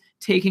tiers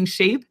taking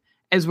shape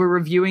as we're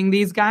reviewing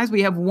these guys.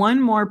 We have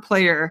 1 more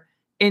player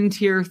in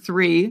tier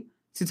 3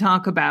 to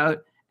talk about,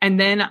 and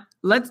then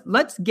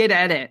let's get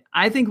at it.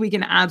 I think we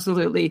can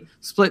absolutely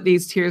split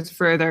these tiers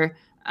further.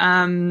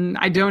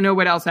 I don't know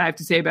what else I have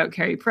to say about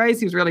Carey Price.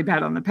 He was really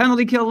bad on the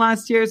penalty kill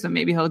last year, so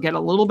maybe he'll get a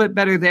little bit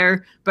better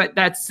there. But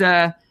that's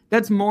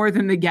That's more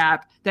than the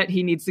gap that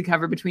he needs to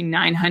cover between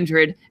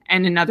 900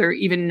 and another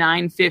even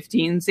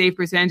 915 save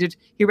percentage.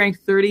 He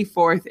ranked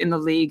 34th in the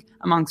league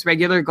amongst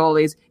regular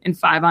goalies in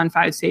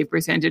 5-on-5 save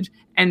percentage,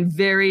 and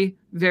very,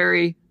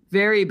 very,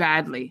 very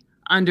badly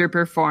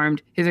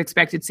underperformed his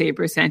expected save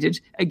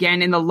percentage,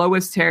 again in the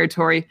lowest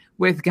territory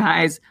with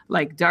guys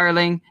like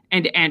Darling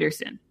and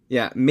Anderson.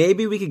 Yeah,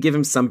 maybe we could give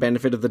him some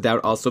benefit of the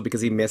doubt also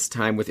because he missed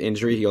time with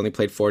injury. He only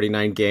played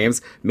 49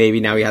 games. Maybe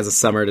now he has a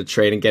summer to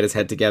train and get his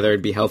head together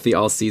and be healthy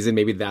all season.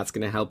 Maybe that's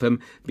going to help him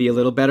be a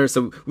little better.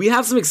 So we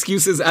have some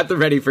excuses at the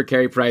ready for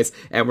Carey Price,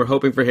 and we're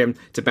hoping for him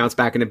to bounce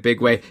back in a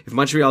big way. If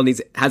Montreal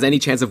has any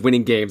chance of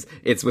winning games,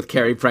 it's with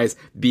Carey Price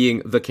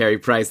being the Carey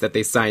Price that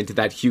they signed to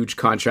that huge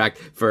contract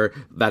for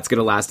that's going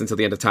to last until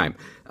the end of time.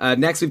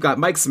 Next, we've got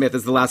Mike Smith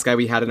as the last guy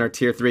we had in our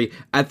tier 3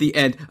 at the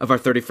end of our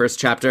 31st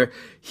chapter.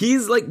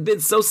 He's been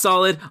so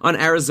solid on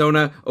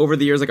Arizona over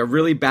the years, a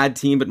really bad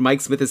team, but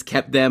Mike Smith has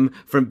kept them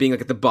from being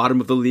at the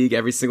bottom of the league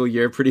every single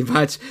year, pretty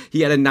much.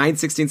 He had a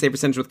 .916 save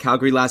percentage with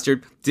Calgary last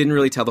year. Didn't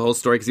really tell the whole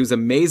story because he was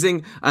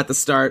amazing at the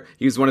start.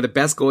 He was one of the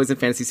best goalies in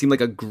fantasy. Seemed like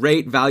a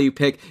great value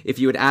pick if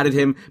you had added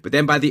him, but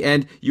then by the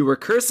end, you were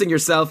cursing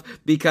yourself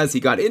because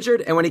he got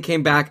injured, and when he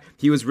came back,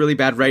 he was really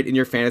bad right in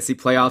your fantasy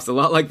playoffs, a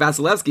lot like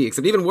Vasilevsky,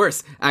 except even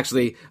worse,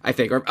 actually, I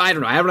think. Or I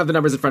don't know, I don't have the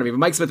numbers in front of me, but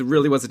Mike Smith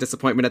really was a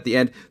disappointment at the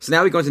end. So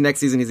now we go into next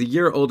season. He's a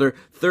year older,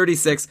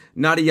 36,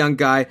 not a young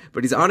guy,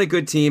 but he's on a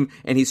good team,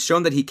 and he's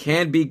shown that he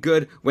can be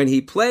good when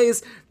he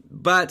plays,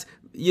 but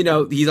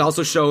he's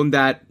also shown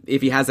that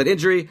if he has that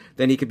injury,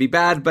 then he could be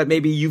bad, but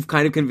maybe you've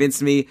kind of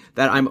convinced me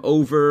that I'm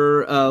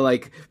over,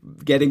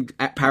 getting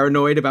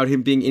paranoid about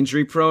him being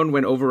injury prone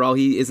when overall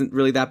he isn't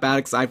really that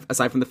bad,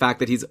 aside from the fact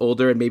that he's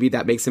older and maybe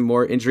that makes him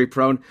more injury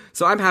prone.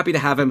 So I'm happy to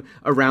have him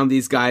around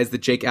these guys, the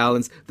Jake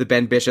Allens, the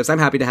Ben Bishops. I'm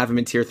happy to have him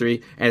in tier 3,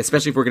 and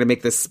especially if we're going to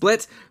make this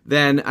split,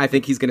 then I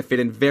think he's going to fit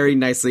in very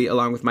nicely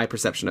along with my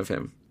perception of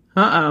him.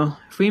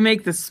 If we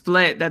make the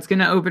split, that's going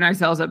to open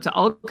ourselves up to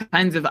all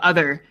kinds of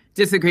other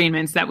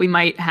disagreements that we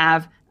might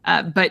have.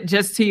 But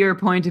just to your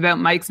point about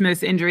Mike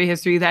Smith's injury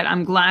history, that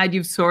I'm glad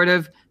you've sort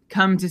of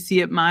come to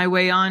see it my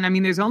way on. I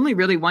mean, there's only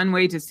really one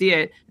way to see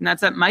it, and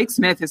that's that Mike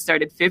Smith has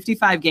started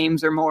 55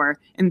 games or more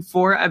in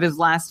 4 of his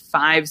last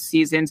 5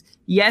 seasons.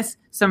 Yes,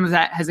 some of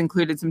that has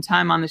included some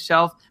time on the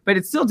shelf, but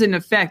it still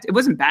it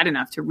wasn't bad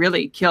enough to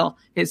really kill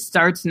his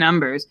starts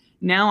numbers.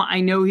 Now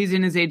I know he's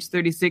in his age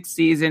 36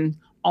 season,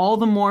 all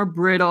the more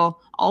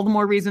brittle, all the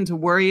more reason to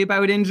worry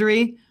about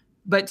injury.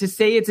 But to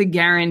say it's a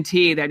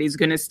guarantee that he's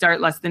going to start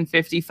less than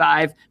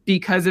 55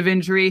 because of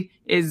injury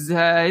is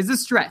a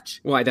stretch.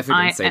 Well, I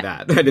definitely didn't say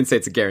that. I didn't say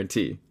it's a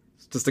guarantee.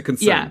 It's just a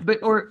concern. Yeah,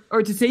 but or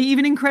to say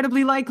even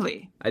incredibly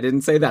likely. I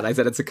didn't say that. I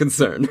said it's a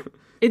concern.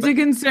 It's a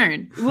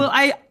concern. Well,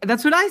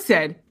 that's what I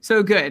said.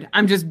 So good.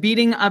 I'm just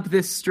beating up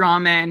this straw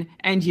man,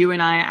 and you and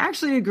I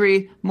actually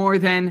agree more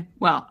than,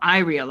 well, I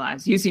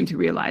realize. You seem to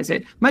realize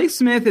it. Mike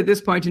Smith, at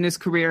this point in his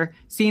career,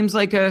 seems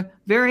like a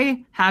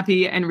very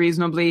happy and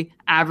reasonably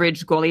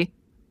average goalie.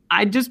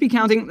 I'd just be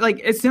counting,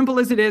 as simple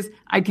as it is,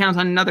 I'd count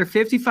on another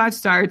 55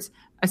 starts,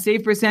 a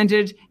save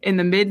percentage in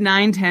the mid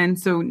 910,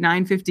 so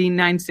 915,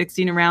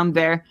 916 around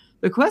there.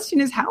 The question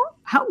is,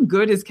 how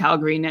good is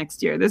Calgary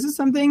next year? This is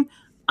something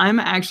I'm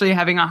actually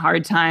having a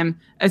hard time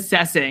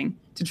assessing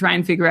to try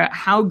and figure out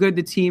how good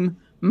the team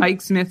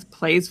Mike Smith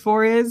plays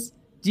for is.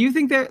 Do you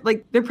think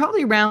they're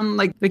probably around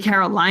the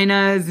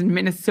Carolinas and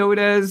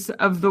Minnesotas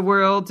of the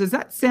world? Does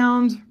that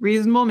sound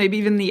reasonable? Maybe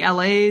even the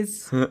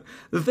LAs?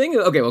 The thing,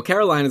 okay, well,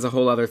 Carolina is a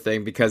whole other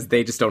thing because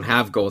they just don't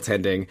have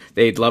goaltending.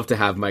 They'd love to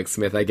have Mike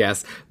Smith, I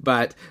guess.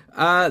 But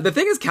the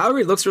thing is,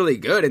 Calgary looks really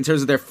good in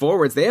terms of their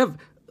forwards. They have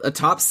a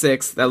top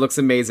 6 that looks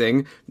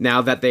amazing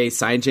now that they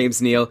signed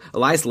James Neal.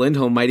 Elias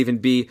Lindholm might even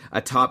be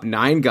a top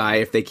 9 guy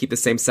if they keep the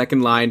same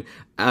second line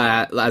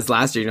as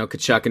last year,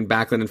 Tkachuk and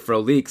Backlund and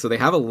Frolik. So they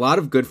have a lot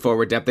of good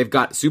forward depth. They've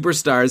got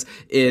superstars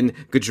in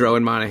Gaudreau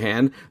and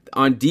Monahan.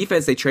 On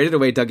defense, they traded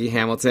away Dougie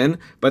Hamilton,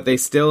 but they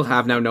still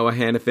have now Noah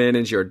Hanifin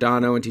and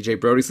Giordano and TJ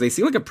Brody. So they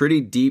seem like a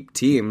pretty deep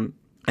team.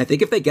 I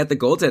think if they get the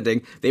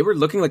goaltending, they were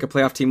looking like a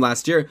playoff team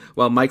last year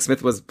while Mike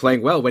Smith was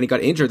playing well. When he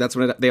got injured, that's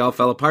when they all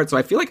fell apart. So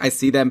I feel like I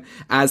see them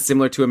as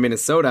similar to a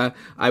Minnesota.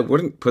 I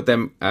wouldn't put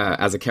them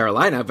as a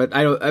Carolina, but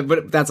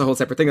but that's a whole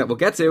separate thing that we'll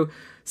get to.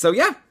 So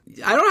yeah,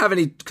 I don't have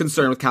any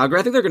concern with Calgary.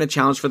 I think they're going to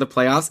challenge for the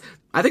playoffs.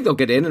 I think they'll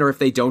get in, or if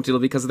they don't, it'll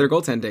be because of their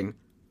goaltending.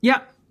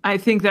 Yeah, I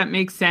think that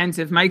makes sense.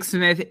 If Mike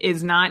Smith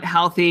is not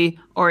healthy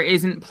or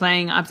isn't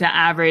playing up to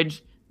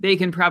average, they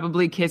can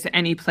probably kiss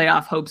any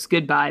playoff hopes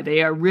goodbye.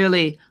 They are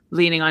really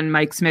leaning on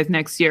Mike Smith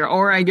next year,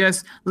 or I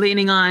guess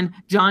leaning on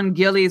John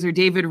Gillies or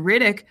David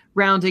Riddick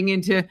rounding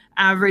into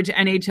average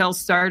NHL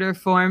starter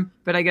form.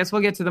 But I guess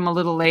we'll get to them a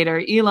little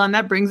later. Elon,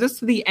 that brings us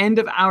to the end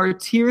of our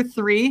tier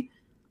 3.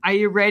 Are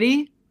you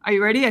ready?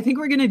 I think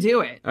we're going to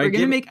do it. We're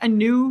going to make a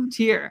new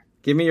tier.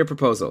 Give me your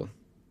proposal.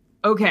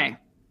 Okay.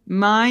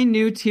 My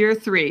new tier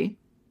 3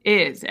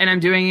 is, and I'm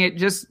doing it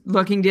just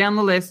looking down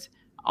the list,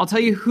 I'll tell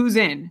you who's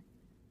in.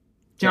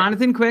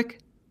 Jonathan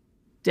Quick,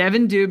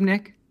 Devin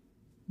Dubnyk,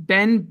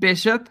 Ben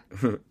Bishop,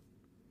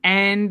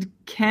 And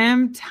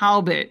Cam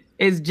Talbot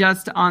is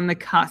just on the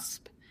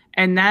cusp.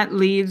 And that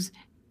leaves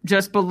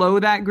just below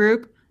that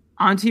group,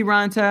 Antti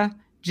Raanta,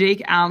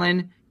 Jake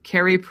Allen,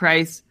 Carey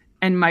Price,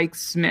 and Mike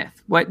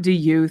Smith. What do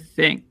you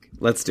think?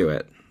 Let's do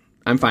it.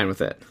 I'm fine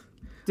with it.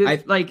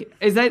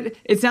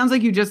 It sounds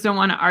like you just don't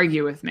want to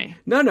argue with me.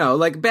 No,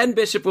 like Ben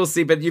Bishop, we'll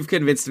see, but you've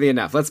convinced me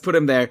enough. Let's put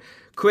him there.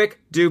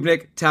 Quick,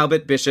 Dubnyk,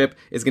 Talbot, Bishop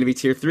is going to be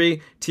tier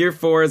 3. Tier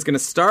 4 is going to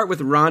start with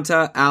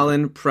Raanta,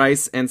 Allen,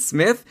 Price, and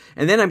Smith.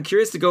 And then I'm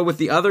curious to go with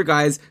the other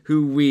guys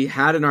who we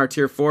had in our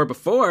tier 4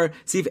 before,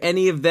 see if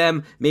any of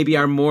them maybe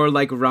are more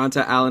like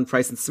Raanta, Allen,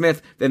 Price, and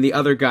Smith than the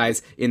other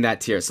guys in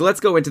that tier. So let's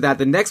go into that.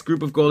 The next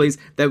group of goalies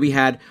that we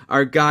had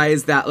are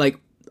guys that, like,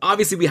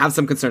 obviously we have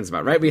some concerns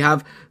about, right? We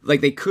have,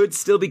 like, they could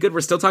still be good.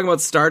 We're still talking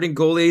about starting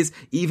goalies,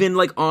 even,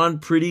 like, on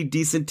pretty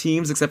decent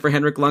teams, except for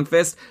Henrik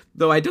Lundqvist.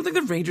 Though I don't think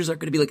the Rangers are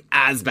going to be, like,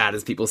 as bad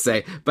as people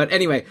say. But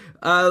anyway,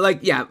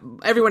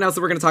 everyone else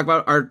that we're going to talk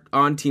about are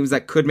on teams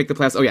that could make the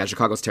playoffs. Oh, yeah,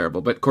 Chicago's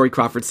terrible, but Corey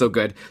Crawford's so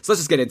good. So let's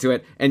just get into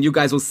it, and you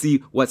guys will see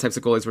what types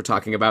of goalies we're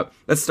talking about.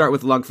 Let's start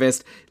with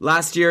Lundqvist.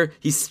 Last year,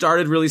 he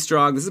started really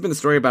strong. This has been the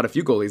story about a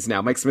few goalies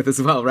now, Mike Smith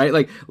as well, right?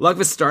 Like,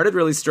 Lundqvist started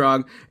really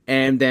strong,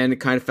 and then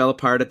kind of fell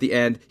apart at the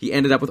end. He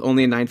ended up with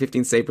only a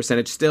 .915 save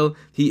percentage. Still,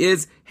 he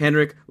is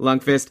Henrik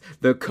Lundqvist.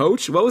 The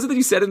coach, what was it that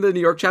you said in the New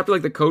York chapter?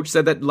 Like, the coach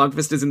said that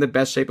Lundqvist is in the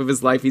best shape of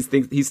his life. He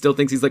still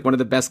thinks he's like one of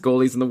the best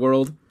goalies in the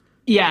world.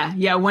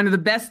 Yeah, one of the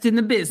best in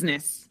the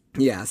business.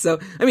 Yeah, so,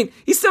 I mean,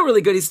 he's still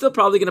really good. He's still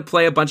probably going to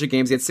play a bunch of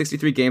games. He had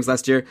 63 games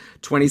last year,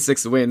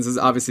 26 wins. This is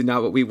obviously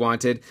not what we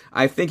wanted.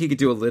 I think he could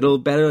do a little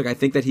better. Like, I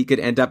think that he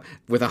could end up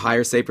with a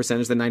higher save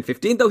percentage than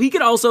 .915, though he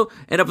could also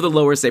end up with a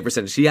lower save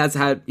percentage.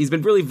 He's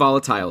been really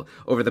volatile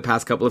over the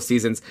past couple of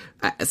seasons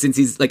since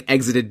he's, like,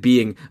 exited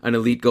being an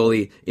elite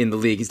goalie in the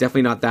league. He's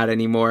definitely not that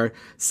anymore.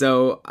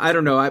 So, I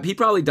don't know. He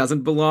probably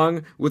doesn't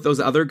belong with those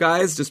other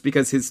guys just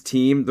because his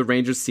team, the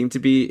Rangers, seem to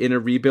be in a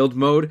rebuild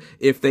mode.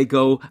 If they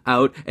go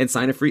out and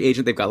sign a free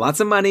agent, they've got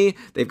lots of money,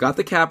 they've got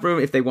the cap room.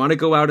 If they want to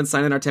go out and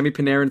sign an Artemi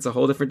Panarin, it's a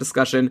whole different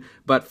discussion.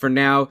 But for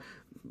now,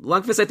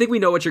 Lundqvist, I think we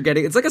know what you're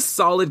getting. It's like a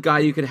solid guy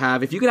you could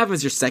have. If you could have him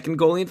as your second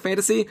goalie in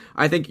fantasy,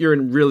 I think you're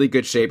in really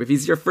good shape. If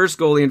he's your first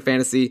goalie in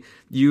fantasy,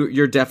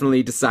 you're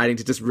definitely deciding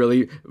to just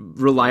really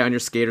rely on your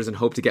skaters and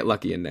hope to get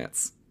lucky in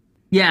nets.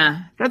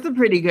 Yeah, that's a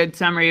pretty good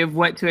summary of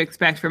what to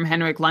expect from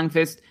Henrik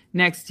Lundqvist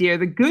next year.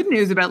 The good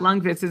news about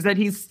Lundqvist is that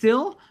he's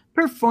still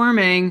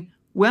performing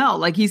well.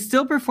 Like, he's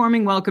still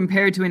performing well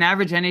compared to an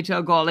average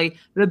NHL goalie.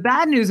 The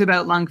bad news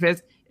about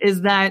Lundqvist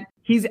is that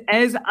he's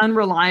as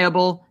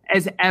unreliable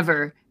as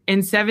ever. In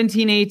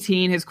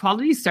 17-18, his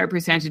quality start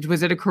percentage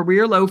was at a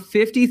career low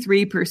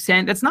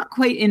 53%. That's not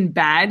quite in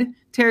bad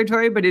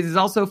territory, but it is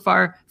also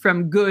far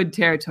from good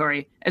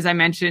territory, as I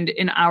mentioned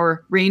in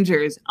our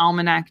Rangers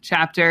Almanac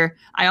chapter.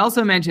 I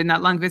also mentioned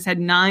that Lundqvist had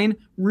 9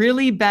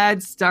 really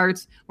bad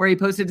starts where he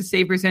posted a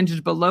save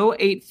percentage below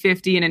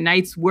 .850 in a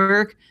night's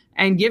work.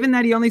 And given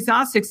that he only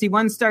saw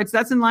 61 starts,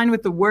 that's in line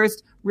with the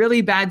worst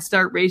really bad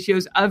start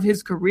ratios of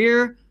his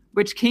career,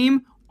 which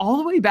came all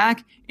the way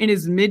back in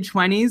his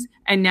mid-20s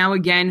and now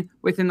again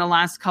within the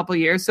last couple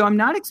years. So I'm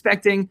not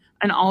expecting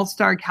an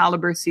all-star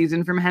caliber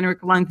season from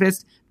Henrik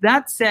Lundqvist.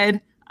 That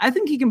said, I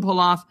think he can pull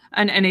off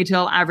an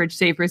NHL average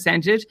save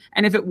percentage.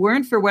 And if it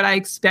weren't for what I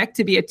expect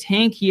to be a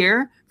tank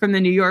year from the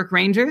New York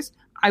Rangers,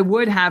 I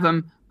would have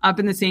him up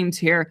in the same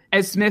tier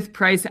as Smith,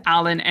 Price,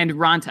 Allen, and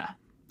Raanta.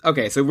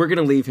 Okay, so we're going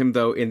to leave him,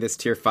 though, in this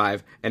tier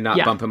 5 and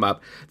not bump him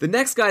up. The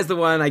next guy's the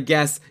one, I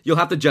guess, you'll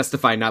have to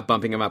justify not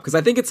bumping him up, because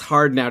I think it's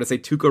hard now to say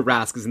Tuukka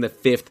Rask is in the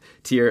 5th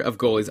tier of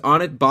goalies.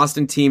 On a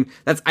Boston team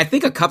that's, I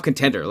think, a cup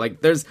contender.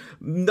 Like, there's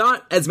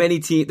not that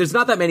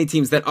many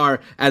teams that are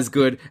as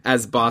good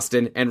as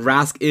Boston, and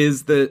Rask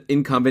is the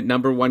incumbent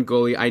number 1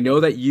 goalie. I know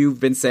that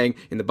you've been saying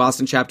in the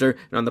Boston chapter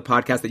and on the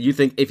podcast that you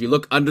think if you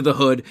look under the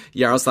hood,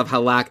 Yaroslav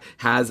Halak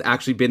has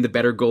actually been the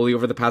better goalie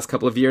over the past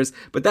couple of years.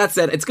 But that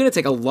said, it's going to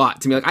take a lot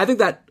to me. I think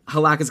that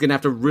Halak is going to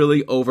have to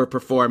really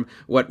overperform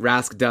what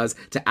Rask does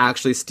to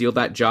actually steal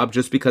that job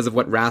just because of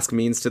what Rask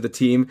means to the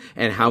team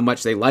and how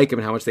much they like him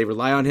and how much they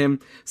rely on him.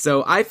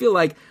 So I feel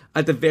like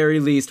at the very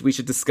least, we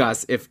should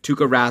discuss if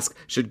Tuukka Rask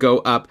should go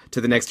up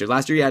to the next year.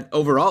 Last year, he had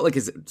overall, like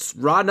his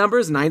raw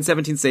numbers,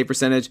 .917 save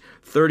percentage,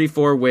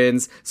 34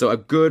 wins, so a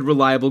good,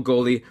 reliable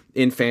goalie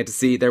in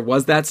fantasy. There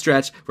was that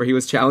stretch where he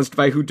was challenged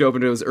by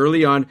Khudobin. It was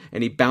early on,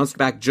 and he bounced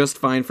back just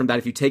fine from that.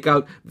 If you take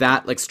out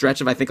that like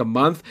stretch of, I think, a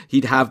month,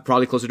 he'd have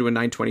probably closer to a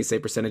 .920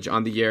 save percentage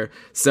on the year.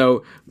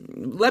 So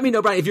let me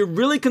know, Brian, if you're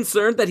really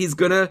concerned that he's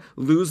going to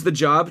lose the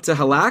job to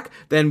Halak,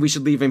 then we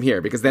should leave him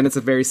here, because then it's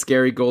a very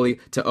scary goalie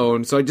to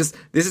own. So this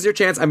is your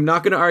chance. I'm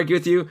not going to argue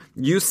with you.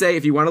 You say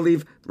if you want to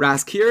leave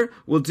Rask here,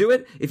 we'll do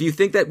it. If you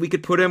think that we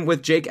could put him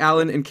with Jake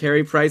Allen and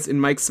Carey Price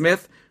and Mike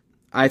Smith,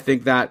 I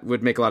think that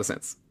would make a lot of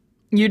sense.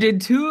 You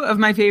did 2 of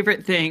my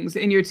favorite things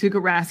in your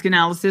Tuukka Rask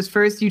analysis.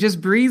 First, you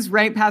just breezed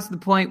right past the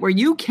point where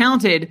you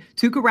counted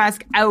Tuukka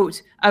Rask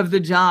out of the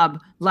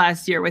job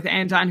last year with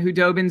Anton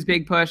Khudobin's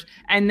big push.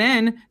 And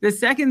then the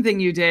second thing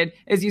you did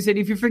is you said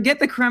if you forget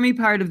the crummy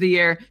part of the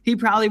year, he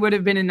probably would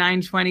have been a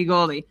 .920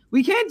 goalie.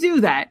 We can't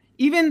do that.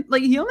 even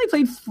like he only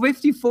played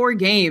 54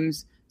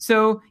 games.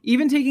 So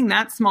even taking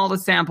that small a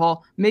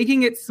sample,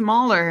 making it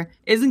smaller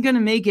isn't going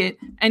to make it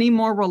any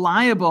more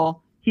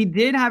reliable. He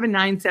did have a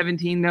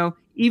 917 though,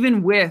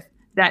 even with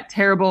that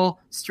terrible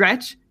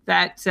stretch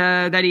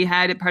that he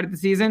had at part of the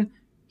season.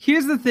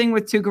 Here's the thing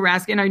with Tuukka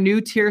Rask in our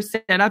new tier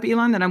setup,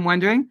 Elon, that I'm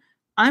wondering.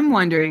 I'm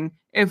wondering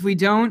if we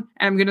don't,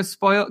 and I'm going to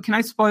spoil, can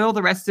I spoil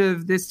the rest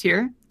of this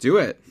tier? Do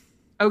it.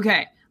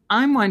 Okay.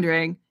 I'm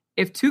wondering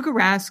if Tuukka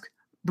Rask,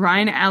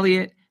 Brian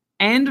Elliott,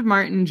 and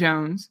Martin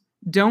Jones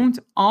don't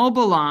all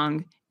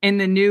belong in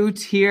the new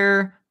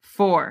tier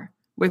 4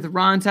 with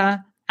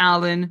Raanta,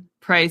 Allen,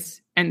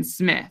 Price, and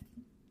Smith.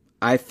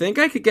 I think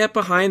I could get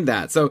behind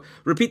that. So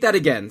repeat that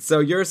again. So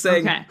you're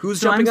saying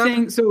who's jumping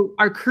up? So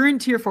our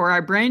current tier 4,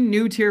 our brand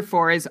new tier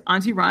 4 is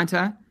Antti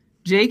Raanta,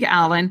 Jake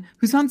Allen,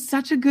 who's on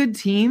such a good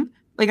team.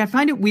 Like, I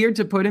find it weird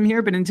to put him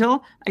here, but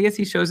until I guess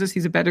he shows us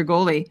he's a better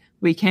goalie,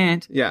 we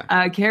can't.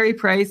 Yeah. Carey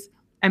Price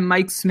and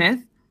Mike Smith.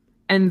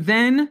 And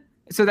then,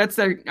 so that's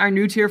our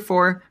new tier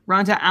 4,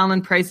 Raanta,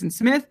 Allen, Price, and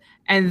Smith.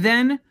 And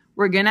then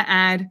we're going to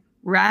add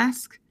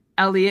Rask,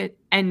 Elliott,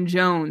 and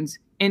Jones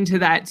into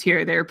that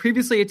tier. They were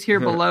previously a tier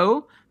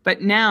below,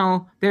 but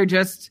now they're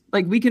just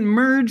like, we can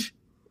merge.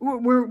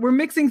 We're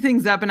mixing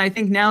things up, and I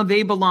think now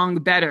they belong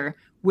better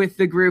with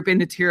the group in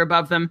the tier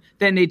above them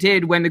than they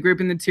did when the group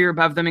in the tier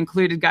above them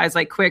included guys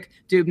like Quick,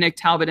 Dubnyk,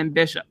 Talbot, and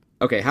Bishop.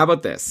 Okay, how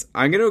about this?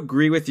 I'm going to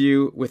agree with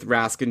you with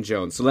Rask and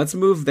Jones. So let's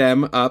move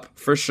them up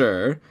for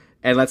sure,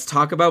 and let's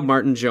talk about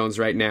Martin Jones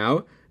right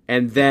now.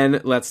 And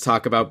then let's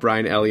talk about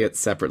Brian Elliott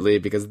separately,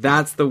 because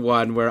that's the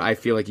one where I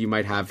feel like you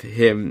might have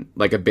him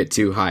like a bit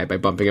too high by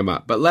bumping him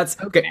up. But let's...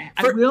 Okay.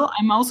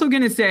 I'm also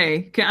going to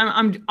say,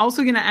 I'm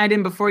also going to add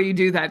in before you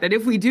do that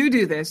if we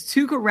do this,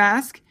 Tuukka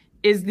Rask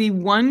is the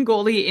one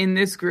goalie in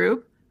this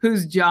group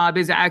whose job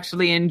is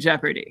actually in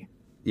jeopardy.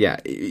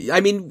 Yeah,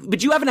 I mean,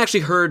 but you haven't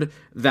actually heard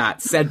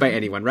that said by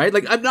anyone, right?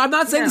 Like, I'm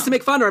not saying this to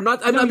make fun, or I'm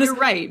just, you're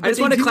right. I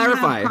just want to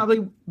clarify.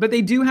 But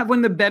they do have one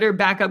of the better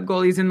backup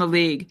goalies in the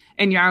league,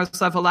 in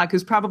Yaroslav Halak,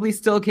 who's probably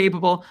still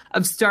capable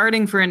of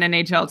starting for an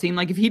NHL team.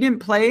 Like, if he didn't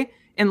play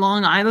in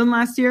Long Island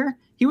last year,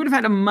 he would have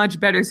had a much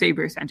better save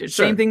percentage.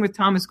 Sure. Same thing with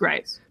Thomas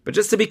Greiss. But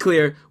just to be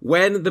clear,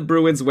 when the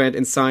Bruins went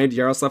and signed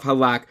Yaroslav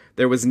Halak,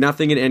 there was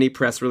nothing in any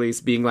press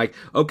release being like,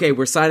 okay,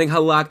 we're signing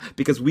Halak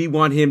because we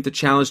want him to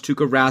challenge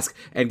Tuukka Rask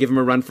and give him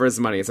a run for his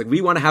money. It's like,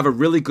 we want to have a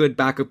really good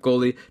backup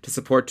goalie to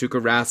support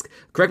Tuukka Rask.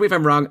 Correct me if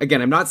I'm wrong.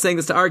 Again, I'm not saying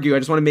this to argue. I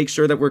just want to make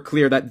sure that we're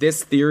clear that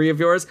this theory of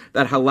yours,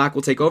 that Halak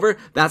will take over,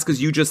 that's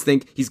because you just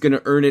think he's going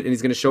to earn it and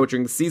he's going to show it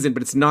during the season,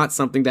 but it's not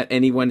something that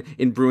anyone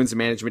in Bruins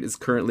management is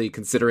currently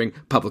considering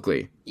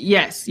publicly.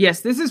 Yes.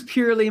 This is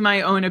purely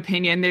my own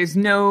opinion. There's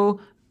no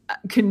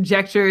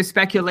conjecture,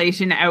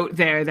 speculation out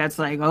there that's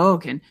like, oh,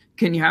 can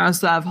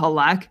Yaroslav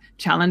Halak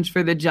challenge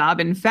for the job?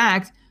 In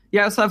fact,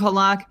 Yaroslav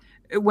Halak,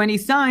 when he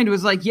signed,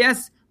 was like,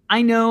 yes,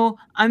 I know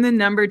I'm the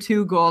number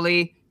 2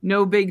 goalie.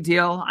 No big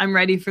deal. I'm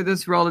ready for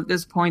this role at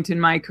this point in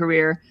my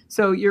career.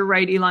 So you're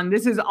right, Elon.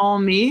 This is all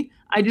me.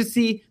 I just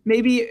see,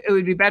 maybe it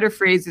would be better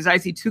phrased as I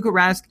see Tuukka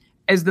Rask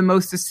as the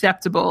most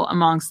susceptible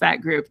amongst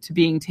that group to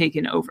being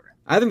taken over.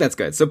 I think that's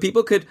good. So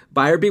people could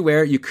buyer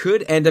beware. You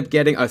could end up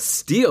getting a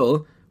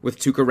steal with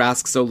Tuukka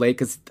Rask so late,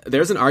 because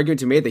there's an argument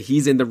to be made that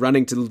he's in the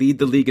running to lead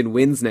the league in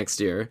wins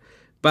next year.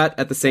 But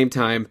at the same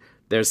time,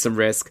 there's some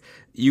risk.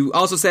 You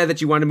also said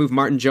that you want to move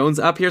Martin Jones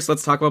up here, so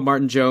let's talk about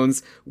Martin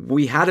Jones.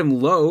 We had him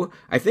low,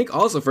 I think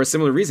also for a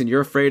similar reason.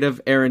 You're afraid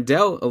of Aaron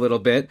Dell a little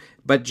bit,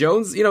 but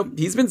Jones,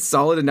 he's been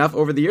solid enough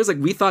over the years. Like,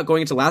 we thought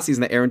going into last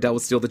season that Aaron Dell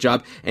would steal the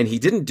job, and he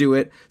didn't do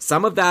it.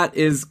 Some of that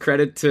is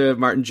credit to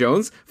Martin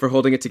Jones for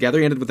holding it together.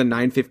 He ended with a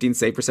 .915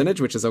 save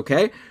percentage, which is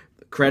okay.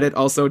 Credit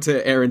also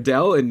to Aaron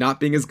Dell and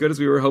not being as good as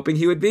we were hoping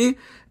he would be.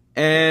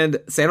 And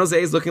San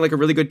Jose is looking like a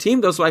really good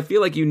team, though, so I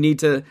feel like you need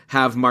to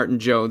have Martin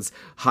Jones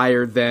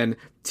higher than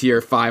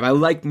tier 5. I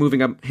like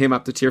moving him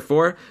up to tier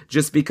 4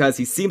 just because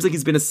he seems like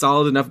he's been a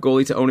solid enough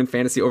goalie to own in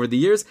fantasy over the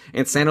years,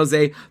 and San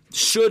Jose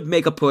should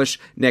make a push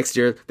next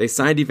year. They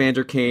signed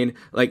Evander Kane.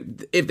 Like,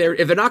 if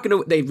they're not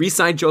going to, they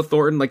re-signed Joe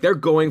Thornton. Like, they're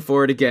going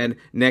for it again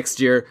next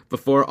year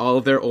before all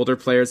of their older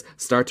players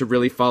start to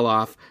really fall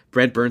off.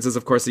 Brent Burns is,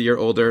 of course, a year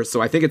older,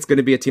 so I think it's going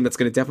to be a team that's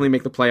going to definitely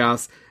make the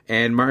playoffs,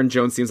 and Martin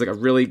Jones seems like a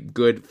really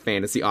good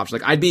fantasy option.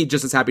 Like, I'd be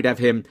just as happy to have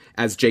him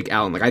as Jake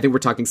Allen. Like, I think we're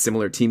talking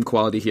similar team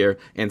quality here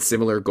and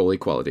similar goalie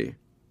quality.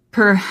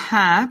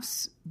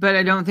 Perhaps, but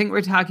I don't think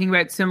we're talking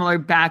about similar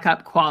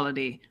backup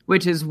quality,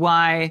 which is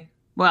why,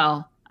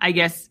 well, I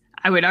guess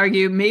I would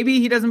argue maybe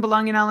he doesn't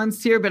belong in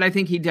Allen's tier, but I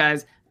think he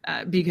does.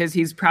 Because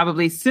he's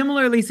probably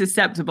similarly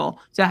susceptible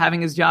to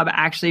having his job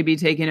actually be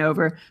taken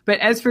over. But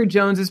as for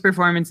Jones's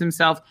performance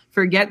himself,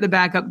 forget the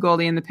backup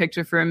goalie in the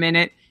picture for a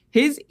minute.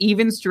 His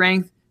even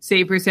strength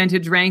save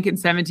percentage rank in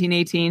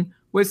 17-18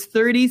 was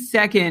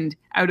 32nd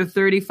out of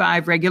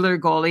 35 regular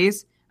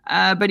goalies,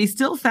 but he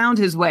still found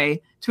his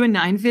way to a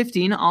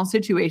 .915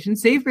 all-situation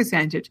save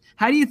percentage.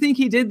 How do you think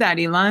he did that,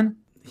 Elon?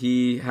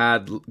 He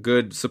had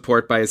good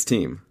support by his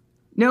team.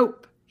 Nope.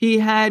 He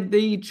had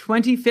the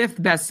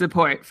 25th best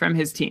support from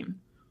his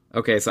team.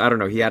 Okay, so I don't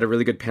know. He had a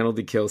really good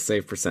penalty kill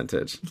save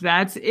percentage.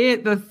 That's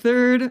it. The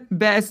third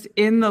best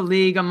in the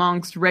league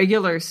amongst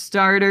regular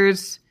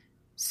starters.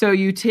 So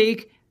you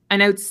take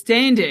an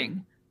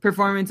outstanding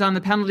performance on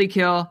the penalty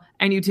kill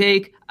and you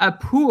take a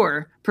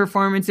poor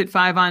performance at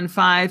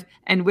 5-on-5.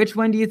 And which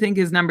one do you think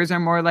his numbers are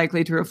more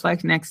likely to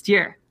reflect next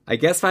year? I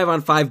guess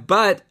 5-on-5,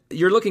 but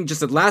you're looking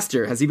just at last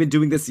year. Has he been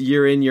doing this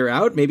year in, year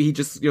out? Maybe he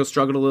just,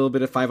 struggled a little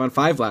bit at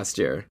 5-on-5 last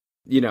year.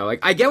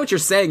 I get what you're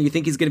saying. You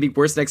think he's going to be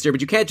worse next year, but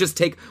you can't just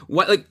take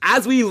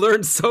as we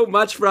learned so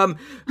much from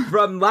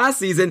last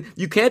season,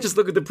 you can't just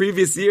look at the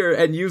previous year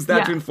and use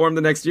that to inform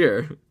the next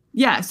year.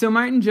 Yeah, so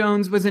Martin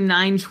Jones was a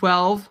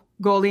 9-12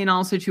 goalie in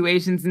all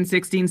situations in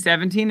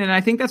 16-17, and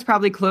I think that's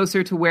probably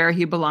closer to where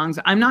he belongs.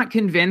 I'm not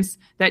convinced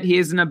that he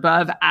is an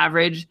above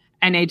average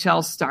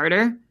NHL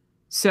starter.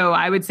 So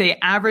I would say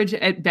average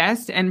at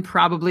best and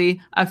probably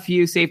a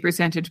few save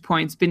percentage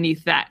points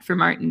beneath that for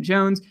Martin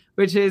Jones,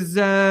 which is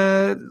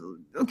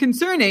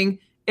concerning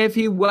if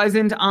he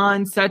wasn't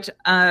on such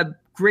a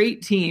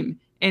great team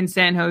in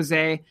San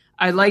Jose.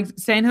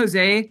 San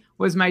Jose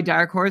was my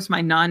dark horse,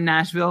 my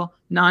non-Nashville,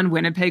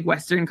 non-Winnipeg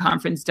Western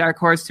Conference dark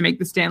horse to make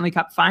the Stanley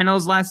Cup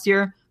Finals last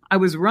year. I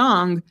was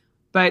wrong,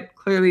 but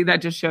clearly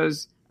that just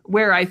shows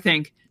where I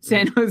think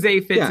San Jose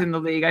fits in the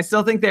league. I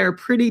still think they're a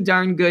pretty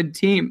darn good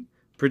team.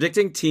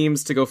 Predicting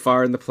teams to go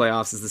far in the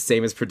playoffs is the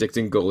same as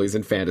predicting goalies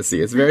in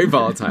fantasy. It's very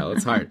volatile.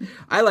 It's hard.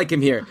 I like him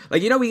here.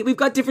 We've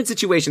got different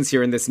situations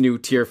here in this new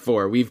Tier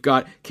 4. We've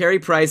got Carey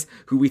Price,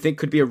 who we think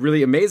could be a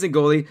really amazing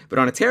goalie, but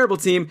on a terrible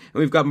team. And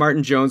we've got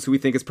Martin Jones, who we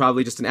think is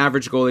probably just an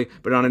average goalie,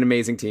 but on an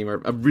amazing team,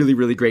 or a really,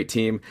 really great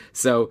team.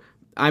 So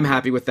I'm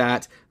happy with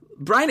that.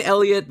 Brian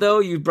Elliott, though,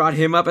 you brought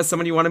him up as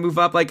someone you want to move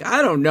up. I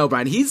don't know,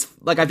 Brian. He's,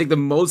 I think the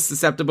most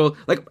susceptible.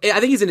 I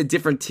think he's in a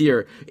different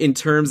tier in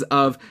terms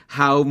of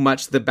how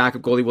much the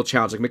backup goalie will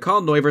challenge.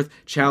 Mikhail Neuwirth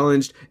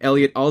challenged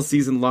Elliott all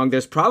season long.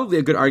 There's probably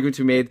a good argument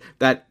to be made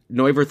that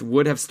Neuwirth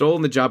would have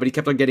stolen the job, but he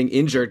kept on getting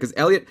injured because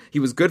Elliott, he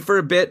was good for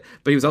a bit,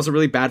 but he was also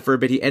really bad for a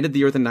bit. He ended the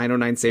year with a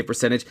 .909 save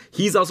percentage.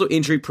 He's also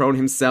injury prone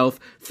himself.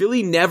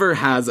 Philly never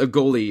has a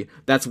goalie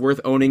that's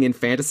worth owning in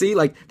fantasy.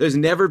 There's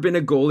never been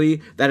a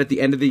goalie that at the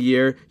end of the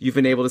year you've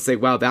been able to say,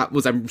 wow,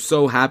 I'm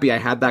so happy I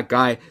had that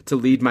guy to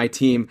lead my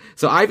team.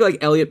 So I feel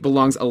like Elliott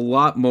belongs a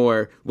lot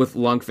more with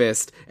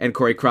Lundqvist and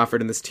Corey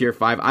Crawford in this tier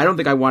 5. I don't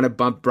think I want to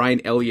bump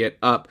Brian Elliott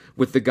up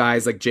with the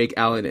guys like Jake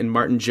Allen and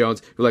Martin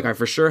Jones, who I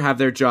for sure have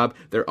their job.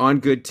 They're on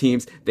good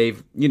teams.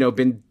 They've,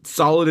 been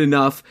solid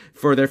enough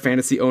for their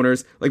fantasy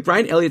owners.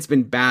 Brian Elliott's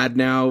been bad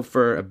now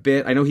for a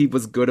bit. I know he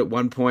was good at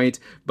one point,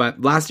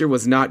 but last year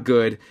was not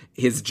good.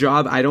 His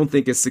job, I don't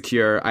think, is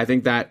secure. I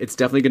think that it's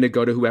definitely going to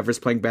go to whoever's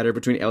playing better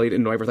between Elliott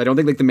and Neuwirth. I don't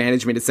think the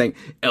management is saying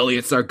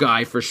Elliott's our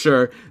guy for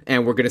sure,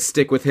 and we're going to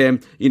stick with him.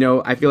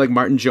 I feel like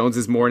Martin Jones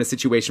is more in a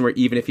situation where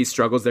even if he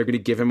struggles, they're going to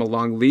give him a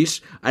long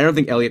leash. I don't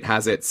think Elliott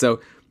has it.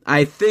 So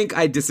I think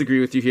I disagree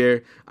with you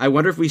here. I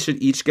wonder if we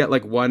should each get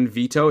one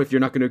veto if you're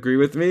not going to agree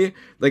with me.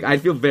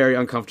 I'd feel very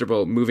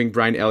uncomfortable moving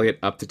Brian Elliott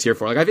up to tier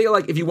 4. I feel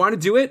if you want to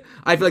do it,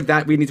 I feel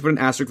that we need to put an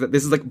asterisk that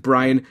this is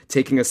Brian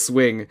taking a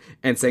swing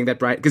and saying that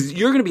Brian, because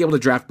you're going to be able to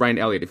draft Brian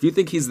Elliott. If you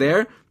think he's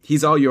there,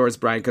 he's all yours,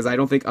 Brian, because I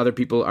don't think other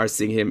people are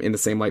seeing him in the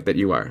same light that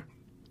you are.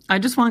 I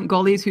just want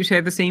goalies who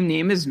share the same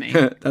name as me.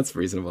 That's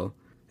reasonable.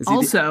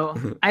 Also,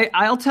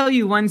 I'll tell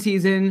you one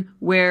season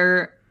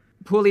where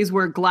Poolies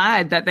were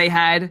glad that they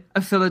had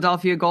a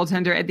Philadelphia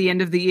goaltender at the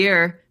end of the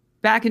year.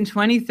 Back in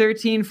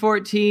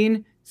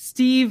 2013-14,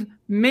 Steve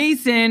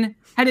Mason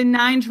had a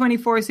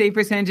 .924 save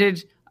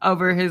percentage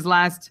over his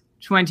last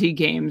 20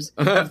 games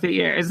of the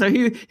year. So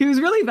he was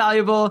really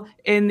valuable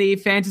in the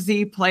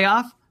fantasy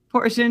playoff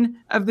portion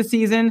of the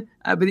season,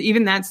 but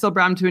even that still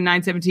brought him to a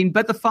 .917.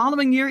 But the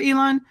following year,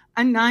 Elon,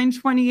 a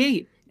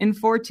 .928 in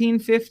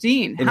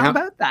 14-15. How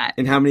about that?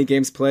 And how many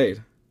games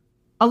played?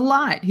 A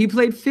lot. He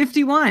played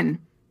 51.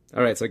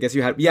 All right, so I guess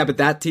you had... Yeah, but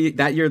that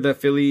year the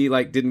Philly,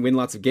 didn't win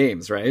lots of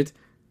games, right?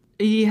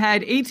 He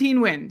had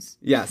 18 wins.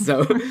 Yeah,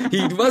 so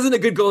he wasn't a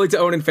good goalie to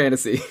own in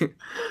fantasy.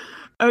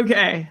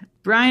 Okay,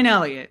 Brian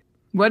Elliott.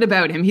 What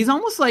about him? He's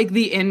almost like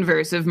the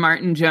inverse of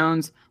Martin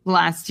Jones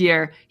last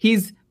year.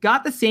 He's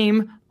got the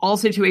same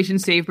all-situation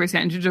save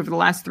percentage over the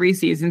last 3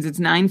 seasons. It's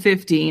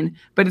 .915,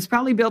 but it's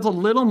probably built a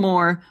little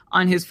more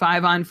on his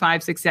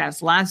 5-on-5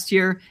 success. Last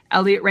year,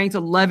 Elliott ranked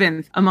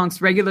 11th amongst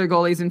regular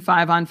goalies in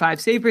 5-on-5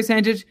 save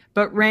percentage,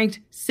 but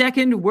ranked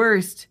second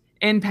worst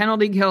in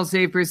penalty kill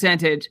save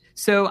percentage.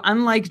 So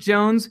unlike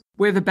Jones,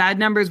 where the bad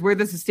numbers were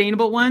the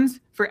sustainable ones,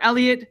 for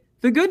Elliott,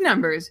 the good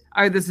numbers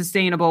are the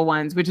sustainable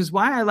ones, which is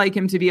why I like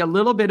him to be a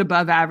little bit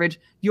above average.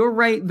 You're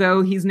right,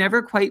 though. He's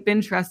never quite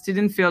been trusted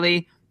in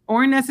Philly,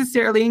 or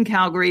necessarily in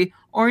Calgary,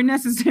 or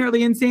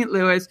necessarily in St.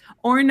 Louis,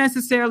 or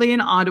necessarily in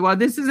Ottawa.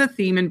 This is a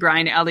theme in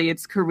Brian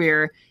Elliott's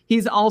career.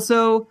 He's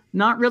also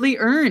not really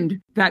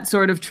earned that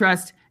sort of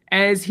trust,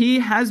 as he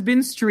has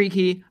been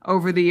streaky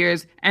over the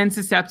years and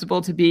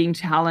susceptible to being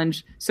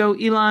challenged. So,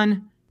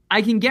 Elon,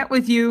 I can get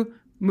with you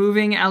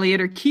moving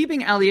Elliott or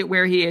keeping Elliott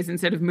where he is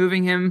instead of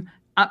moving him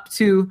up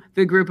to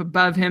the group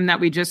above him that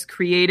we just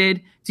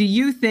created. Do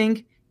you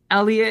think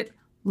Elliott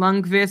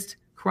Lundqvist,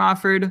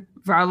 Crawford,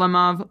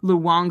 Varlamov,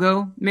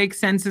 Luongo makes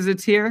sense as a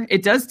tier?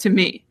 It does to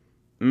me.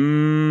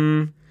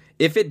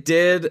 If it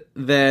did,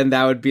 then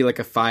that would be like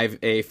a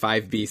 5A,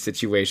 5B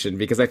situation,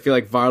 because I feel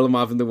like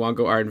Varlamov and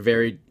Luongo are in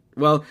very...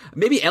 Well,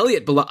 maybe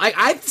Elliott below...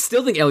 I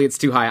still think Elliott's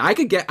too high.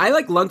 I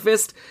like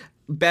Lundqvist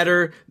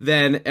better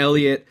than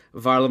Elliott,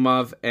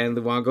 Varlamov, and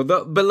Luongo,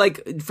 but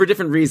like for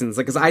different reasons.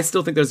 Like, because I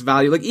still think there's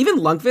value. Like, even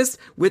Lundqvist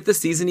with the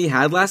season he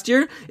had last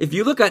year, if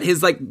you look at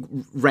his like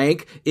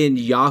rank in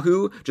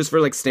Yahoo just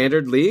for like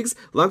standard leagues,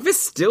 Lundqvist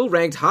still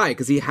ranked high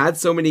because he had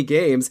so many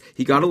games.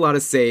 He got a lot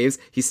of saves.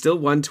 He still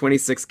won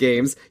 26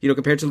 games. You know,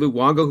 compared to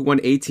Luongo, who won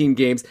 18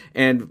 games,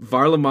 and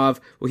Varlamov,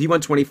 well, he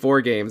won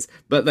 24 games.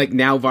 But like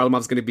now,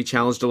 Varlamov's going to be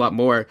challenged a lot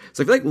more.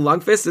 So I feel like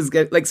Lundqvist is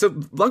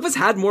Lundqvist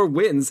had more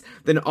wins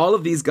than all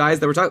of these guys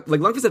that we're talking.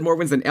 Like, Lundqvist had more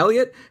wins than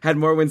Elliott, had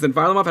more wins than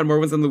Varlamov, had more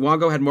wins than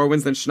Luongo, had more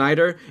wins than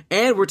Schneider,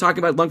 and we're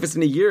talking about Lundqvist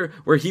in a year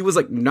where he was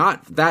like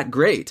not that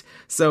great.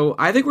 So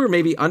I think we're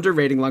maybe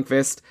underrating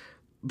Lundqvist,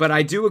 but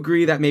I do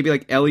agree that maybe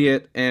like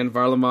Elliott and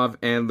Varlamov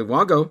and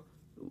Luongo,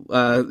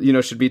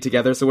 should be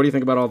together. So what do you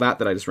think about all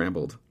that I just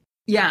rambled?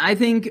 Yeah,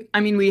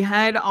 we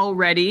had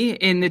already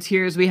in the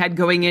tiers we had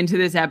going into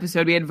this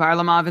episode, we had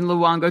Varlamov and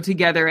Luongo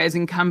together as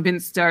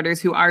incumbent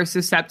starters who are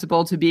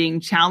susceptible to being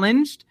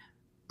challenged.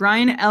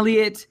 Brian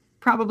Elliott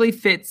probably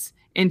fits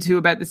into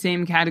about the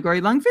same category.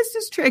 Lundqvist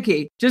is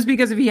tricky just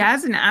because if he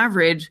has an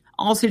average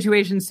all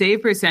situation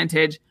save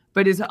percentage,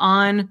 but is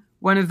on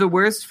one of the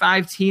worst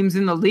 5 teams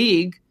in the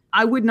league,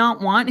 I would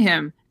not want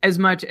him as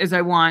much as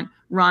I want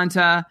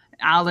Raanta,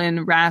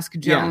 Allen, Rask,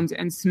 Jones,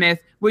 and Smith.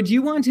 Would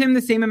you want him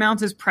the same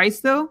amount as Price,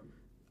 though?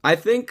 I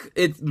think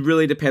it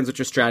really depends what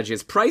your strategy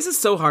is. Price is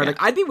so hard. Yeah.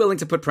 Like, I'd be willing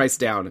to put Price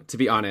down, to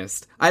be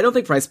honest. I don't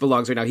think Price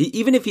belongs right now.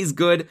 Even if he's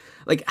good,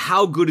 like,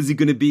 how good is he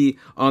going to be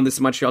on this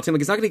Montreal team?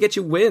 Like, he's not going to get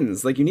you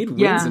wins. Like, you need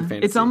wins in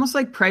fantasy. It's almost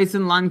like Price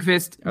and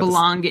Lundqvist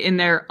belong in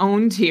their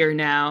own tier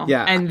now.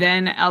 Yeah. And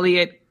then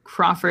Elliott,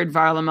 Crawford,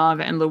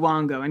 Varlamov, and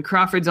Luongo. And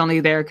Crawford's only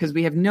there because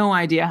we have no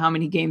idea how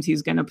many games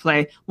he's going to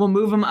play. We'll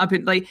move him up.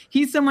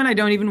 He's someone I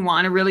don't even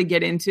want to really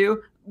get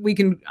into.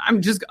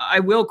 I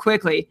will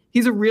quickly.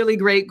 He's a really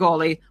great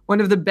goalie, one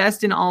of the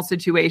best in all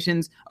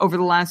situations over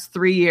the last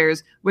 3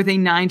 years with a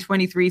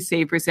 .923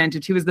 save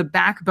percentage. He was the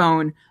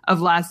backbone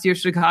of last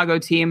year's Chicago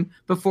team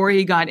before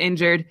he got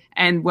injured.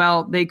 And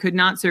well, they could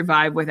not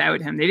survive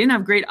without him. They didn't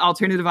have great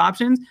alternative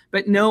options,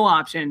 but no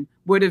option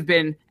would have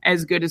been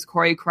as good as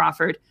Corey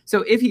Crawford.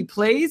 So if he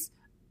plays,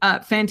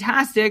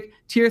 fantastic,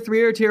 tier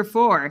 3 or tier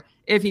 4.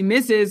 If he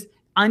misses,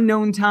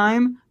 unknown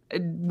time,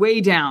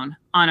 way down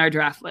on our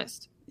draft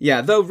list.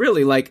 Yeah, though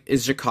really, like,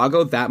 is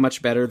Chicago that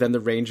much better than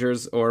the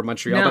Rangers or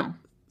Montreal? No.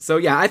 So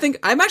yeah, I think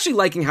I'm actually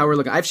liking how we're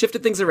looking. I've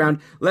shifted things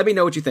around. Let me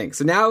know what you think.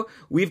 So now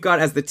we've got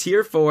as the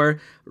tier 4,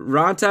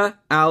 Raanta,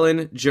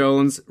 Allen,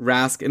 Jones,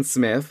 Rask, and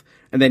Smith.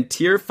 And then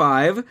tier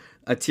 5,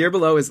 a tier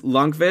below is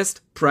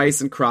Lundqvist,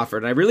 Price, and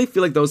Crawford. And I really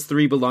feel like those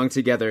 3 belong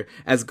together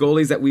as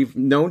goalies that we've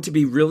known to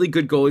be really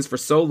good goalies for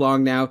so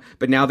long now,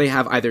 but now they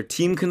have either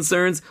team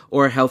concerns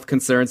or health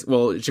concerns.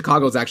 Well,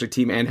 Chicago's actually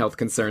team and health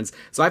concerns.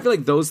 So I feel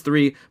like those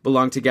 3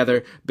 belong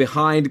together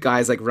behind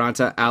guys like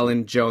Raanta,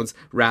 Allen, Jones,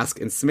 Rask,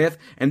 and Smith.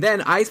 And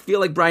then I feel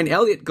like Brian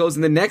Elliott goes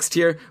in the next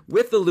tier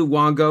with the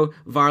Luongo,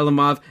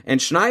 Varlamov,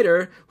 and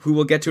Schneider, who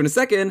we'll get to in a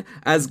second,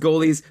 as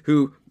goalies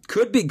who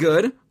could be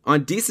good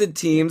on decent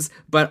teams,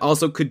 but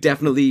also could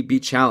definitely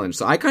be challenged.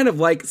 So I kind of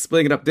like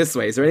splitting it up this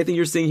way. Is there anything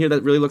you're seeing here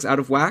that really looks out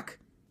of whack?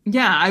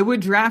 Yeah, I would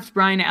draft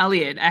Brian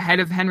Elliott ahead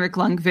of Henrik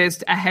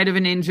Lundqvist, ahead of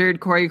an injured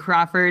Corey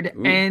Crawford,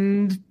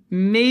 and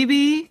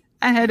maybe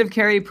ahead of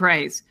Carey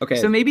Price. Okay.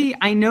 So maybe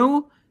I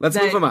know Let's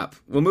move him up.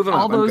 We'll move him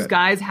up. All those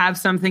guys have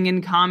something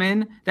in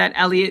common that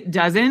Elliott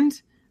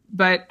doesn't,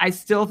 but I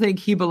still think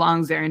he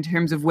belongs there in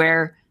terms of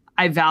where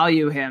I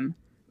value him.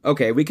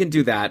 Okay, we can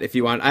do that if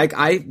you want.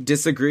 I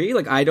disagree.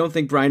 Like, I don't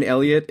think Brian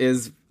Elliott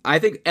is... I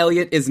think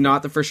Elliott is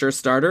not the for sure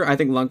starter. I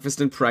think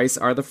Lundqvist and Price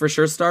are the for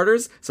sure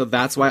starters. So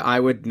that's why I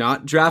would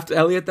not draft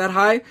Elliott that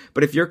high.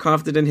 But if you're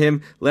confident in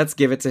him, let's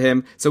give it to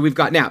him. So we've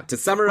got now, to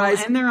summarize...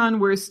 Well, and they're on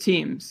worse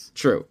teams.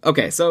 True.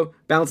 Okay, so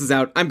balances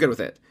out. I'm good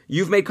with it.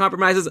 You've made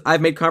compromises.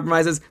 I've made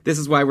compromises. This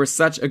is why we're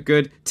such a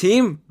good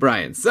team,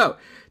 Brian. So,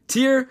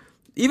 tier...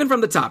 Even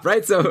from the top,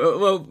 right? So,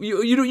 well,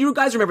 you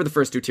guys remember the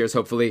first 2 tiers,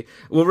 hopefully.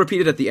 We'll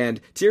repeat it at the end.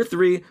 Tier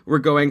 3, we're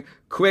going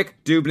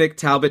Quick, Dubnyk,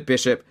 Talbot,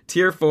 Bishop.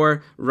 Tier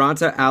 4,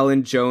 Raanta,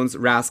 Allen, Jones,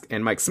 Rask,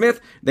 and Mike Smith.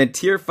 Then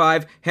Tier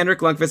 5, Henrik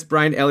Lundqvist,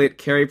 Brian Elliott,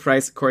 Carey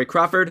Price, Corey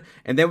Crawford.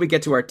 And then we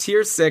get to our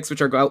Tier 6,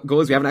 which are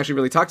goalies we haven't actually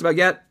really talked about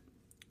yet.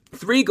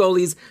 3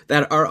 goalies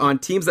that are on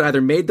teams that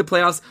either made the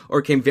playoffs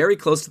or came very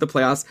close to the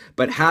playoffs,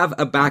 but have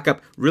a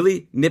backup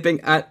really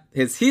nipping at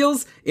his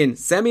heels in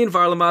Semyon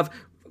Varlamov,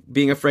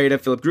 being afraid of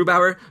Philip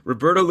Grubauer,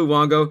 Roberto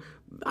Luongo,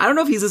 I don't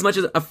know if he's as much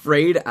as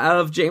afraid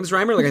of James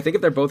Reimer. Like, I think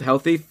if they're both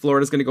healthy,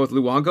 Florida's going to go with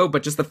Luongo,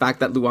 but just the fact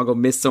that Luongo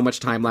missed so much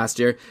time last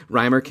year,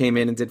 Reimer came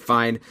in and did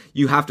fine,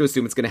 you have to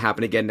assume it's going to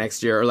happen again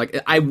next year. Or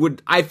like, I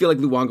feel like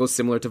Luongo's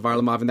similar to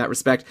Varlamov in that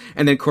respect.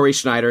 And then Corey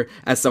Schneider,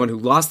 as someone who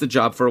lost the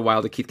job for a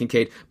while to Keith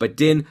Kincaid, but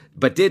did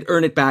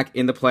earn it back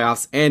in the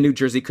playoffs, and New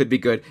Jersey could be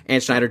good,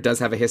 and Schneider does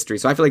have a history.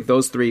 So I feel like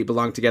those three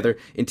belong together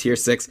in tier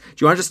 6. Do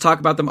you want to just talk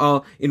about them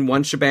all in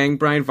one shebang,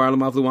 Brian?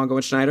 Varlamov, Luongo,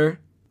 and Schneider?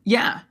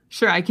 Yeah,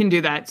 sure, I can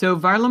do that. So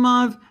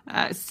Varlamov,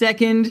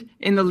 second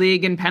in the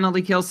league in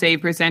penalty kill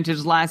save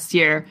percentage last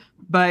year,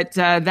 but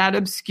that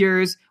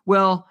obscures,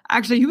 well,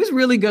 actually, he was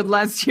really good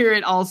last year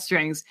at all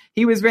strengths.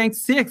 He was ranked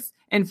 6th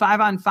in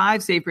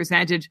 5-on-5 save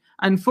percentage.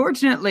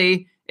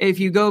 Unfortunately, if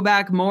you go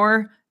back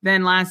more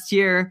than last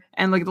year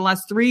and look at the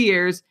last 3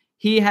 years,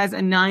 he has a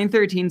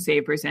 .913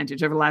 save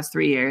percentage over the last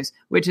 3 years,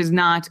 which is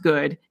not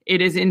good.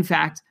 It is, in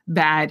fact,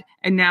 bad.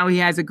 And now he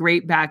has a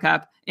great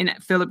backup in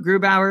Philip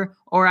Grubauer,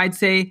 or I'd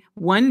say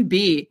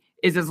 1B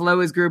is as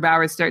low as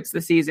Grubauer starts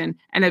the season.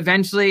 And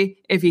eventually,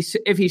 if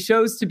he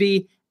shows to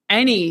be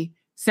any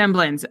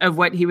semblance of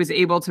what he was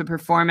able to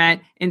perform at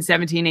in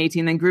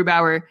 17-18, then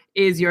Grubauer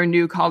is your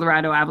new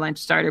Colorado Avalanche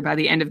starter by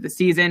the end of the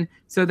season.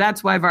 So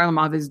that's why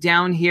Varlamov is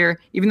down here.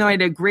 Even though he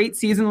had a great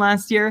season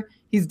last year,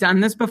 he's done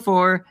this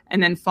before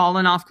and then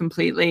fallen off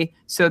completely.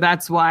 So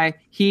that's why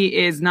he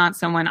is not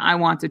someone I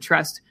want to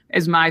trust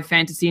as my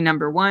fantasy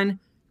number 1.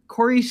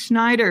 Corey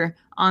Schneider,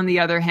 on the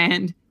other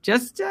hand,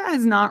 just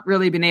has not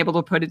really been able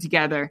to put it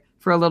together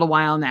for a little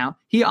while now.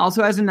 He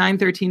also has a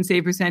 .913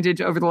 save percentage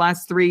over the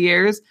last 3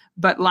 years,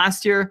 but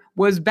last year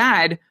was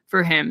bad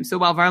for him. So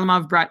while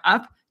Varlamov brought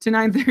up to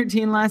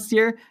 .913 last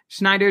year,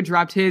 Schneider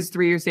dropped his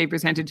 3-year save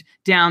percentage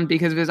down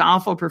because of his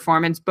awful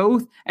performance,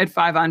 both at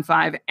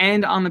 5-on-5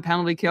 and on the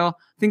penalty kill.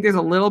 I think there's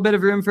a little bit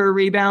of room for a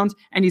rebound,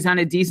 and he's on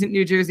a decent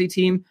New Jersey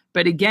team.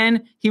 But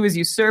again, he was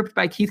usurped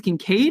by Keith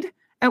Kincaid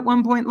at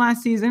one point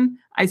last season.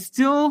 I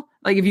still,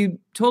 like, if you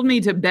told me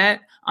to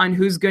bet on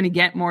who's going to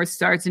get more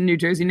starts in New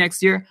Jersey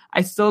next year,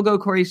 I still go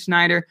Corey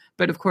Schneider,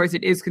 but of course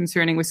it is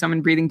concerning with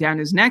someone breathing down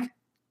his neck.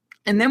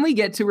 And then we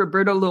get to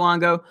Roberto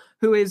Luongo,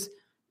 who is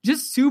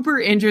just super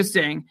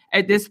interesting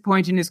at this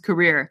point in his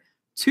career.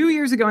 2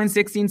 years ago in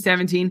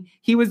 16-17,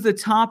 he was the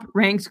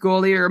top-ranked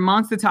goalie, or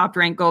amongst the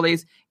top-ranked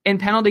goalies, in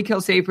penalty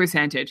kill save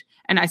percentage.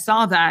 And I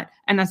saw that,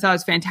 and I saw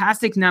his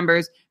fantastic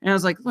numbers, and I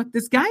was like, look,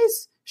 this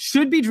guy's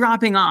should be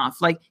dropping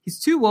off. Like, he's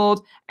too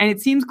old, and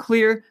it seems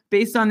clear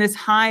based on this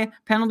high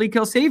penalty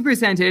kill save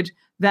percentage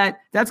that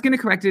that's going to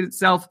correct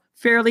itself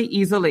fairly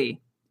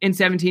easily in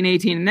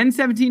 17-18. And then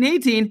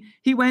 17-18,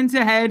 he went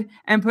ahead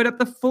and put up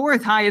the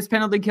 4th highest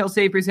penalty kill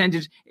save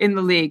percentage in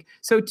the league.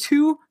 So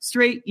 2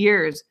 straight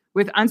years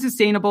with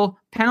unsustainable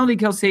penalty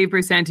kill save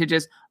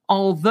percentages,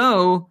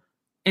 although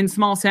in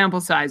small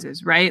sample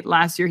sizes, right?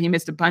 Last year, he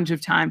missed a bunch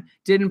of time,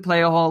 didn't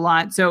play a whole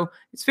lot. So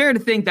it's fair to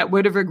think that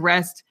would have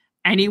regressed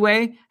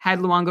anyway had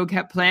Luongo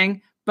kept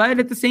playing. But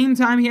at the same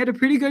time, he had a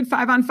pretty good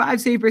 5-on-5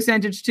 save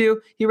percentage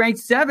too. He ranked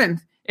 7th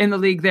in the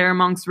league there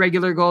amongst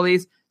regular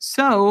goalies.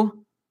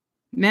 So,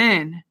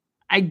 man,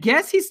 I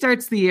guess he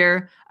starts the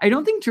year. I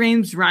don't think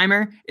James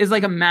Reimer is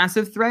like a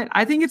massive threat.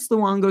 I think it's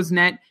Luongo's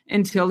net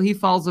until he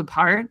falls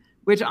apart,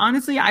 which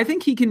honestly, I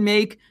think he can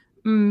make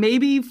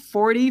maybe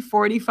 40,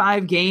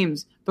 45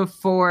 games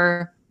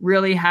before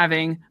really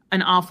having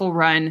an awful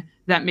run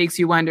that makes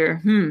you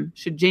wonder,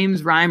 should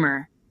James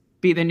Reimer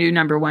be the new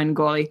number 1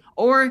 goalie?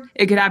 Or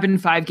it could happen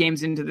 5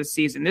 games into the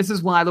season. This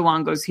is why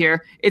Luongo's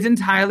here. It's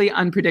entirely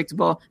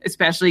unpredictable,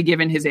 especially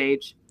given his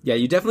age. Yeah,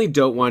 you definitely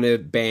don't want to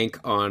bank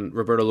on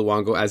Roberto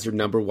Luongo as your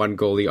number 1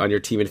 goalie on your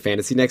team in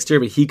fantasy next year,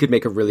 but he could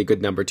make a really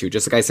good number 2.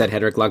 Just like I said,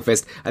 Henrik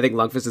Lundqvist, I think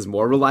Lundqvist is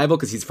more reliable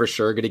because he's for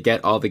sure going to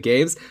get all the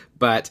games,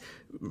 but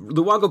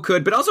Luongo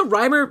could, but also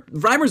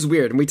Reimer's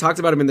weird, and we talked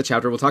about him in the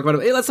chapter. We'll talk about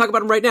him. Hey, let's talk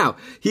about him right now.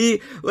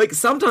 He, like,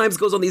 sometimes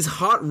goes on these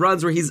hot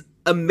runs where he's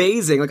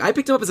amazing. Like, I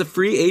picked him up as a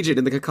free agent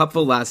in the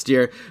Cupful last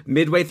year,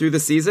 midway through the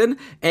season,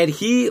 and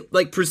he,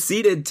 like,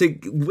 proceeded to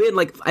win,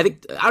 like, I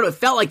don't know, it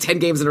felt like 10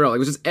 games in a row. Like, it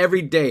was just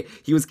every day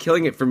he was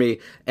killing it for me,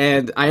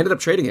 and I ended up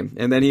trading him,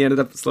 and then he ended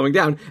up slowing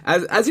down,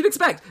 as you'd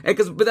expect.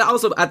 But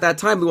also, at that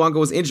time, Luongo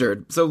was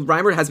injured, so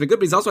Reimer has been good,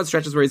 but he's also had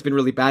stretches where he's been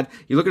really bad.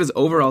 You look at his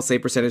overall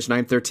save percentage,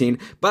 .913,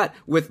 but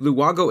with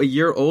Luongo a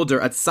year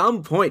older, at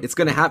some point, it's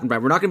going to happen,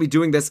 Brian. We're not going to be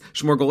doing this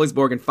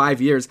Schmorgolisborg in 5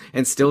 years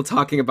and still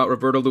talking about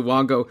Roberto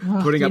Luongo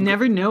putting up... You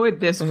never know at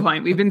this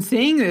point. We've been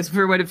saying this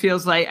for what it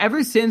feels like.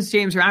 Ever since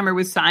James Reimer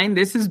was signed,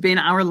 this has been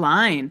our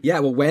line. Yeah,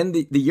 well, when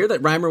the year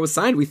that Reimer was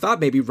signed, we thought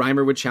maybe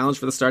Reimer would challenge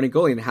for the starting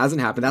goalie, and it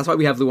hasn't happened. That's why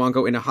we have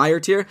Luongo in a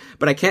higher tier,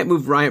 but I can't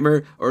move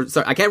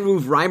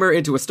Reimer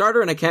into a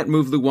starter, and I can't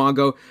move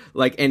Luongo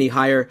like any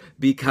higher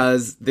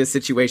because this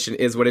situation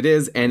is what it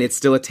is, and it's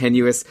still a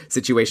tenuous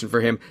situation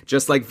for him.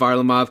 just like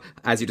Varlamov,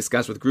 as you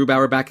discussed with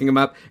Grubauer backing him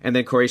up, and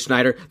then Corey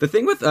Schneider. The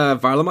thing with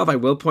Varlamov, I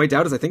will point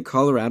out, is I think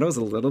Colorado is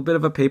a little bit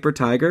of a paper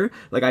tiger.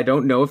 Like, I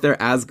don't know if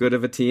they're as good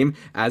of a team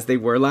as they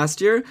were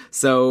last year.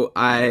 So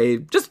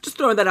I just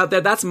throwing that out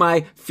there. That's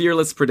my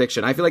fearless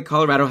prediction. I feel like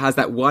Colorado has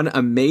that one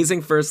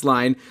amazing first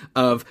line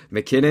of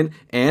McKinnon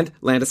and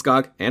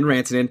Landeskog and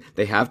Rantanen.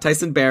 They have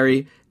Tyson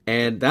Barrie.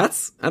 And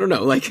that's, I don't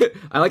know, like,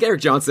 I like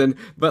Eric Johnson,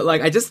 but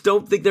like, I just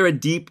don't think they're a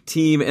deep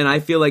team. And I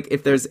feel like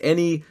if there's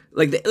any,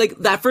 like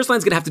that first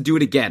line's going to have to do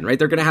it again, right?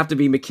 They're going to have to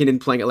be McKinnon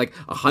playing at like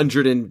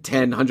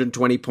 110,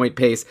 120 point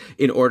pace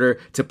in order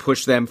to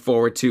push them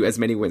forward to as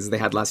many wins as they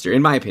had last year,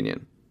 in my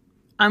opinion.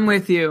 I'm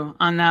with you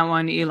on that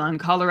one, Elon.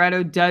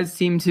 Colorado does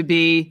seem to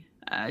be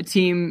a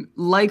team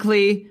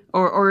likely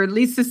or at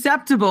least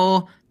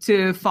susceptible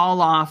to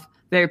fall off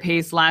their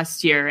pace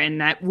last year, and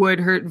that would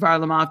hurt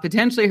Varlamov,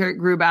 potentially hurt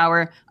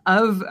Grubauer.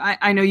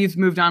 I know you've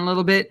moved on a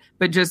little bit,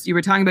 but just you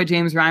were talking about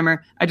James Reimer.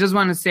 I just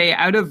want to say,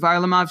 out of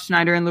Varlamov,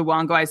 Schneider, and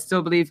Luongo, I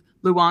still believe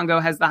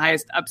Luongo has the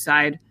highest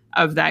upside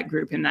of that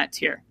group in that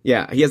tier.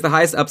 Yeah, he has the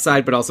highest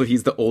upside, but also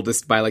he's the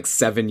oldest by like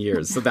 7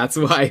 years, so that's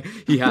why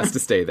he has to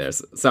stay there.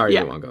 Sorry,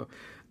 yeah. Luongo.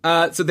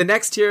 So the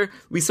next tier,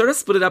 we sort of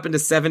split it up into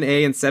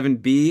 7A and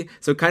 7B.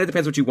 So it kind of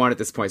depends what you want at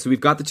this point. So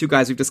we've got the two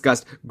guys we've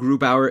discussed,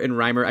 Grubauer and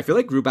Reimer. I feel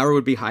like Grubauer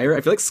would be higher.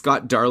 I feel like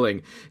Scott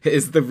Darling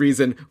is the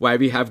reason why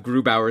we have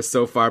Grubauer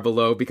so far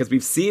below, because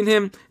we've seen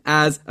him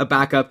as a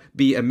backup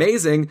be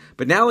amazing.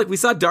 But now, like, we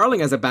saw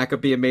Darling as a backup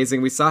be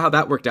amazing. We saw how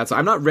that worked out. So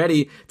I'm not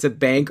ready to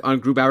bank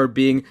on Grubauer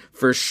being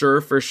for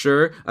sure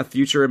a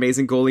future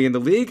amazing goalie in the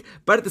league.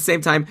 But at the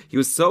same time, he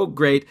was so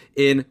great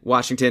in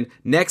Washington.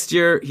 Next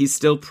year, he's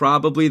still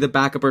probably the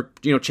backup or,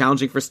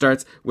 challenging for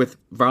starts with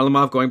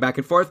Varlamov going back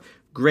and forth.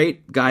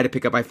 Great guy to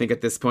pick up, I think,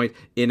 at this point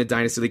in a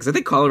dynasty league, because I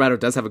think Colorado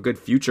does have a good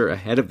future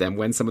ahead of them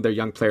when some of their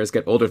young players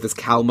get older. If this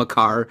Cal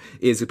Makar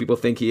is who people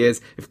think he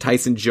is, if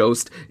Tyson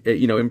Jost,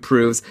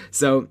 improves.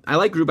 So I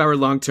like Grubauer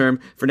long term.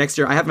 For next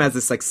year, I have him as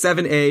this like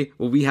 7A.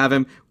 Well, we have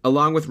him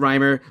along with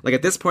Reimer. Like,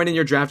 at this point in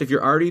your draft, if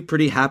you're already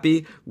pretty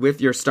happy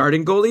with your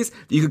starting goalies,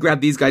 you could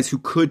grab these guys who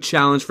could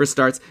challenge for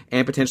starts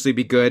and potentially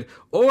be good.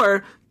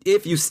 Or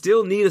if you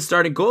still need a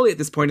starting goalie at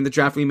this point in the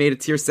draft, we made a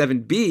tier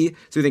 7B,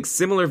 so we think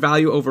similar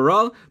value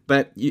overall,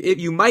 but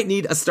you might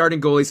need a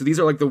starting goalie, so these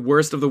are like the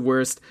worst of the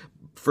worst,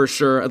 for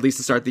sure, at least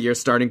to start the year,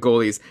 starting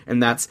goalies,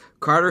 and that's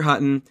Carter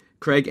Hutton,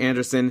 Craig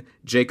Anderson,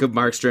 Jacob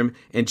Markstrom,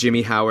 and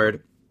Jimmy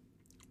Howard.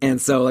 And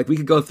so, like, we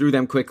could go through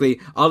them quickly.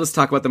 I'll just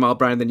talk about them all,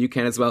 Brian, then you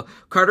can as well.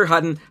 Carter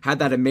Hutton had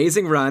that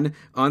amazing run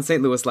on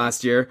St. Louis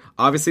last year.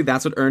 Obviously,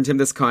 that's what earned him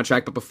this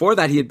contract. But before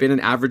that, he had been an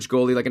average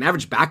goalie, like an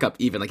average backup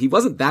even. Like, he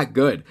wasn't that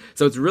good.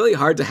 So it's really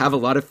hard to have a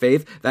lot of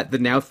faith that the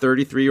now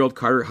 33-year-old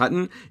Carter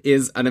Hutton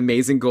is an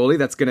amazing goalie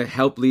that's going to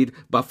help lead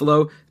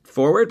Buffalo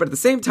forward. But at the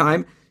same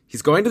time,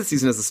 he's going to the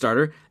season as a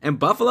starter, and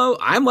Buffalo,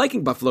 I'm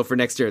liking Buffalo for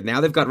next year.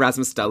 Now they've got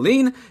Rasmus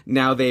Dahlin.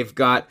 Now they've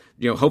got,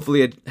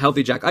 hopefully a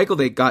healthy Jack Eichel.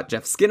 They got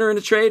Jeff Skinner in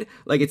a trade.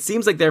 Like, it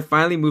seems like they're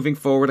finally moving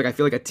forward. Like, I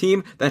feel like a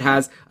team that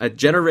has a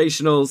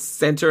generational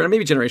center, and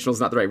maybe generational is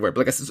not the right word,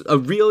 but like a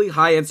really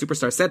high-end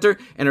superstar center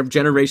and a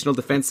generational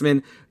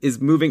defenseman is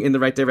moving in the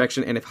right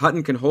direction. And if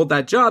Hutton can hold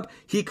that job,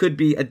 he could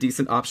be a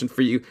decent option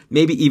for you.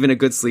 Maybe even a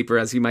good sleeper,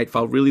 as he might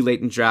fall really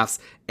late in drafts.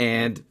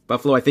 And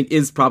Buffalo, I think,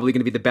 is probably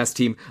going to be the best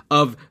team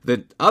of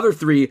the other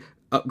three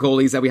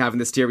goalies that we have in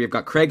this tier. We've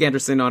got Craig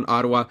Anderson on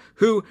Ottawa,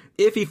 who,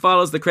 if he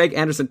follows the Craig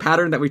Anderson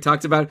pattern that we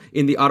talked about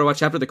in the Ottawa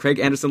chapter, the Craig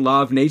Anderson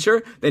law of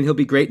nature, then he'll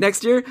be great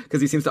next year,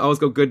 because he seems to always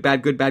go good,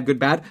 bad, good, bad, good,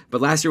 bad. But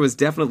last year was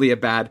definitely a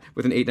bad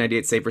with an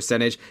 .898 save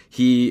percentage.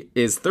 He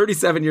is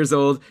 37 years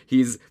old.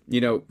 He's,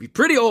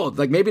 pretty old,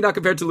 like maybe not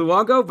compared to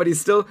Luongo, but he's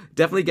still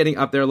definitely getting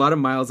up there. A lot of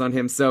miles on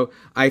him. So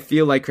I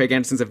feel like Craig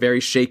Anderson's a very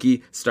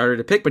shaky starter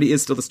to pick, but he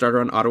is still the starter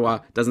on Ottawa.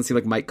 Doesn't seem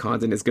like Mike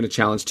Condon is going to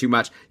challenge too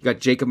much. You got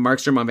Jacob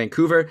Markstrom on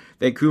Vancouver.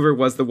 Vancouver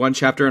was the one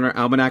chapter in our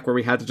almanac where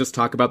we had to just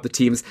talk about the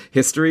team's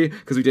history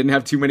because we didn't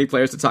have too many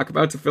players to talk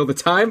about to fill the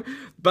time.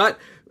 But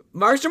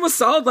Markstrom was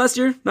solid last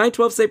year.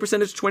 912 save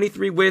percentage,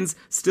 23 wins,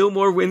 still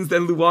more wins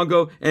than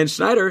Luongo and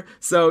Schneider.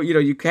 So,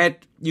 you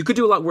could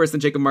do a lot worse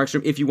than Jacob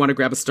Markstrom if you want to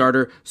grab a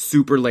starter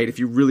super late, if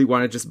you really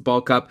want to just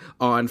bulk up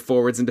on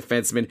forwards and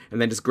defensemen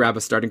and then just grab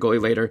a starting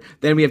goalie later.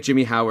 Then we have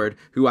Jimmy Howard,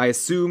 who I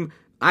assume...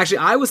 Actually,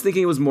 I was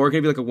thinking it was more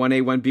going to be like a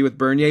 1A, 1B with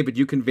Bernier, but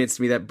you convinced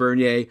me that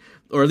Bernier,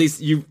 or at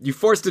least you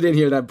forced it in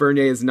here, that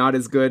Bernier is not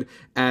as good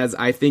as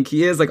I think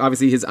he is. Like,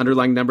 obviously, his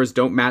underlying numbers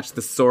don't match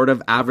the sort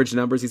of average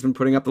numbers he's been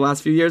putting up the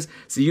last few years.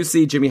 So you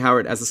see Jimmy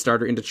Howard as a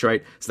starter in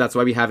Detroit. So that's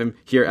why we have him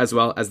here as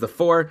well as the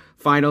 4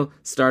 final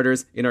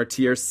starters in our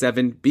tier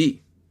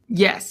 7B.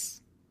 Yes.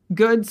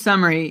 Good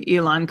summary,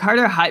 Elon.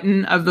 Carter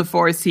Hutton of the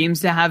 4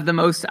 seems to have the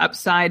most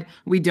upside.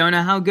 We don't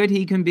know how good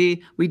he can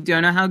be. We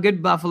don't know how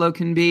good Buffalo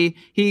can be.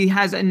 He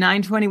has a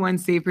 .921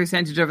 save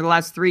percentage over the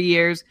last 3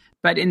 years,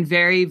 but in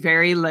very,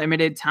 very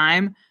limited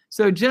time.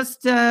 So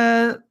just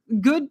good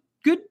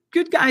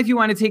guy if you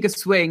want to take a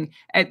swing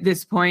at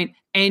this point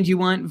and you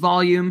want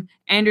volume.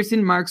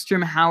 Anderson,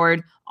 Markstrom,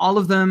 Howard, All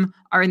of them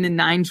are in the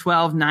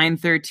 912,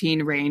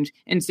 913 range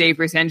in save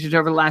percentage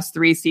over the last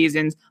 3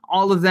 seasons.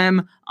 All of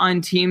them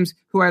on teams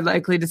who are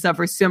likely to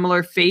suffer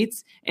similar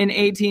fates in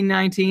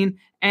 18-19.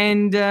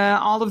 And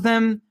all of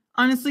them,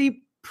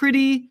 honestly,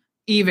 pretty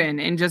even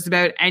in just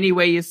about any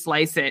way you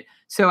slice it.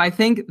 So I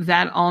think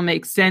that all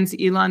makes sense,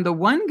 Elon. The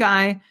one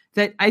guy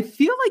that I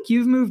feel like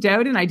you've moved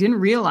out and I didn't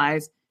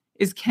realize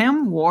is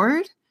Cam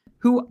Ward,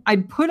 who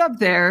I'd put up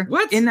there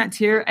in that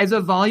tier as a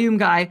volume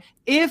guy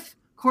if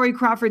Corey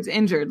Crawford's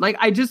injured. Like,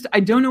 I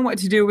don't know what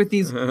to do with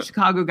these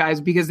Chicago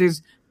guys because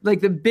there's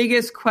like the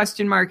biggest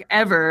question mark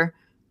ever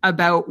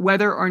about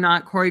whether or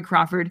not Corey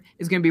Crawford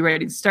is going to be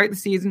ready to start the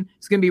season,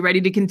 is going to be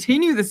ready to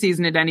continue the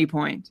season at any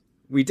point.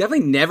 We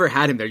definitely never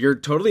had him there. You're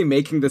totally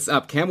making this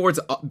up. Cam Ward's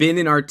been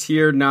in our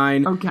tier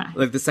 9,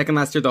 like the second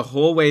last tier, the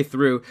whole way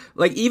through.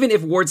 Like, even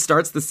if Ward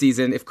starts the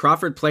season, if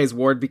Crawford plays,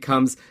 Ward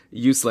becomes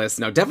useless.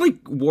 No, definitely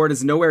Ward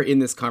is nowhere in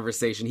this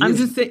conversation. I'm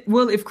just saying,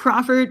 well, if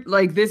Crawford,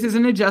 like, this is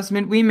an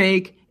adjustment we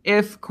make.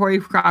 If Corey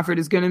Crawford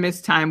is going to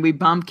miss time, we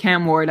bump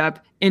Cam Ward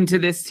up into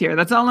this tier.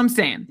 That's all I'm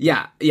saying.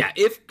 Yeah.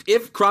 If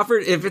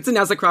it's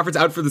announced that Crawford's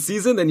out for the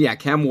season, then yeah,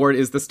 Cam Ward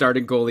is the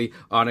starting goalie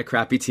on a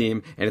crappy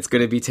team, and it's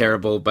going to be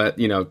terrible, but,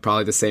 you know,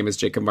 probably the same as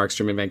Jacob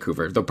Markstrom in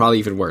Vancouver. Though probably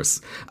even worse.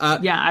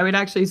 I would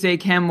actually say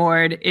Cam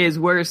Ward is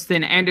worse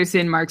than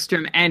Anderson,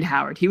 Markstrom, and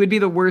Howard. He would be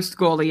the worst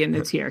goalie in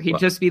the tier. He'd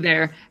just be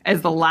there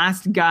as the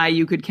last guy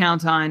you could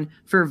count on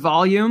for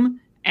volume,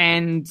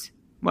 and,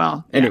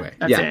 well, anyway,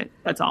 that's it.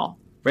 That's all.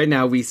 Right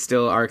now, we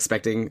still are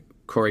expecting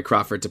Corey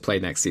Crawford to play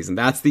next season.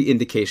 That's the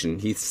indication.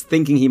 He's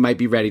thinking he might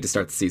be ready to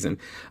start the season.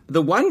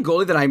 The one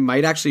goalie that I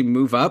might actually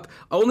move up,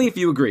 only if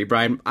you agree,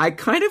 Brian, I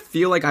kind of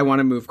feel like I want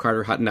to move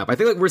Carter Hutton up. I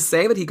think like we're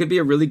saying that he could be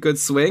a really good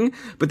swing,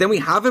 but then we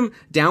have him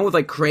down with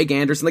like Craig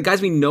Anderson, the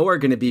guys we know are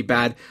going to be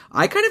bad.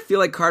 I kind of feel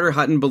like Carter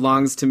Hutton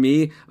belongs to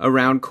me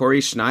around Corey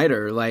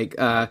Schneider. Like,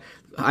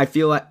 I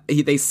feel like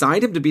they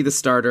signed him to be the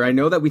starter. I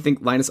know that we think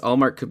Linus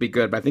Ullmark could be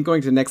good, but I think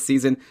going to next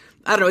season,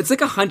 I don't know, it's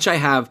like a hunch I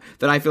have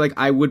that I feel like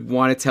I would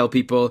want to tell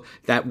people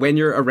that when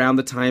you're around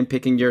the time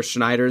picking your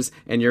Schneiders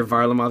and your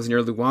Varlamovs and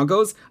your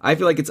Luongos, I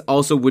feel like it's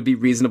also would be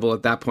reasonable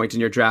at that point in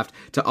your draft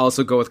to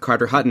also go with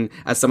Carter Hutton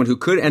as someone who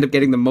could end up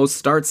getting the most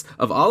starts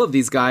of all of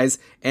these guys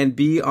and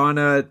be on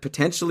a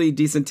potentially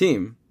decent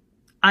team.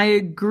 I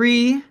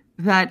agree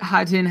that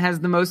Hutton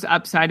has the most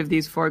upside of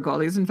these 4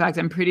 goalies. In fact,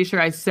 I'm pretty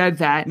sure I said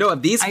that. No,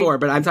 of these 4,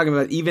 but I'm talking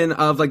about even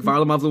of like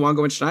Varlamov,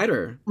 Luongo, and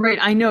Schneider. Right,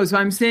 I know. So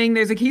I'm saying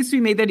there's a case to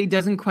be made that he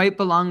doesn't quite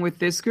belong with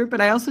this group,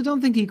 but I also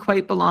don't think he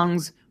quite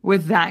belongs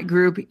with that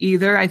group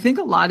either. I think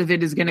a lot of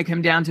it is going to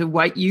come down to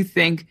what you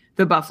think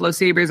the Buffalo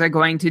Sabres are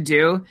going to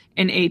do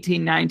in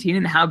 18-19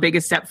 and how big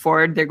a step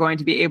forward they're going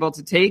to be able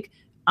to take.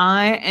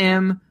 I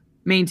am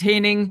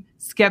maintaining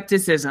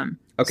skepticism.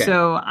 Okay.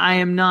 So I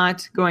am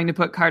not going to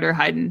put Carter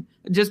Hutton.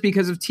 Just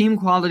because of team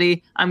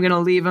quality, I'm going to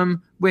leave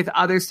him with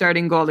other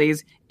starting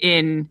goalies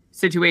in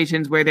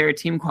situations where their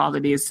team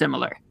quality is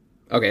similar.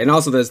 Okay, and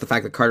also there's the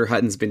fact that Carter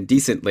Hutton's been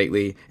decent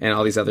lately, and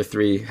all these other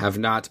 3 have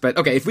not. But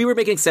okay, if we were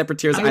making separate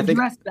tiers, I think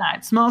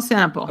that small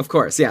sample. Of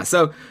course, yeah.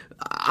 So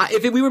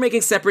if we were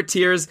making separate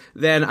tiers,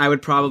 then I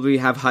would probably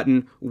have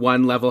Hutton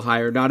 1 level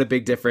higher. Not a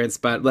big difference,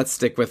 but let's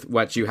stick with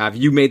what you have.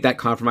 You made that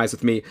compromise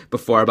with me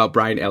before about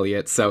Brian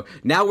Elliott, so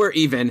now we're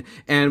even,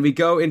 and we're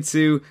getting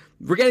to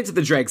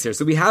the dregs here.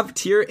 So we have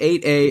tier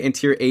 8A and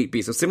tier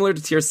 8B. So similar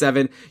to tier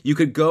 7, you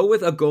could go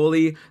with a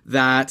goalie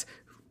that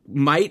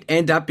might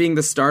end up being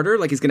the starter,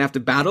 like he's going to have to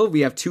battle.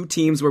 We have 2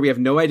 teams where we have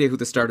no idea who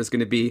the starter is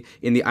going to be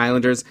in the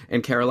Islanders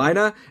and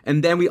Carolina.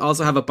 And then we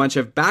also have a bunch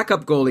of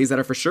backup goalies that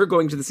are for sure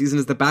going to the season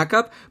as the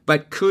backup,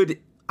 but could,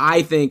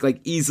 I think,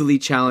 like easily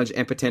challenge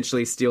and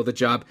potentially steal the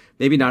job.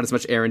 Maybe not as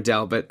much Aaron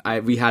Dell, but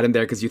we had him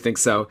there because you think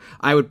so.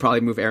 I would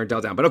probably move Aaron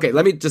Dell down. But okay,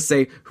 let me just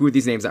say who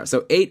these names are.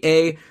 So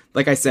 8A,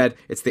 like I said,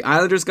 it's the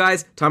Islanders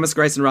guys, Thomas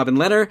Greiss and Robin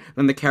Lehner,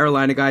 and the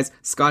Carolina guys,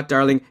 Scott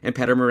Darling and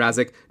Petr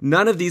Mrazek.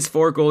 None of these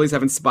 4 goalies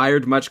have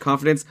inspired much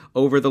confidence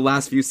over the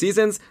last few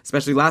seasons,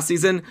 especially last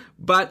season.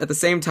 But at the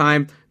same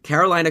time,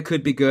 Carolina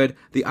could be good.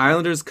 The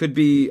Islanders could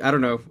be, I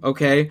don't know,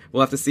 okay.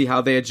 We'll have to see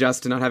how they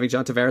adjust to not having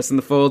John Tavares in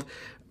the fold.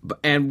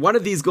 And one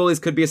of these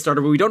goalies could be a starter,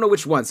 but we don't know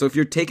which one. So if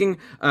you're taking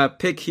a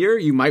pick here,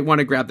 you might want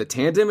to grab the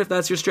tandem if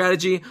that's your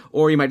strategy,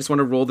 or you might just want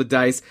to roll the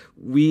dice.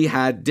 We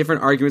had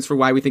different arguments for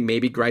why we think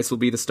maybe Greiss will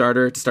be the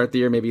starter to start the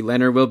year, maybe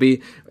Lehner will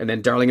be, and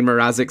then Darling and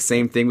Mrazek,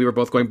 same thing. We were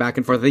both going back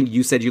and forth. I think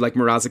you said you like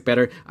Mrazek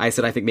better. I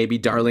said I think maybe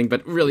Darling,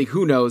 but really,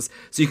 who knows?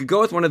 So you could go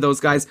with one of those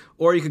guys,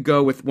 or you could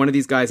go with one of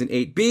these guys in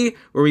 8B,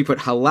 where we put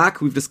Halak,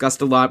 who we've discussed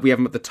a lot. We have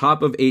him at the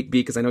top of 8B,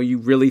 because I know you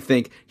really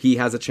think he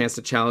has a chance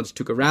to challenge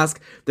Tuukka Rask.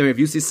 Then we have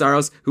UC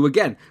Saros, who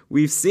again,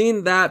 we've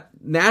seen that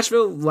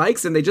Nashville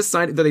likes him. They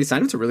signed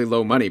him to really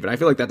low money, but I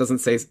feel like that doesn't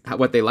say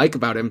what they like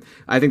about him.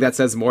 I think that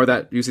says more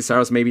that Juuse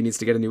Saros maybe needs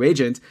to get a new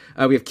agent.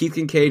 We have Keith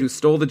Kincaid, who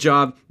stole the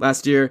job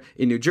last year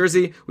in New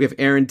Jersey. We have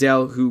Aaron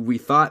Dell, who we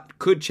thought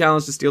could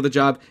challenge to steal the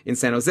job in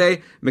San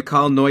Jose.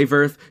 Mikal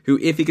Neuwirth, who,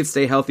 if he could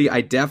stay healthy,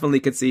 I definitely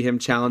could see him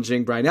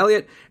challenging Brian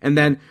Elliott. And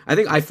then I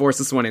think I forced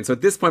this one in. So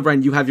at this point,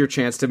 Brian, you have your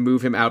chance to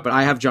move him out, but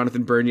I have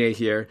Jonathan Bernier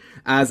here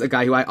as a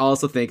guy who I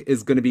also think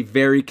is going to be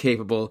very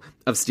capable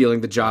of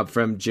stealing the job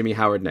from Jimmy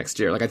Howard next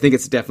year. Like, I think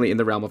it's definitely in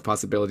the realm of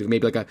possibility,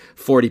 maybe like a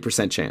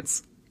 40%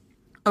 chance.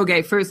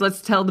 Okay, first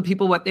let's tell the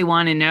people what they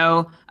want to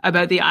know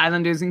about the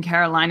Islanders and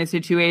Carolina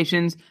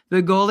situations.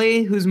 The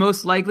goalie who's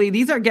most likely,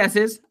 these are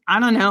guesses, I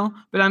don't know,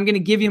 but I'm going to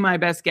give you my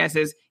best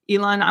guesses.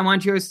 Elon, I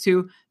want yours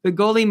too. The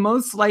goalie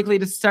most likely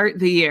to start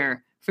the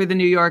year for the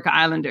New York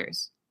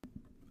Islanders.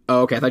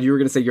 Oh, okay, I thought you were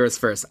going to say yours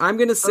first. I'm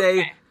going to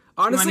say,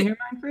 honestly, you want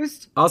to hear mine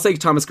first? I'll say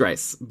Thomas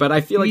Greiss, but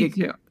I feel Me like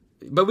too.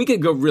 But we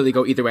could really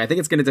go either way. I think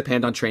it's going to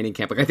depend on training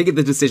camp. Like, I think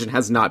the decision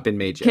has not been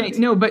made yet. Okay,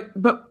 no, but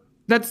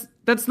that's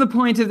the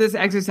point of this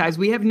exercise.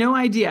 We have no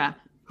idea.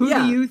 Who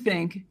do you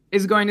think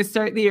is going to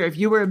start the year? If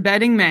you were a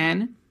betting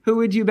man, who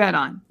would you bet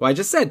on? Well, I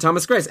just said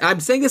Thomas Greiss. I'm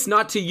saying this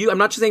not to you. I'm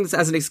not just saying this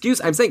as an excuse.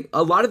 I'm saying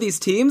a lot of these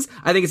teams,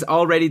 I think it's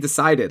already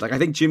decided. Like, I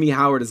think Jimmy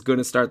Howard is going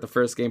to start the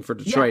first game for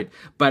Detroit.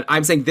 Yeah. But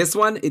I'm saying this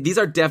one, these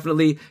are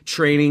definitely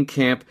training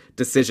camp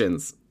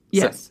decisions.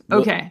 Yes.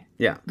 So, okay.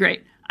 Yeah.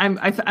 Great.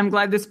 I'm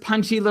glad this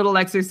punchy little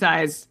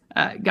exercise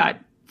got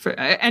for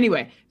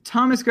anyway.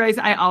 Thomas Greiss,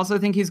 I also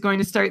think he's going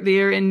to start the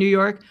year in New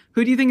York.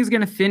 Who do you think is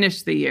going to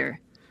finish the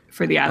year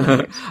for the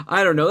Islanders?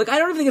 I don't know. Like, I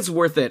don't think it's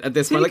worth it at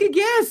this point. Take a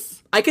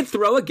guess. I could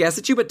throw a guess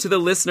at you, but to the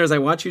listeners, I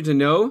want you to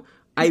know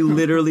I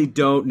literally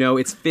don't know.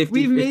 It's 50-50 to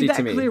me. We've made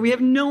that clear. We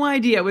have no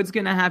idea what's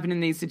going to happen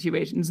in these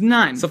situations.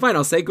 None. So fine,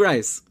 I'll say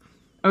Greiss.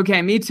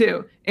 Okay, me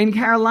too. In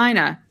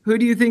Carolina, who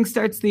do you think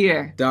starts the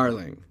year?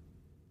 Darling.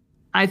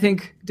 I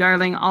think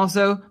Darling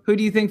also. Who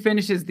do you think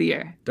finishes the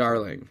year?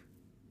 Darling.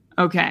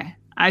 Okay.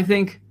 I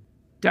think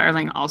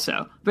Darling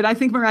also. But I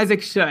think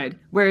Mrazek should.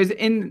 Whereas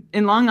in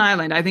Long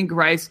Island, I think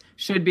Greiss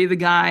should be the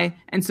guy,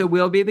 and so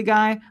will be the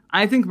guy.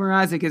 I think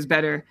Mrazek is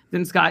better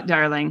than Scott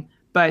Darling,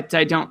 but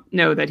I don't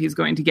know that he's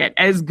going to get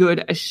as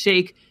good a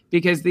shake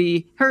because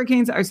the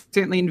Hurricanes are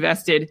certainly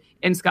invested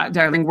in Scott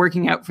Darling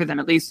working out for them,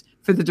 at least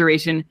for the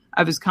duration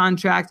of his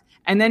contract.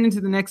 And then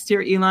into the next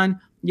tier, Elon,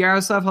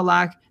 Yaroslav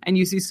Halak and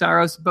Juuse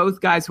Saros,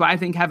 both guys who I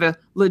think have a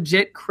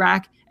legit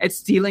crack at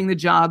stealing the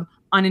job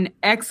on an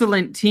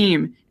excellent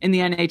team in the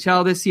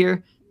NHL this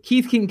year.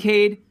 Keith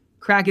Kincaid,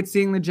 crack at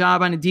stealing the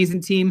job on a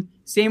decent team.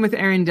 Same with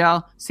Aaron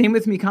Dell. Same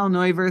with Mikal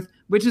Neuwirth,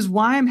 which is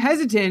why I'm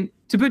hesitant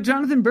to put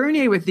Jonathan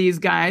Bernier with these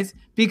guys,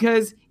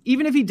 because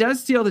even if he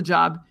does steal the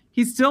job,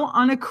 he's still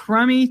on a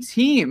crummy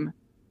team.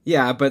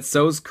 Yeah, but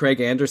so's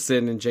Craig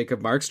Anderson and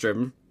Jacob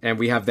Markstrom, and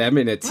we have them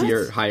in a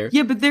tier higher.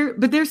 Yeah, but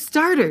they're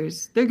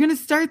starters. They're going to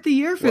start the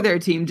year for their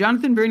team.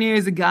 Jonathan Bernier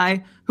is a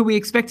guy who we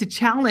expect to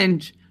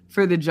challenge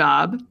for the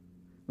job.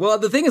 Well,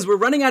 the thing is, we're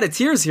running out of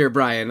tiers here,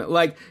 Brian.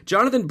 Like,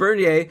 Jonathan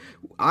Bernier,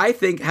 I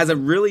think, has a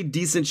really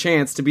decent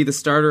chance to be the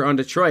starter on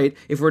Detroit.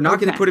 If we're not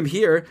going to put him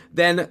here,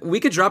 then we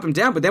could drop him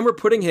down. But then we're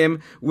putting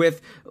him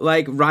with,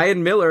 like,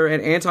 Ryan Miller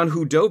and Anton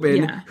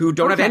Khudobin, who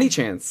don't have any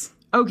chance.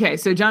 Okay,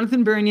 so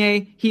Jonathan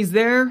Bernier, he's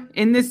there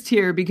in this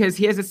tier because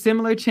he has a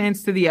similar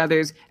chance to the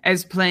others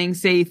as playing,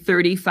 say,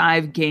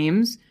 35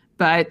 games.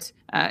 But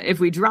if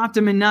we dropped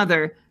him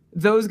another,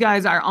 those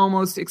guys are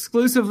almost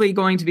exclusively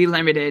going to be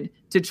limited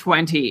to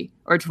 20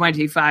 or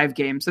 25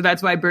 games. So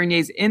that's why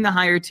Bernier's in the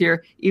higher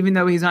tier, even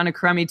though he's on a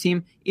crummy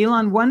team.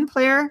 Elon, one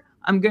player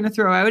I'm going to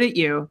throw out at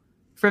you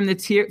from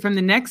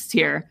the next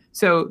tier.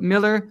 So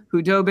Miller,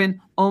 Khudobin,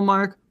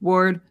 Ullmark,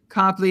 Ward,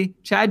 Copley,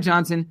 Chad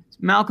Johnson,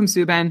 Malcolm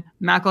Subban,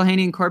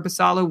 McElhaney, and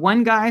Korpisalo.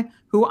 One guy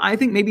who I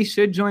think maybe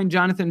should join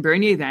Jonathan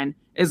Bernier then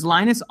is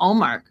Linus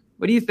Ullmark.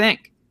 What do you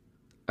think?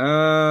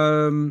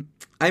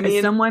 I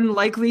mean, someone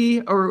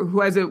likely or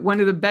who has one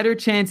of the better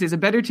chances, a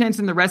better chance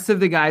than the rest of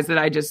the guys that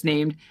I just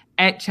named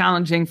at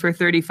challenging for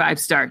 35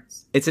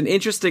 starts. It's an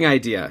interesting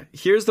idea.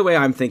 Here's the way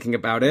I'm thinking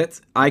about it.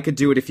 I could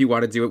do it if you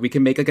want to do it. We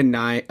can make like a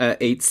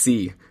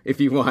 8C if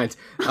you want.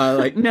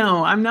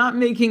 No, I'm not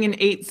making an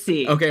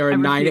 8C. Okay, or a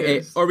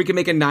 9A, or we can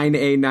make a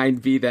 9A,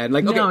 9B then.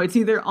 Like, okay. No, it's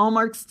either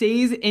Ullmark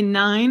stays in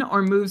 9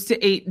 or moves to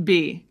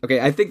 8B. Okay,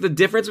 I think the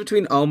difference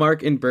between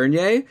Ullmark and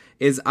Bernier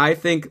is I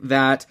think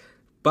that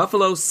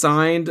Buffalo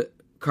signed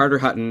Carter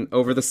Hutton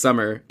over the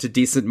summer to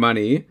decent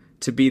money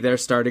to be their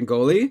starting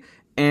goalie,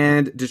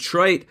 and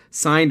Detroit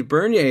signed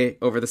Bernier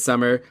over the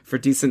summer for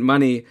decent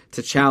money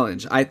to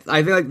challenge. I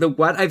feel like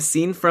what I've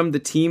seen from the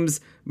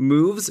team's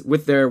moves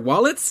with their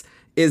wallets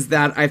is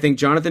that I think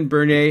Jonathan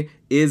Bernier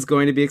is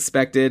going to be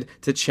expected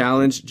to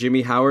challenge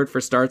Jimmy Howard for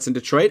starts in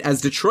Detroit,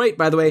 as Detroit,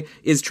 by the way,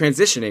 is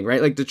transitioning,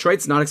 right? Like,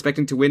 Detroit's not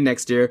expecting to win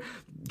next year.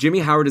 Jimmy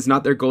Howard is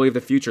not their goalie of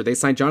the future. They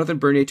signed Jonathan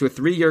Bernier to a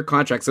 3-year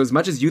contract. So as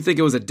much as you think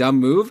it was a dumb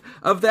move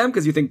of them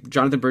because you think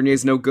Jonathan Bernier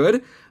is no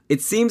good,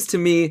 it seems to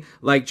me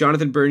like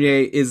Jonathan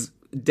Bernier is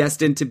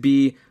destined to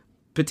be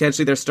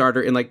potentially their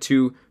starter in like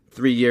 2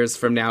 3 years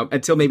from now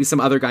until maybe some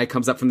other guy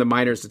comes up from the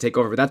minors to take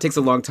over. But that takes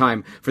a long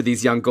time for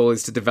these young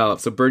goalies to develop.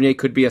 So Bernier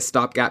could be a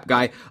stopgap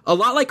guy, a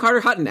lot like Carter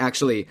Hutton,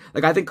 actually.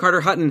 Like, I think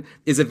Carter Hutton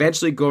is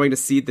eventually going to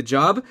cede the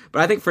job,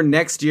 but I think for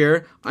next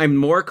year, I'm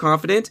more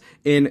confident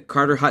in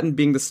Carter Hutton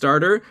being the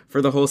starter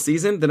for the whole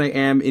season than I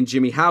am in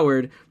Jimmy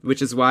Howard,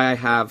 which is why I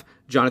have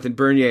Jonathan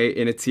Bernier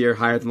in a tier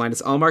higher than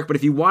Linus Ullmark. But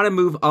if you want to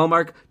move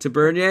Ullmark to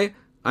Bernier,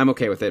 I'm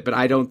okay with it. But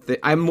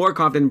I'm more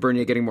confident in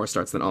Bernier getting more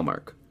starts than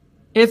Ullmark.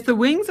 If the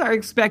Wings are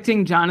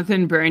expecting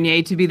Jonathan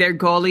Bernier to be their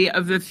goalie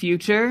of the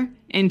future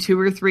in 2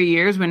 or 3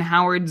 years when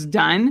Howard's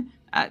done,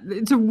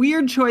 it's a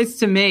weird choice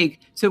to make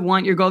to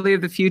want your goalie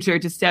of the future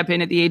to step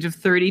in at the age of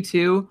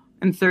 32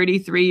 and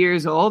 33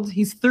 years old.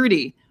 He's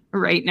 30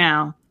 right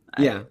now.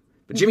 Yeah.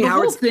 But Jimmy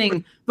Howard's...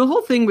 The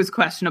whole thing was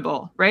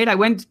questionable, right? I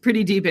went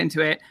pretty deep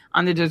into it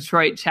on the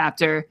Detroit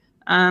chapter.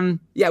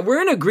 Yeah,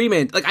 we're in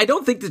agreement. Like, I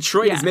don't think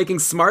Detroit is making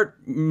smart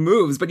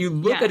moves, but you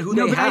look at who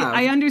they have.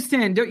 I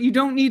understand. You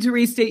don't need to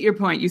restate your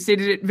point. You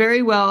stated it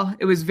very well.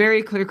 It was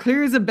very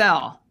clear as a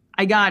bell.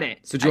 I got it.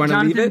 So do you want to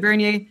leave it? Jonathan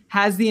Bernier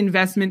has the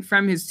investment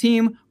from his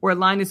team, where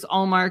Linus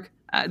Ullmark,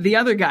 the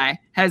other guy,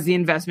 has the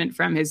investment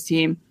from his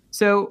team.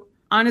 So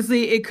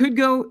honestly, it could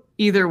go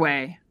either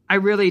way. I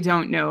really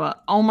don't know.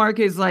 Ullmark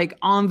is like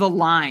on the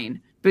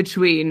line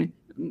between.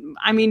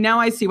 I mean, now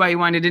I see why you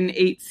wanted an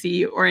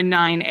 8C or a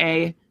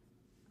 9A.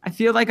 I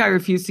feel like I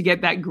refuse to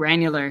get that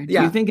granular. Do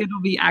you think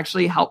it'll be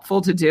actually helpful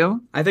to do?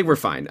 I think we're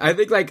fine. I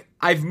think, like,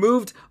 I've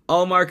moved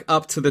Ullmark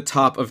up to the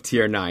top of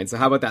tier 9. So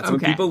how about that? So when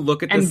people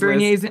look at this list... And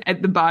Bernier's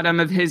at the bottom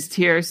of his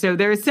tier. So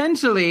they're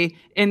essentially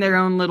in their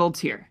own little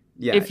tier.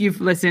 Yeah. If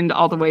you've listened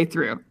all the way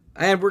through.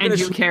 And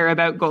you care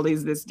about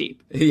goalies this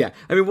deep. Yeah.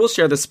 I mean, we'll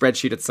share the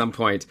spreadsheet at some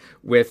point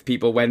with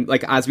people when,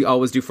 like, as we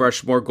always do for our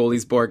Schmore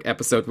Goalies Borg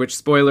episode, which,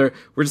 spoiler,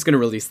 we're just going to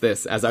release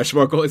this as our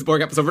Schmore Goalies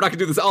Borg episode. We're not going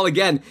to do this all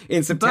again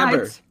in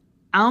September. But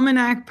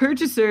Almanac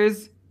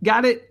purchasers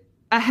got it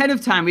ahead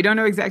of time. We don't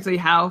know exactly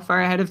how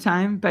far ahead of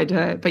time, but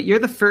you're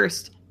the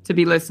first to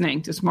be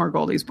listening to S'more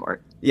Goalies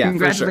Borg. Yeah,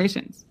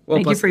 congratulations. For sure. Well,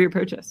 Thank you for your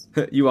purchase.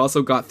 You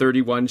also got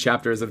 31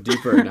 chapters of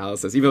deeper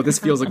analysis, even though this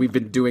feels like we've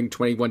been doing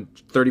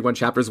 31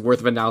 chapters worth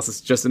of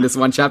analysis just in this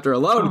one chapter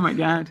alone. Oh my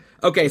God.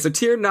 Okay, so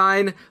tier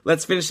 9,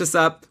 let's finish this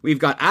up. We've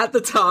got at the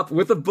top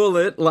with a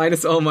bullet,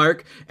 Linus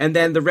Ullmark, and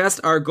then the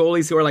rest are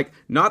goalies who are like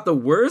not the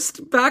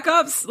worst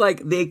backups.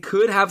 Like, they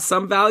could have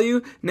some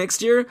value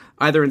next year,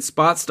 either in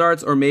spot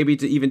starts or maybe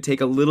to even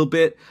take a little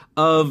bit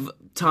of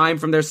time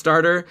from their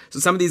starter. So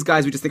some of these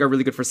guys we just think are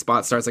really good for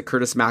spot starts, like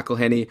Curtis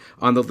McElhinney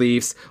on the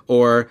Leafs,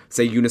 or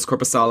say Joonas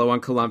Korpisalo on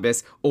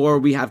Columbus, or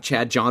we have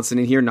Chad Johnson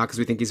in here, not because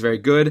we think he's very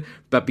good,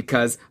 but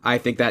because I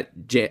think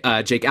that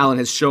Jake Allen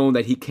has shown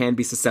that he can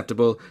be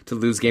susceptible to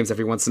lose games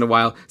every once in a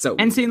while.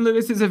 And St.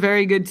 Louis is a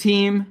very good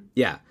team.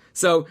 Yeah.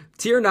 So,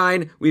 tier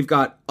 9, we've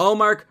got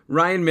Ullmark,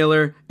 Ryan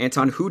Miller,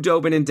 Anton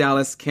Hudobin in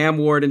Dallas, Cam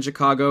Ward in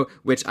Chicago,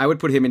 which I would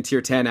put him in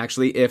tier 10,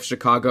 actually, if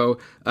Chicago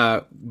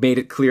made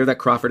it clear that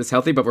Crawford is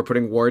healthy, but we're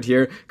putting Ward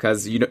here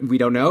because we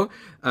don't know.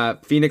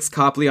 Phoenix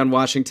Copley on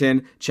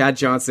Washington, Chad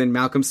Johnson,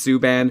 Malcolm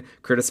Subban,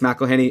 Curtis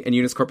McElhinney, and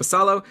Joonas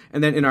Korpisalo.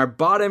 And then in our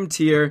bottom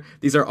tier,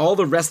 these are all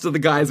the rest of the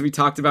guys we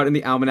talked about in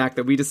the Almanac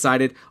that we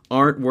decided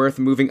aren't worth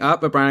moving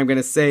up. But Brian, I'm going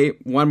to say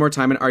one more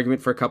time an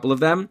argument for a couple of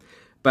them.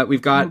 But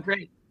we've got...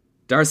 great.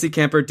 Darcy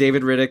Kemper,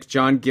 David Riddick,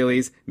 John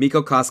Gillies,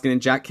 Mikko Koskinen,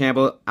 Jack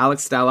Campbell,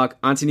 Alex Stalock,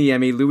 Antoni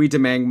Niemi, Louis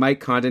Domingue,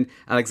 Mike Condon,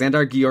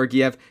 Alexander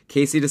Georgiev,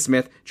 Casey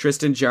DeSmith,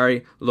 Tristan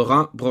Jarry,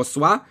 Laurent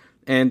Brossoit,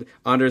 and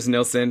Anders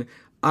Nilsson.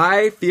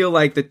 I feel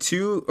like the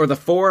 2 or the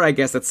 4, I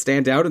guess, that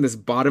stand out in this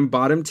bottom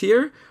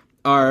tier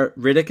are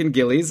Riddick and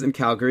Gillies in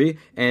Calgary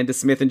and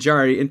DeSmith and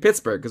Jarry in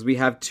Pittsburgh, because we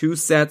have 2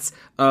 sets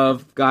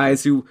of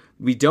guys who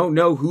we don't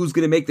know who's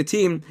going to make the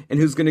team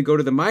and who's going to go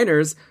to the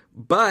minors.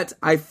 But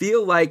I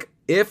feel like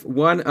if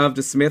one of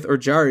DeSmith or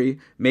Jarry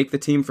make the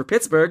team for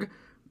Pittsburgh,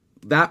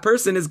 that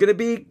person is going to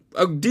be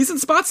a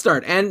decent spot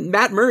start. And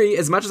Matt Murray,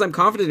 as much as I'm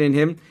confident in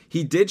him,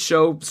 he did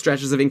show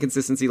stretches of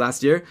inconsistency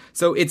last year.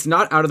 So it's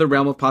not out of the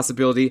realm of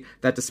possibility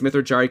that DeSmith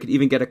or Jarry could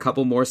even get a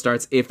couple more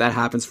starts if that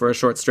happens for a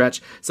short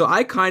stretch. So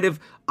I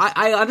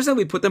understand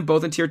we put them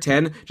both in tier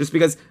 10 just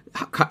because,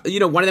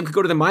 one of them could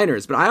go to the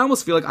minors. But I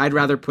almost feel like I'd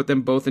rather put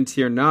them both in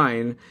tier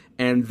 9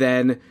 and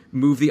then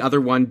move the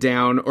other one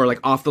down or like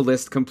off the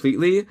list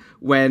completely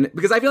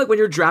because I feel like when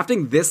you're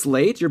drafting this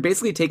late, you're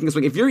basically taking a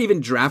swing. If you're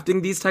even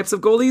drafting these types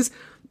of goalies,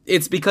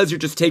 it's because you're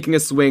just taking a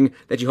swing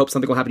that you hope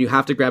something will happen. You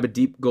have to grab a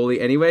deep goalie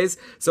anyways.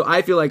 So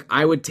I feel like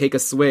I would take a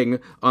swing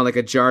on like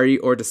a Jarry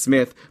or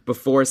DeSmith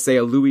before, say,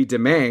 a Louis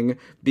Domingue,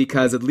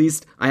 because at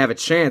least I have a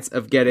chance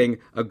of getting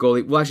a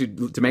goalie. Well,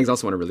 actually, Domingue's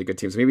also on a really good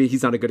team, so maybe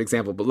he's not a good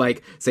example. But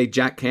like, say,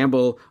 Jack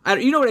Campbell,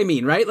 you know what I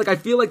mean, right? Like, I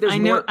feel like there's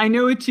more. I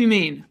know what you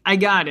mean. I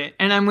got it,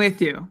 and I'm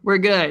with you. We're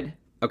good.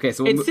 Okay,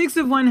 so it's 6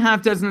 of one,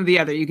 half dozen of the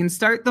other. You can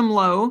start them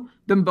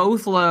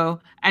both low,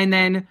 and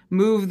then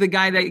move the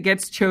guy that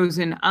gets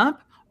chosen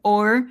up.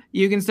 Or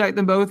you can start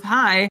them both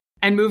high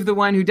and move the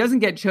one who doesn't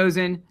get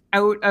chosen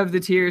out of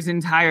the tiers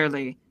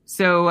entirely.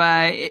 So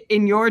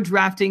in your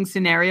drafting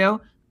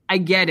scenario, I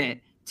get it.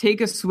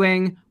 take a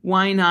swing.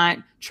 Why not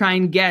try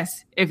and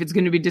guess if it's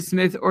going to be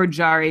DeSmith or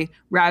Jarry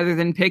rather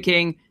than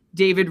picking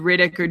David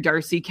Riddick or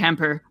Darcy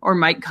Kemper or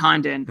Mike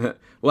Condon?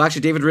 Well,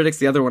 actually, David Riddick's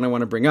the other one I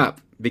want to bring up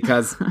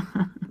because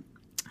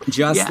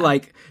just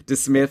like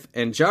DeSmith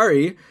and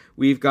Jarry,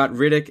 we've got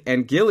Riddick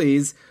and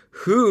Gillies,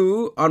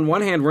 who, on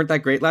one hand, weren't that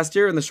great last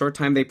year in the short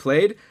time they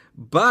played,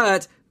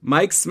 but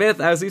Mike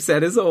Smith, as we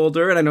said, is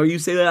older, and I know you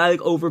say that I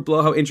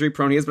overblow how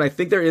injury-prone he is, but I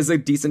think there is a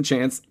decent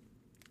chance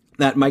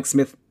that Mike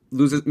Smith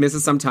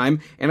misses some time,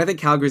 and I think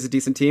Calgary's a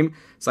decent team,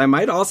 so I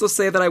might also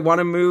say that I want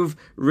to move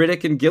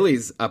Riddick and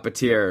Gillies up a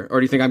tier, or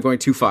do you think I'm going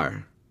too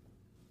far?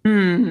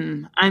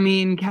 I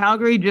mean,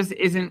 Calgary just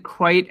isn't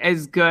quite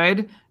as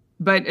good,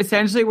 but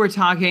essentially we're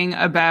talking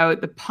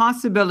about the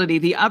possibility,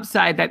 the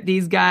upside that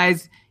these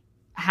guys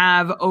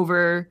have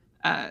over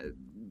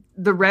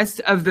the rest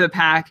of the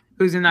pack,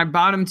 who's in our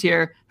bottom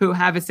tier, who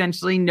have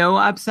essentially no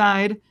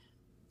upside.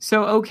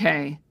 So,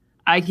 okay,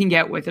 I can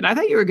get with it. I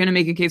thought you were going to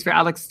make a case for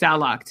Alex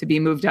Stalock to be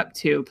moved up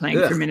too, playing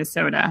for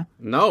Minnesota.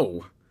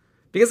 No,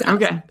 because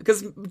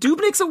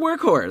Dubnyk's a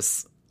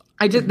workhorse.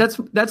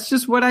 That's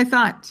just what I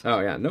thought. Oh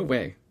yeah, no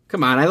way.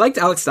 Come on, I liked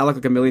Alex Stalock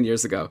like a million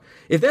years ago.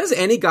 If there's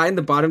any guy in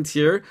the bottom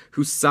tier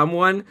who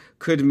someone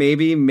could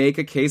maybe make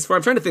a case for,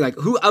 I'm trying to think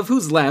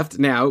who's left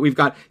now. We've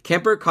got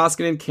Kemper,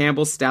 Koskinen,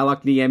 Campbell,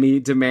 Stalock,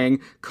 Niemi,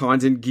 Domingue,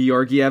 Condon,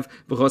 Georgiev,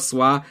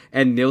 Brossoit,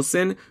 and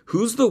Nilsson.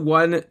 Who's the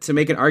one to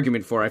make an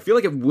argument for? I feel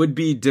like it would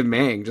be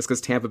Domingue, just because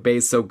Tampa Bay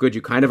is so good.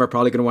 You kind of are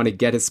probably going to want to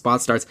get his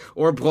spot starts,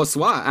 or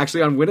Brossoit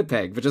actually on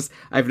Winnipeg. But just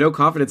I have no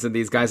confidence in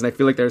these guys, and I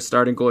feel like their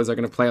starting goalies are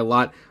going to play a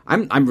lot.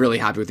 I'm really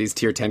happy with these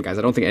tier 10 guys.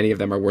 I don't think any of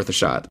them are worth a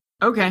shot.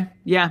 Okay.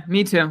 Yeah,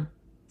 me too.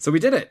 So we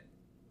did it.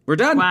 We're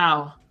done.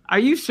 Wow. Are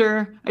you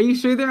sure? Are you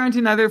sure there aren't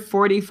another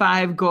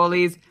 45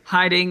 goalies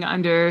hiding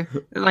under,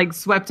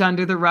 swept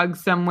under the rug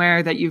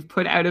somewhere that you've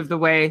put out of the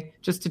way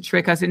just to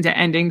trick us into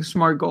ending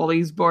Schmore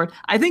Goalies board?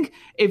 I think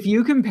if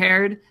you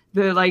compared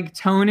the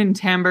tone and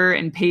timbre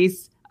and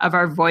pace of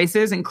our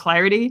voices and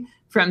clarity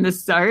from the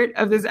start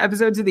of this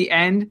episode to the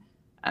end,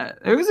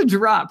 there was a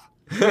drop.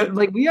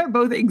 We are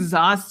both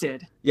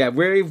exhausted. Yeah,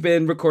 we've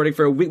been recording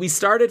for a week. We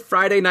started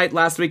Friday night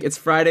last week. It's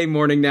Friday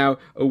morning now,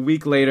 a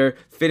week later,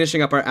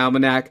 finishing up our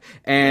almanac.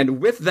 And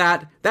with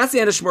that, that's the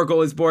end of Schmore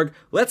Goalies Borg.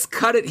 Let's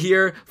cut it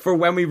here for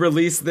when we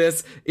release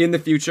this in the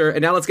future.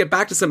 And now let's get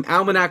back to some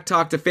almanac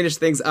talk to finish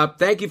things up.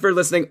 Thank you for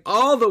listening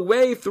all the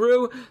way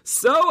through.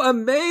 So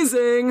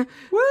amazing.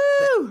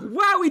 Woo!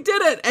 Wow, we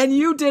did it. And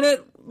you did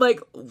it.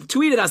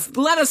 Tweet at us.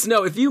 Let us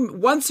know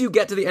once you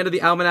get to the end of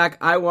the almanac.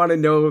 I want to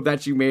know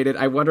that you made it.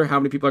 I wonder how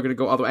many people are going to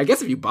go all the way. I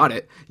guess if you bought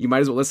it, you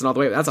might as well listen all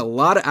the way. That's a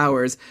lot of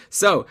hours.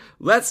 So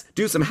let's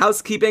do some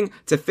housekeeping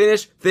to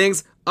finish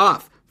things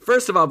off.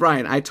 First of all,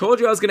 Brian, I told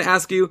you I was going to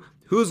ask you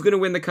who's going to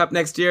win the cup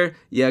next year.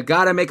 You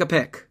got to make a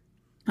pick.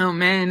 Oh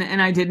man,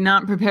 and I did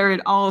not prepare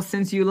at all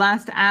since you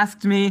last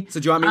asked me. So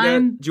do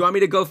you want me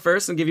to go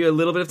first and give you a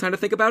little bit of time to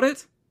think about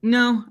it?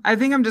 No, I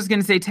think I'm just going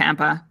to say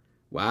Tampa.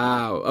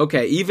 Wow.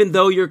 Okay. Even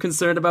though you're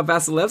concerned about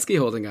Vasilevsky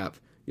holding up,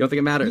 you don't think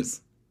it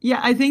matters? Yeah,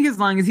 I think as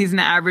long as he's an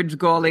average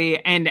goalie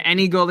and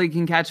any goalie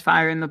can catch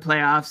fire in the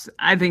playoffs,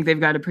 I think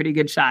they've got a pretty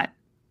good shot.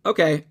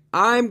 Okay.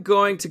 I'm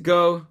going to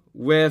go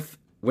with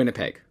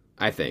Winnipeg,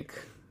 I think.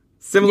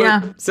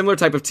 Similar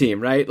type of team,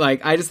 right?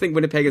 I just think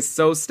Winnipeg is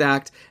so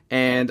stacked,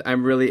 and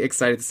I'm really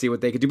excited to see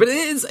what they can do. But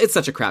it's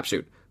such a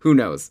crapshoot. Who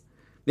knows?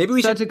 Maybe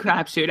we Such a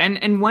crapshoot.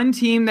 And one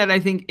team that I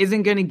think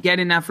isn't going to get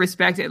enough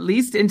respect, at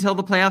least until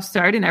the playoffs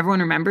start and everyone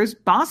remembers,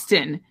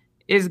 Boston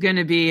is going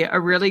to be a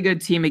really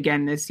good team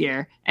again this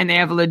year. And they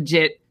have a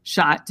legit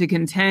shot to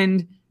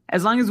contend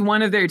as long as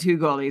one of their two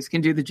goalies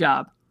can do the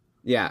job.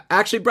 Yeah.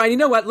 Actually, Brian, you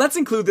know what? Let's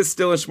include this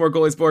still in Schmore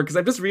Goalies Board because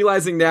I'm just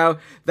realizing now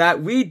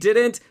that we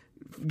didn't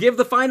give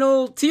the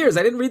final tiers.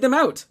 I didn't read them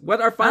out,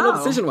 what our final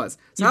decision was.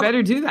 So you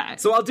better do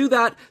that. So I'll do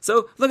that.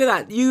 So look at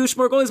that. You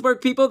Schmore Goalies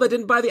Board people that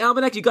didn't buy the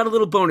almanac, you got a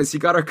little bonus. You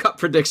got our cup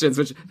predictions,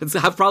 which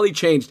have probably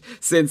changed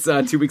since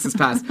 2 weeks has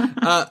passed.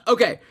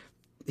 Okay.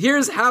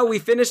 Here's how we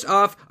finished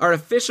off our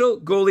official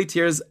goalie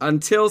tiers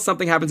until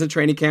something happens in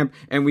training camp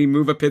and we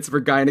move a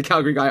Pittsburgh guy and a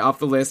Calgary guy off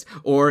the list,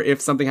 or if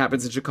something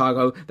happens in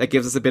Chicago that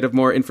gives us a bit of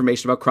more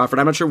information about Crawford.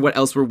 I'm not sure what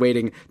else we're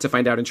waiting to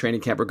find out in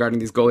training camp regarding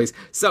these goalies.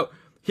 So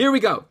here we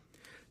go.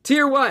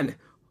 Tier 1,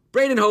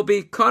 Braden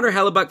Holtby, Connor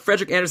Hellebuck,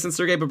 Frederick Anderson,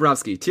 Sergei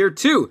Bobrovsky. Tier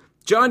 2,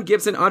 John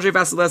Gibson, Andre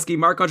Vasilevsky,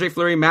 Marc-Andre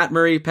Fleury, Matt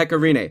Murray, Pekka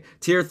Rinne.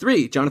 Tier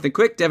 3, Jonathan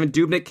Quick, Devin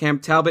Dubnyk, Cam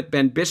Talbot,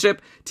 Ben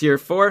Bishop. Tier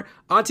 4,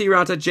 Antti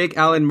Ranta, Jake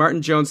Allen,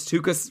 Martin Jones,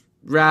 Tuukka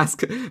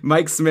Rask,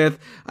 Mike Smith.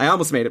 I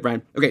almost made it,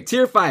 Brian. Okay,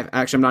 Tier 5.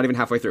 Actually, I'm not even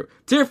halfway through.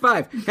 Tier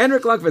 5,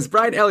 Henrik Lundqvist,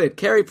 Brian Elliott,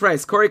 Carey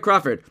Price, Corey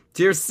Crawford.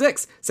 Tier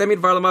 6,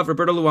 Semyon Varlamov,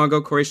 Roberto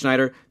Luongo, Corey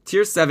Schneider.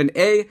 Tier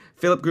 7A,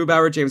 Philip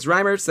Grubauer, James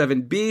Reimer.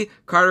 7B,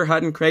 Carter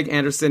Hutton, Craig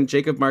Anderson,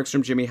 Jacob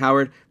Markstrom, Jimmy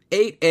Howard.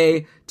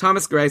 8A,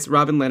 Thomas Greiss,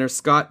 Robin Leonard,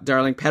 Scott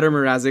Darling, Petr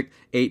Mrazek.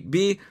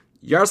 8B,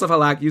 Yaroslav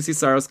Halak, UC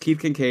Saros, Keith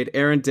Kincaid,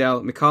 Aaron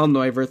Dell, Mikhail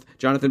Neuwirth,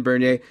 Jonathan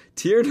Bernier.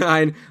 Tier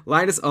 9,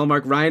 Linus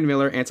Ullmark, Ryan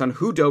Miller, Anton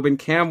Hudobin,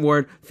 Cam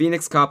Ward,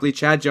 Phoenix Copley,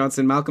 Chad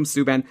Johnson, Malcolm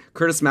Subban,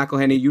 Curtis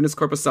McElhenney, Eunice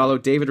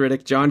Corposalo, David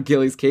Riddick, John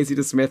Gillies, Casey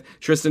DeSmith,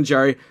 Tristan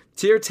Jarry.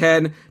 Tier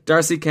 10,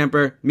 Darcy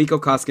Kemper, Mikko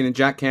Koskinen,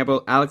 Jack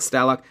Campbell, Alex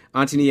Stalock,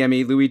 Antti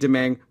Niemi, Louis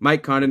Domingue,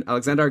 Mike Condon,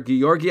 Alexander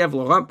Georgiev,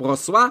 Laurent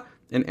Brossois,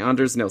 and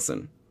Anders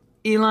Nilsson.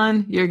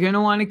 Elon, you're going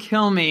to want to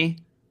kill me.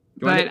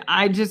 But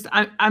I'm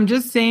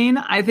just saying,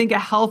 I think a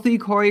healthy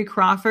Corey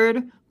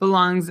Crawford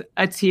belongs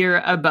a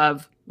tier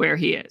above where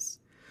he is.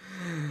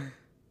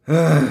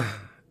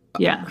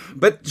 Yeah.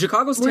 But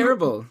Chicago's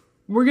terrible.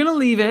 We're going to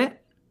leave it.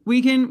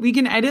 We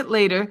can edit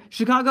later.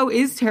 Chicago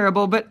is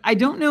terrible, but I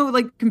don't know,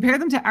 like, compare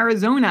them to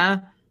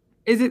Arizona.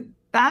 Is it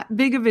that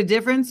big of a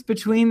difference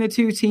between the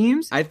two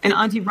teams? And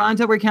Antti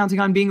Raanta, we're counting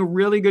on being a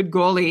really good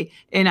goalie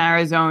in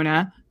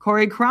Arizona.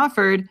 Corey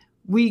Crawford,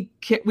 we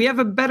have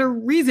a better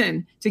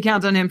reason to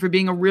count on him for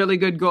being a really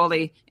good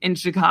goalie in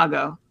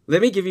Chicago.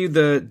 Let me give you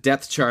the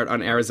depth chart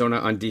on Arizona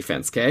on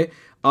defense, okay?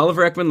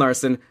 Oliver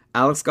Ekman-Larsson,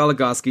 Alex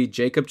Goligoski,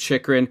 Jacob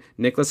Chychrun,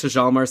 Nicholas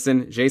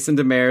Hjalmarsson, Jason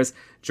Demers,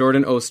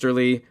 Jordan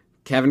Osterley,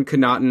 Kevin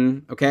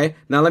Connaughton, okay?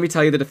 Now let me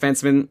tell you the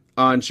defensemen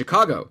on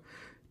Chicago.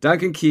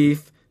 Duncan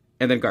Keith,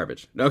 and then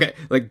garbage. Okay,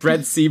 like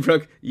Brett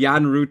Seabrook,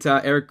 Jan Ruta,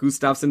 Eric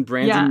Gustafsson,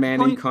 Brandon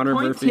Manning, Connor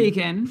Murphy.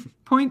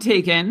 Point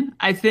taken.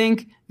 I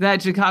think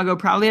that Chicago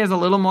probably has a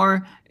little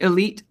more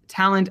elite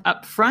talent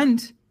up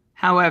front,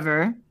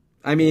 however.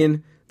 I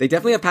mean, they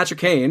definitely have Patrick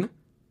Kane.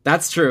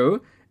 That's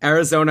true.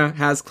 Arizona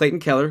has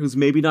Clayton Keller, who's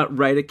maybe not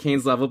right at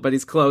Kane's level, but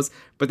he's close.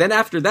 But then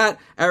after that,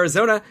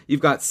 Arizona,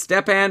 you've got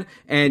Stepan,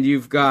 and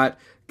you've got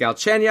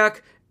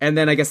Galchenyuk, and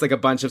then I guess like a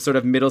bunch of sort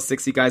of middle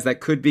 60 guys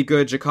that could be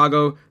good.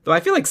 Chicago, though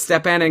I feel like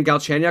Stepan and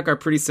Galchenyuk are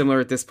pretty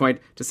similar at this point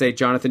to, say,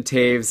 Jonathan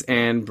Taves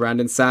and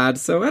Brandon Saad.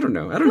 So I don't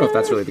know. I don't know if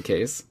that's really the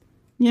case.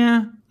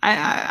 Yeah,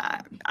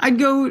 I'd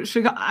go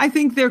Chicago. I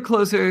think they're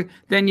closer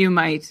than you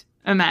might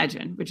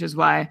imagine, which is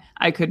why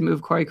I could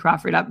move Corey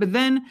Crawford up. But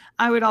then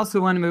I would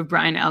also want to move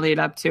Brian Elliott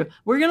up too.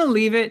 We're going to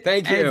leave it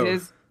as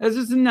is. As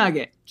just a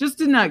nugget.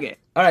 Just a nugget.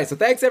 All right, so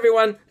thanks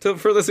everyone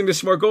for listening to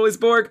Schmore Goalies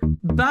Borg.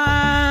 Bye.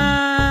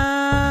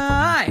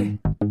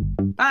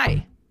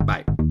 Bye.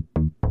 Bye.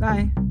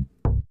 Bye.